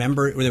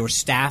were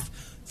staff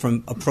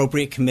from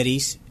appropriate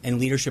committees and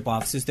leadership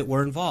offices that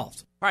were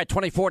involved. All right,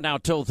 24 now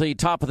till the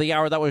top of the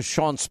hour. That was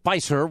Sean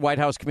Spicer, White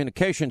House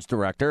Communications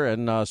Director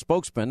and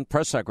spokesman,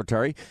 press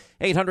secretary.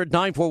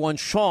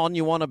 800-941-SEAN.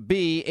 You want to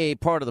be a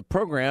part of the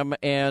program.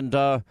 And,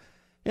 I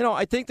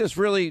think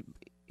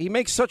he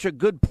makes such a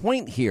good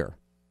point here.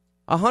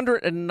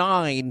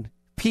 109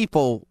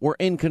 people were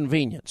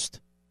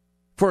inconvenienced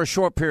for a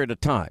short period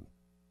of time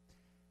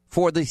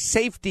for the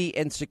safety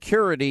and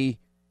security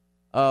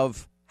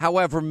of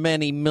however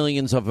many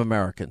millions of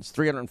Americans,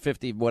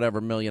 350 whatever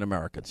million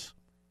Americans.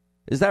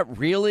 Is that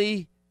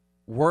really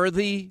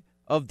worthy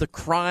of the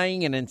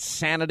crying and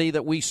insanity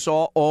that we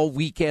saw all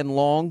weekend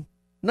long?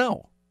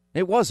 No,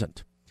 it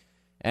wasn't.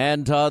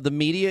 And the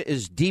media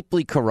is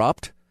deeply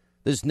corrupt.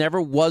 There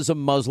never was a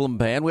Muslim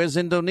ban. Where's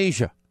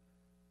Indonesia?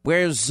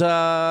 Where's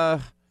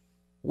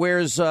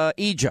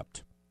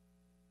Egypt?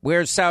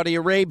 Where's Saudi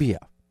Arabia?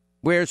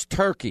 Where's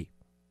Turkey?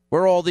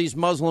 Where are all these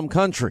Muslim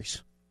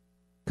countries?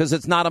 Because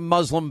it's not a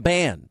Muslim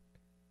ban.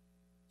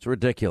 It's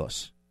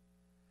ridiculous.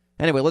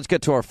 Anyway, let's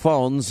get to our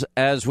phones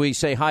as we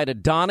say hi to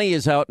Donnie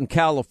is out in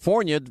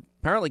California.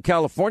 Apparently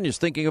California is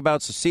thinking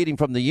about seceding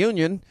from the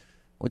Union,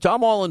 which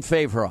I'm all in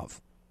favor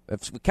of.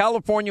 If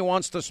California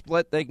wants to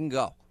split, they can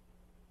go.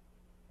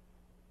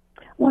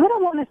 Well, I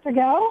don't want us to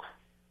go.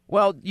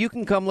 Well, you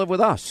can come live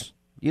with us.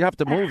 You'd have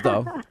to move,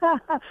 though.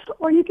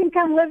 Or you can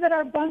come live at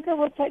our bunker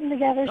we're putting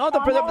together. No,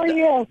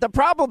 the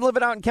problem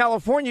living out in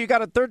California, you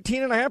got a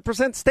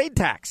 13.5% state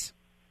tax.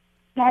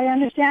 I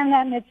understand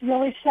that, and it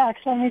really sucks,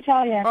 let me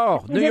tell you.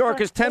 Oh, New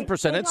York is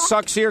 10%. It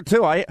sucks here,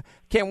 too. I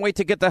can't wait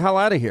to get the hell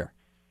out of here.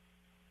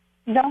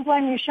 Don't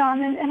blame you,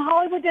 Sean. And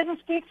Hollywood doesn't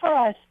speak for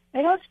us.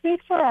 They don't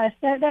speak for us.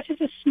 That's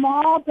just a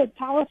small but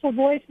powerful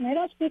voice, and they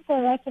don't speak for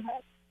the rest of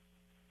us.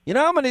 You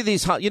know how many of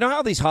these,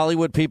 how these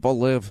Hollywood people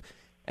live?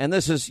 And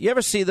you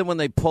ever see them when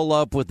they pull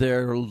up with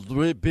their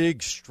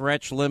big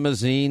stretch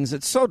limousines?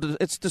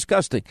 It's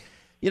disgusting.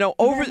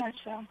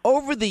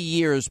 Over the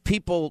years,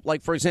 people,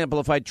 like, for example,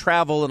 if I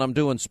travel and I'm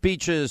doing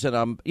speeches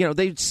and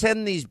they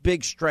send these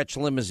big stretch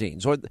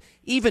limousines or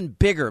even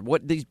bigger,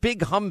 these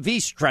big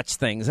Humvee stretch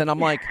things. And I'm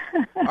like,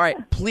 all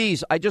right,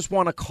 please, I just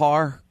want a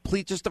car.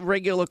 Please, just a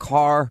regular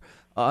car.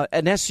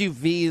 An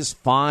SUV is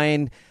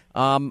fine.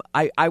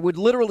 I would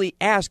literally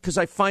ask because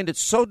I find it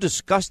so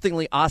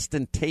disgustingly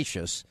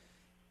ostentatious.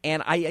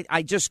 And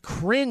I just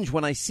cringe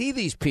when I see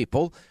these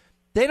people.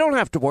 They don't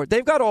have to worry.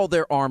 They've got all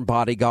their armed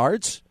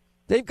bodyguards.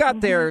 They've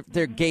got their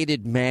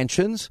gated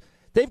mansions.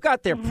 They've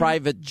got their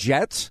private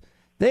jets.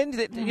 They're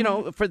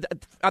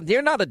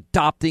not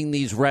adopting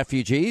these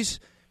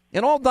refugees.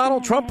 And all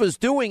Donald Trump is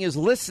doing is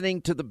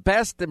listening to the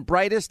best and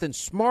brightest and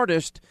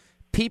smartest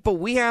people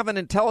we have in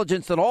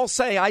intelligence that all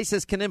say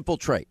ISIS can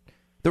infiltrate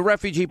the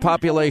refugee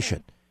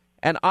population.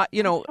 And,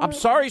 I'm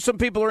sorry some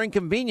people are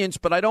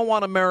inconvenienced, but I don't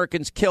want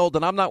Americans killed,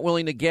 and I'm not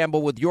willing to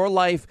gamble with your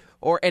life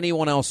or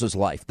anyone else's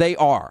life. They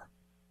are.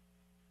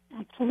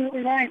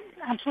 Absolutely right.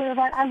 Absolutely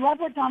right. I love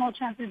what Donald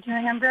Trump is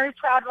doing. I'm very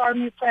proud of our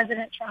new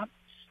President Trump.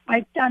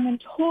 I'm in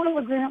total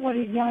agreement with what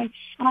he's doing,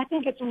 and I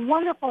think it's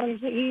wonderful.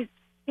 He's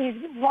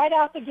right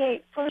out the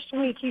gate, first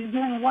week, he's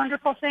doing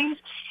wonderful things,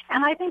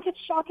 and I think it's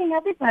shocking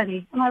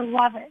everybody, and I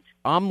love it.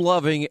 I'm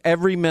loving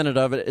every minute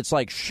of it. It's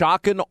like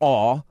shock and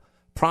awe.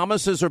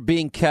 Promises are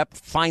being kept,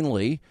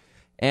 finally,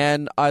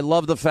 and I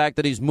love the fact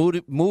that he's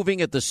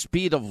moving at the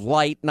speed of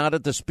light, not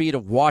at the speed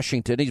of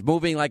Washington. He's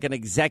moving like an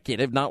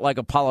executive, not like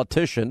a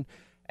politician.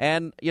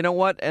 And you know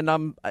what?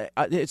 And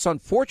it's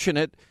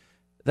unfortunate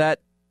that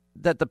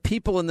the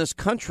people in this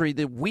country,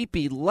 the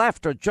weepy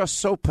left, are just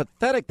so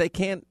pathetic. They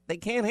can't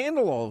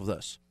handle all of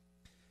this.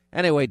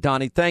 Anyway,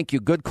 Donnie, thank you.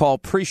 Good call.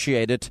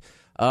 Appreciate it.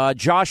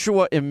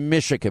 Joshua in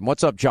Michigan.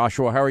 What's up,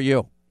 Joshua? How are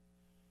you?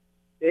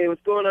 Hey,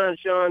 what's going on,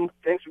 Sean?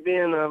 Thanks for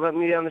letting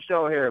me on the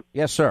show here.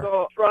 Yes, sir.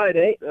 So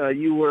Friday,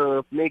 you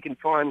were making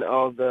fun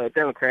of the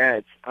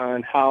Democrats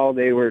on how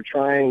they were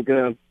trying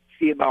to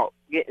see about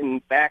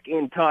getting back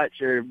in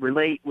touch or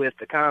relate with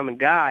the common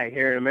guy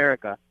here in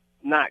America.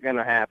 Not going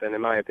to happen,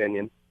 in my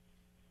opinion.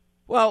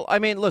 Well, I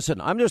mean,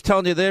 listen, I'm just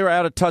telling you they're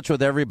out of touch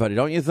with everybody,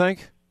 don't you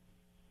think?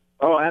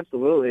 Oh,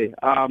 absolutely.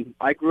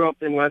 I grew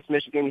up in West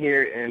Michigan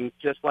here, and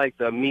just like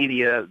the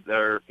media,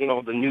 the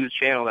news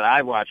channel that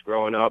I watched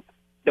growing up,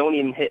 don't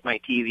even hit my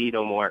TV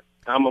no more.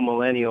 I'm a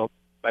millennial.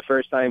 My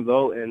first time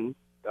voting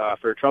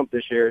for Trump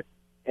this year,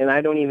 and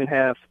I don't even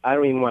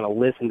want to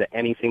listen to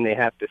anything they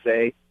have to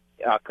say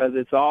because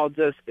it's all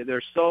just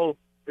they're so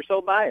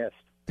biased.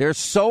 They're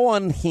so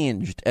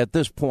unhinged at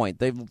this point.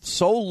 They've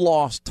so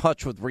lost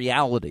touch with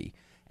reality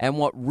and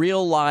what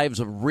real lives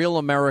of real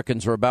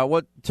Americans are about.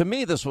 What to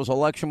me this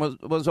election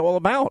was all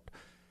about.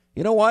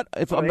 You know what?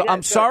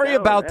 I'm sorry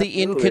about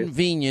the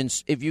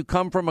inconvenience if you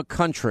come from a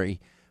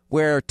country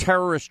where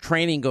terrorist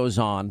training goes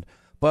on,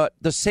 but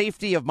the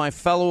safety of my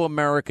fellow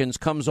Americans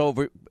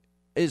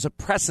is a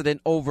precedent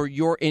over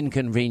your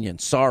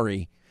inconvenience.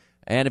 Sorry.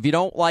 And if you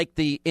don't like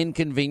the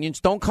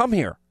inconvenience, don't come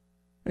here.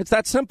 It's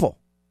that simple.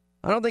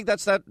 I don't think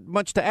that's that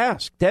much to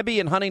ask. Debbie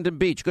in Huntington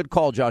Beach. Good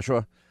call,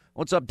 Joshua.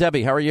 What's up,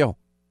 Debbie? How are you?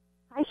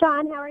 Hi,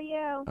 Sean. How are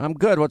you? I'm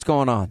good. What's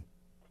going on?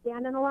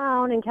 Standing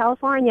alone in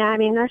California. I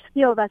mean, there's a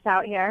few of us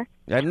out here.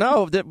 I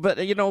know, but,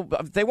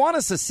 if they want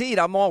to secede,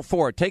 I'm all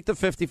for it. Take the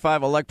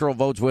 55 electoral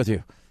votes with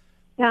you.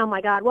 Oh,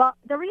 my God. Well,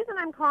 the reason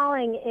I'm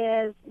calling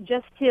is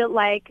just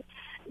to,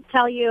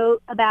 tell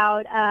you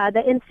about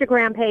the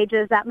Instagram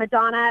pages that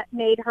Madonna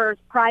made hers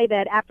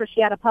private after she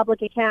had a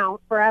public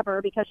account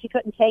forever because she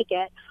couldn't take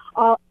it.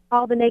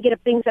 All the negative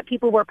things that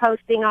people were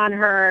posting on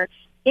her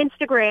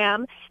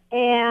Instagram.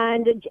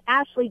 And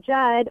Ashley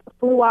Judd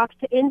flew off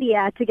to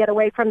India to get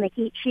away from the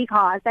heat she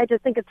caused. I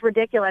just think it's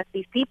ridiculous,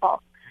 these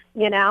people,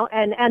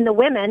 and the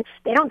women,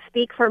 they don't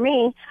speak for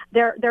me.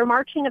 They're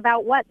marching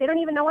about what? They don't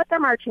even know what they're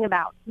marching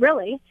about,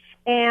 really.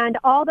 And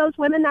all those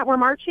women that were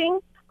marching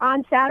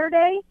on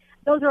Saturday,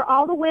 those are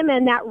all the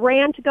women that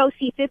ran to go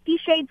see 50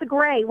 Shades of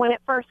Grey when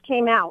it first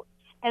came out.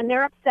 And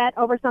they're upset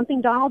over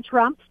something Donald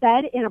Trump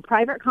said in a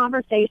private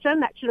conversation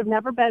that should have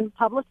never been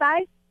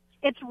publicized.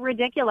 It's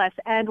ridiculous,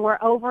 and we're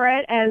over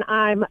it, and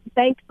I'm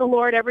thank the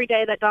Lord every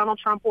day that Donald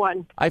Trump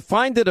won. I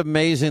find it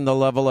amazing, the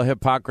level of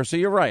hypocrisy.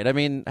 You're right. I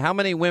mean, how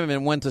many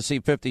women went to see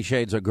 50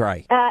 Shades of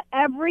Grey?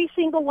 Every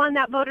single one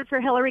that voted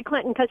for Hillary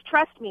Clinton, because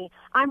trust me,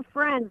 I'm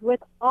friends with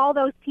all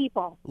those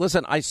people.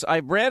 Listen, I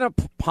ran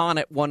upon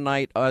it one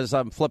night as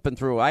I'm flipping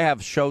through. I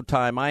have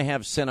Showtime, I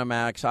have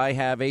Cinemax, I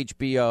have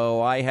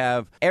HBO, I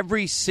have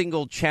every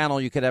single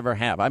channel you could ever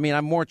have. I mean,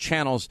 I'm more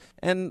channels,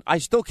 and I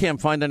still can't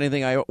find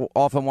anything I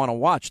often want to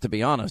watch, to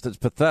be honest. It's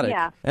pathetic.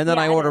 Yeah. And then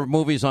I order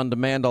movies on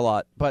demand a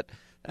lot.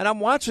 And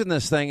I'm watching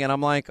this thing, and I'm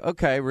like,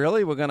 okay,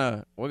 really? We're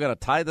gonna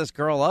tie this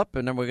girl up,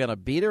 and then we're gonna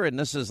beat her, and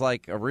this is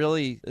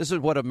this is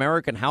what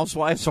American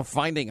housewives are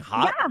finding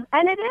hot. Yeah,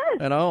 and it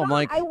is. I'm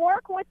like, I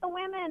work with the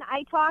women.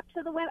 I talk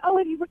to the women. Oh,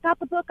 have you got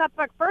the book up?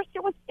 First,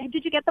 it was,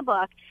 did you get the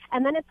book?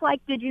 And then it's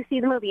like, did you see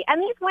the movie?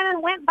 And these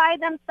women went by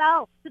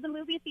themselves to the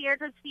movie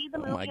theater to see the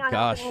movie on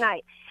opening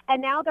night.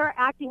 And now they're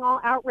acting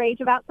all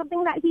outraged about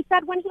something that he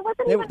said when he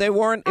wasn't. They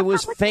weren't. It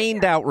was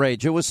feigned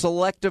outrage. It was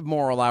selective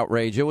moral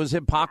outrage. It was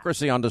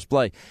hypocrisy on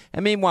display.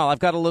 And meanwhile, I've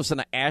got to listen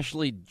to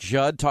Ashley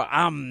Judd talk.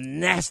 I'm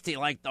nasty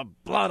like the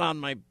blood on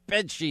my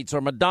bed sheets,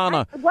 or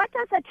Madonna. What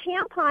does a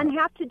tampon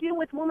have to do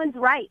with women's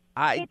rights?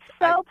 It's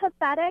so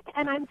pathetic,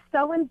 and I'm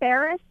so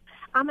embarrassed.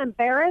 I'm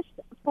embarrassed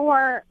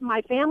for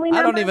my family members.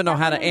 I don't even know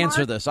how to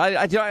answer this.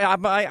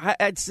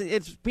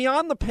 It's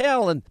beyond the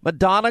pale. And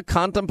Madonna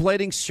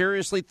contemplating,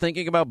 seriously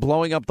thinking about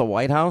blowing up the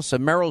White House,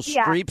 and Meryl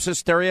Streep's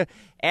hysteria.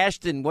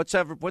 Ashton, what's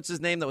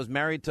his name that was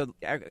married to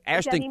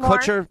Ashton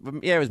Kutcher?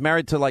 Yeah, he was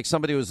married to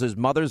somebody who was his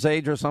mother's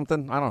age or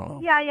something. I don't know.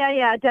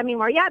 Yeah, Demi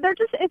Moore. Yeah,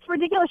 it's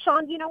ridiculous,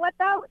 Sean. You know what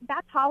though?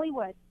 That's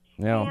Hollywood.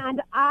 Yeah.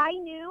 And I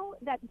knew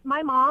that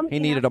my mom. He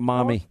needed a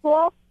mommy.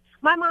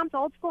 My mom's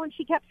old school, and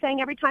she kept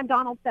saying every time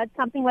Donald said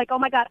something like, oh,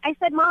 my God. I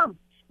said, Mom,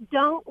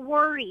 don't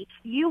worry.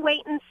 You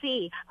wait and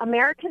see.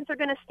 Americans are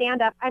going to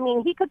stand up. I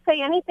mean, he could say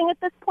anything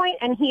at this point,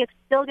 and he is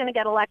still going to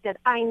get elected.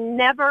 I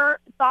never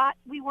thought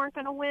we weren't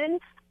going to win.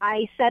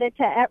 I said it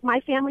to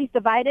my family's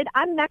divided.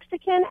 I'm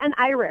Mexican and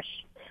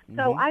Irish.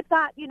 So I've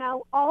got,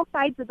 all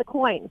sides of the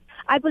coin.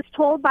 I was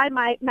told by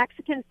my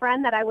Mexican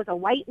friend that I was a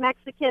white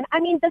Mexican. I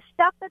mean, the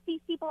stuff that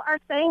these people are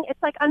saying, it's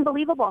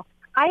unbelievable.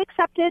 I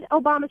accepted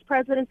Obama's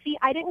presidency.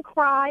 I didn't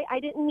cry. I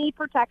didn't need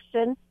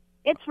protection.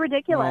 It's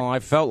ridiculous. Well, I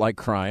felt like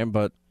crying,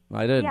 but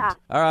I didn't.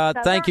 Yeah.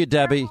 Thank you,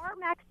 Debbie. There are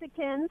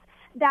Mexicans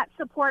that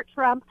support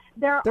Trump.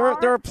 There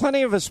are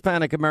plenty of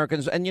Hispanic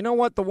Americans, and you know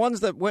what? The ones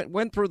that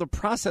went through the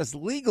process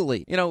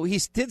legally. He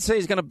did say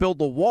he's going to build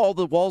the wall.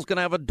 The wall's going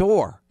to have a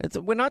door.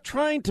 We're not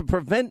trying to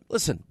prevent.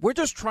 Listen, we're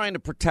just trying to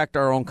protect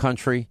our own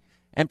country.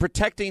 And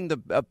protecting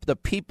the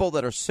people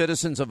that are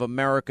citizens of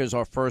America is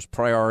our first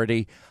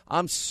priority.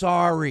 I'm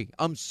sorry.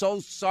 I'm so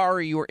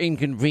sorry you were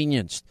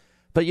inconvenienced.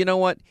 But you know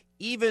what?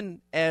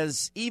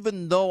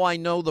 even though I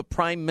know the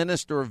Prime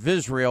Minister of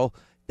Israel,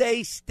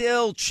 they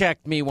still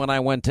checked me when I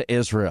went to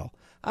Israel.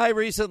 I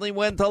recently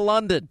went to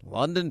London.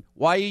 London,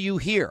 why are you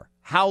here?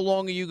 How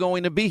long are you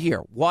going to be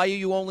here? Why are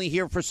you only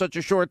here for such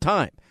a short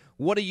time?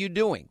 What are you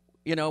doing?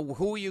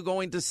 Who are you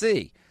going to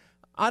see?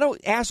 I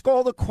don't ask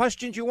all the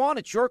questions you want.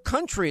 It's your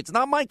country. It's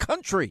not my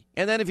country.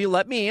 And then if you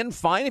let me in,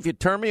 fine. If you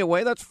turn me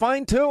away, that's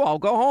fine, too. I'll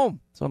go home.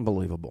 It's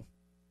unbelievable.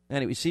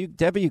 Anyway, see,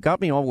 Debbie, you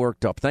got me all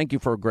worked up. Thank you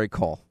for a great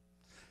call.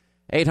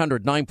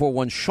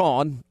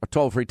 800-941-SEAN, our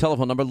toll-free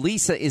telephone number.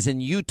 Lisa is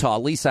in Utah.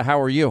 Lisa,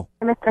 how are you?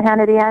 Mr.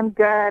 Hannity, I'm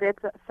good. It's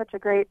such a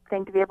great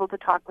thing to be able to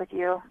talk with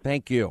you.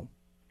 Thank you.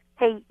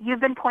 Hey, you've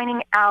been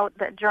pointing out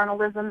that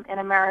journalism in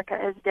America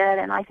is dead,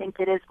 and I think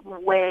it is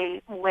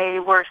way, way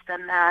worse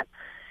than that.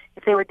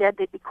 If they were dead,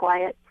 they'd be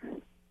quiet.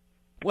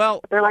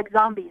 Well, they're like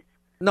zombies.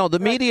 No, the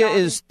media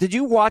is. Did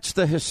you watch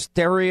the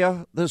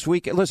hysteria this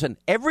week? Listen,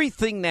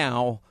 everything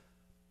now,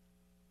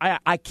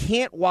 I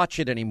can't watch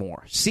it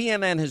anymore.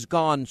 CNN has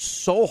gone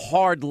so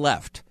hard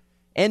left.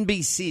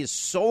 NBC is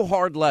so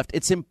hard left.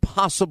 It's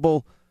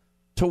impossible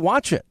to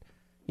watch it.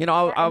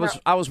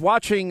 I was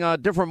watching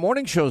different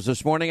morning shows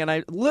this morning, and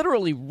I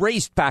literally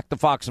raced back to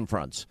Fox and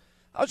Friends.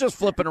 I was just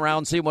flipping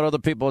around, seeing what other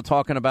people are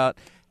talking about.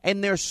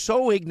 And they're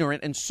so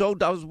ignorant and so.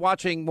 I was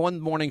watching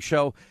one morning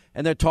show,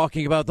 and they're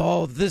talking about,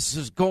 this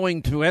is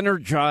going to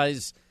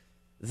energize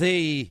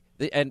the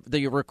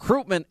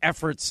recruitment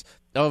efforts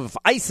of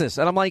ISIS.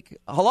 And I'm like,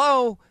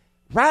 hello,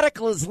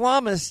 radical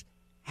Islamists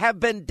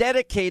have been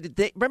dedicated.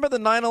 Remember the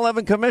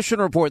 9/11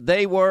 Commission report?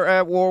 They were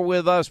at war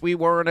with us. We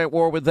weren't at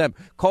war with them.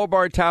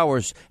 Khobar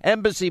Towers,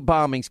 embassy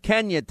bombings,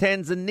 Kenya,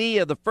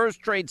 Tanzania, the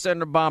first Trade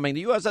Center bombing,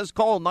 the USS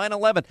Cole,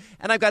 9/11.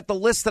 And I've got the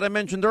list that I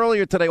mentioned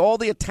earlier today, all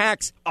the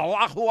attacks,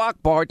 Allahu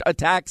Akbar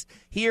attacks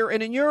here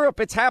and in Europe.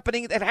 It's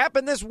happening. It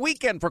happened this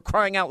weekend, for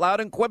crying out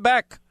loud, in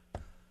Quebec.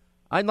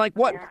 I'm like,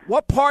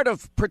 what part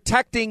of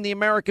protecting the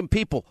American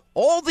people?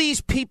 All these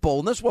people,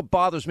 and this is what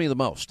bothers me the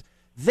most,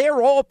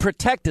 they're all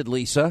protected,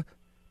 Lisa.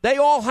 They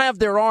all have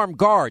their armed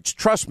guards,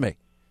 trust me.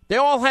 They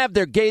all have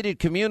their gated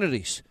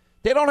communities.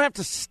 They don't have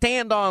to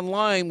stand on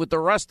line with the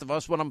rest of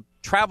us when I'm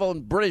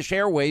traveling British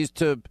Airways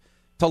to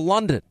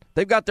London.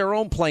 They've got their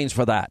own planes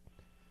for that.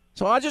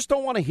 So I just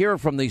don't want to hear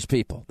from these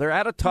people. They're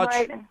out of touch.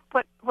 Right.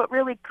 But what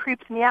really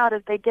creeps me out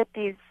is they get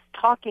these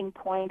talking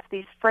points,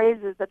 these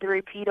phrases that they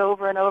repeat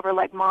over and over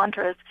like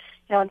mantras.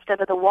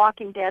 Instead of the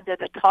Walking Dead, they're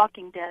the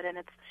Talking Dead. And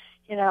it's,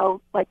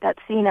 like that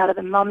scene out of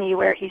The Mummy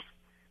where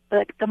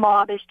the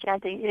mob is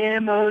chanting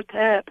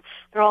Imhotep.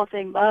 They're all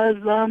saying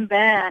Muslim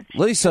ban.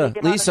 Lisa,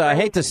 I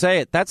hate to say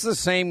it. That's the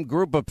same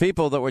group of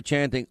people that were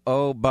chanting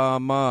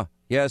Obama.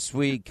 Yes,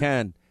 we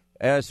can.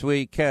 Yes,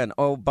 we can.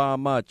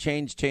 Obama.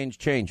 Change, change,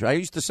 change. I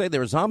used to say they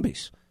were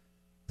zombies.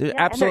 And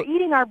they're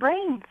eating our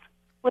brains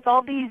with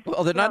all these.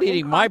 Well, they're not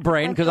eating my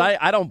brain because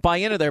I don't buy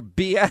into their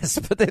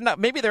BS. But they're not.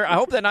 I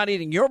hope they're not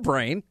eating your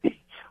brain.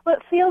 Well,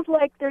 it feels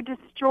like they're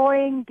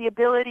destroying the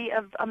ability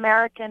of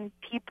American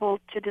people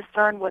to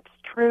discern what's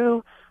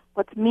true,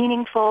 what's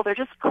meaningful. They're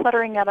just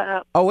cluttering it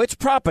up. Oh, it's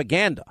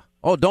propaganda.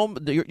 Oh,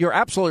 you're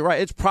absolutely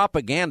right. It's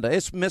propaganda.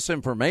 It's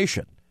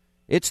misinformation.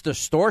 It's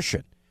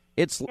distortion.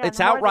 It's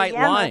outright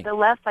lying. The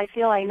less I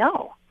feel I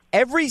know.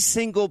 Every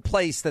single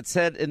place that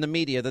said in the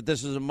media that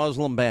this is a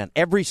Muslim ban,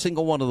 every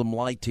single one of them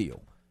lied to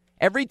you.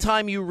 Every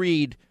time you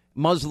read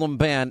Muslim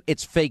ban,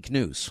 it's fake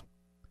news.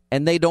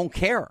 And they don't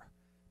care.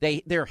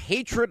 Their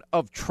hatred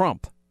of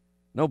Trump,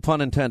 no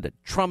pun intended,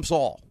 trumps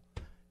all.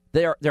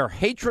 Their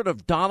hatred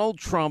of Donald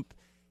Trump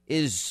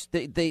is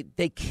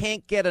they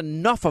can't get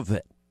enough of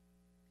it.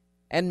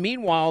 And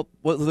meanwhile,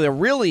 what they're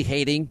really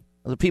hating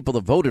are the people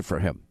that voted for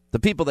him. The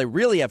people they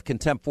really have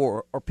contempt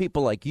for are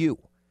people like you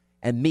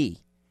and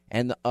me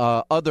and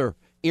other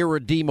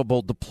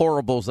irredeemable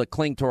deplorables that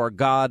cling to our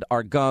God,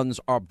 our guns,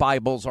 our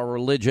Bibles, our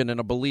religion,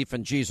 and a belief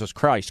in Jesus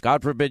Christ.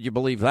 God forbid you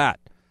believe that.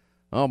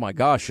 Oh, my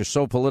gosh, you're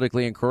so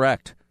politically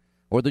incorrect.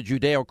 Or the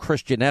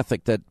Judeo-Christian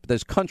ethic that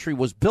this country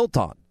was built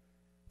on.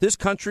 This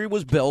country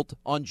was built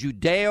on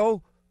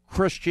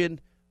Judeo-Christian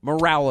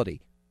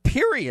morality.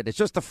 Period. It's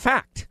just a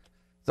fact.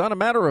 It's not a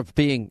matter of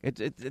being.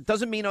 It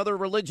doesn't mean other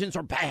religions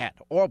are bad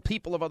or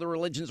people of other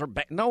religions are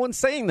bad. No one's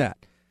saying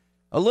that.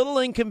 A little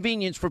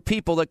inconvenience for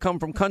people that come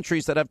from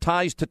countries that have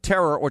ties to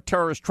terror or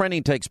terrorist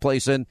training takes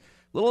place in.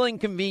 Little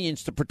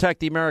inconvenience to protect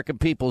the American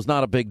people is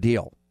not a big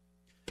deal.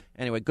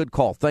 Anyway, good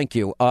call. Thank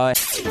you.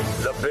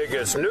 The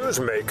biggest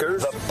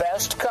newsmakers, the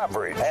best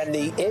coverage, and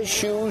the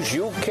issues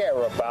you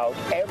care about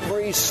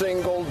every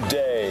single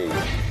day.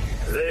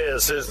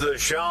 This is the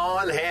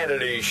Sean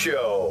Hannity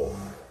Show.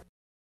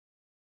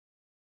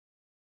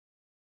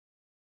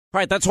 All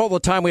right, that's all the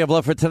time we have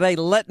left for today.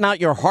 Let not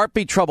your heart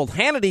be troubled.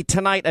 Hannity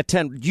tonight at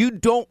 10. You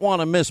don't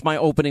want to miss my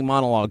opening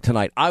monologue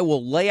tonight. I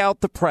will lay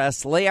out the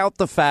press, lay out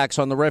the facts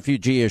on the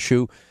refugee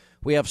issue.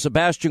 We have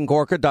Sebastian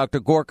Gorka,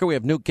 Dr. Gorka. We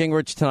have Newt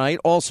Gingrich tonight.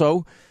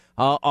 Also,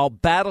 I'll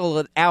battle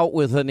it out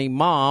with an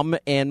imam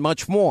and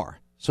much more.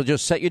 So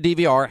just set your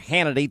DVR.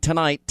 Hannity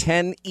tonight,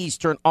 10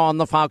 Eastern on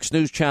the Fox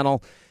News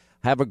Channel.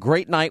 Have a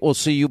great night. We'll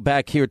see you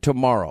back here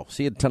tomorrow.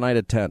 See you tonight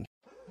at 10.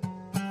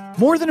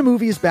 More Than a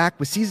Movie is back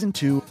with Season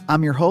 2.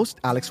 I'm your host,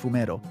 Alex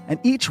Fumero, and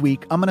each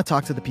week I'm going to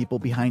talk to the people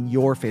behind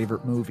your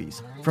favorite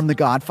movies. From The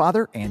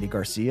Godfather, Andy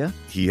Garcia.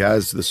 He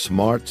has the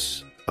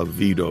smarts of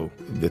Vito,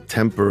 the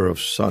temper of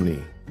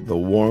Sonny, the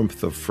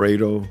warmth of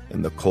Fredo,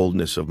 and the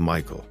coldness of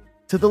Michael.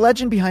 To the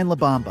legend behind La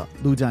Bamba,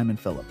 Lou Diamond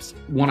Phillips.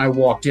 When I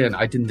walked in,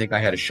 I didn't think I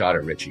had a shot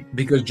at Richie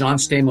because John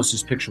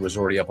Stamos' picture was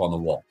already up on the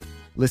wall.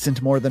 Listen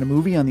to More Than a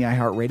Movie on the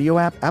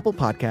iHeartRadio app, Apple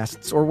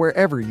Podcasts, or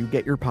wherever you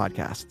get your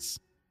podcasts.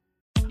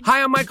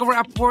 Hi, I'm Michael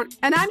Rappaport.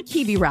 And I'm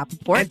Kibi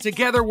Rappaport. And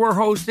together we're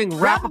hosting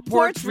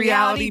Rappaport's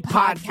Reality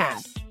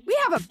Podcast. We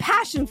have a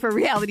passion for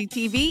reality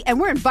TV, and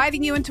we're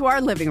inviting you into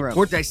our living room.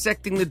 We're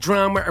dissecting the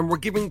drama, and we're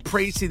giving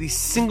praise to the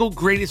single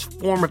greatest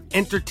form of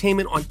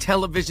entertainment on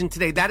television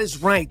today. That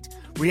is right.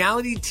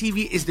 Reality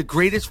TV is the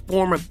greatest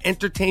form of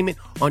entertainment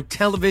on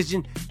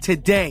television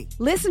today.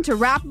 Listen to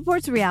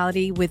Rappaport's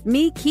Reality with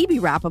me, Kibi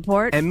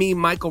Rappaport. And me,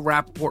 Michael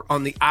Rappaport,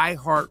 on the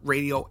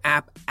iHeartRadio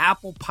app,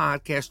 Apple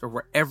Podcast, or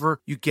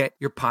wherever you get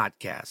your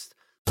podcast.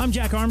 I'm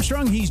Jack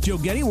Armstrong. He's Joe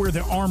Getty. We're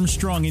the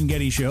Armstrong and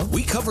Getty Show.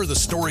 We cover the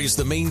stories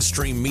the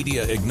mainstream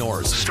media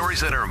ignores.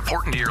 Stories that are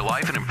important to your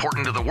life and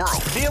important to the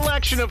world. The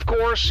election, of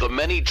course. The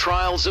many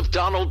trials of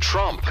Donald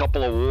Trump.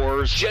 Couple of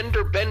wars.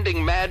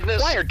 Gender-bending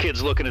madness. Why are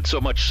kids looking at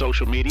so much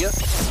social media?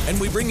 And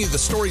we bring you the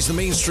stories the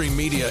mainstream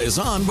media is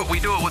on, but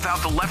we do it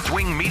without the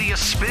left-wing media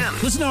spin.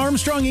 Listen to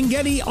Armstrong and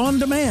Getty on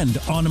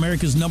demand on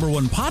America's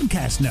 #1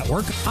 podcast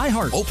network,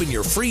 iHeart. Open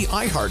your free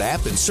iHeart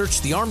app and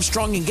search The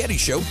Armstrong and Getty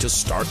Show to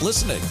start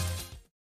listening.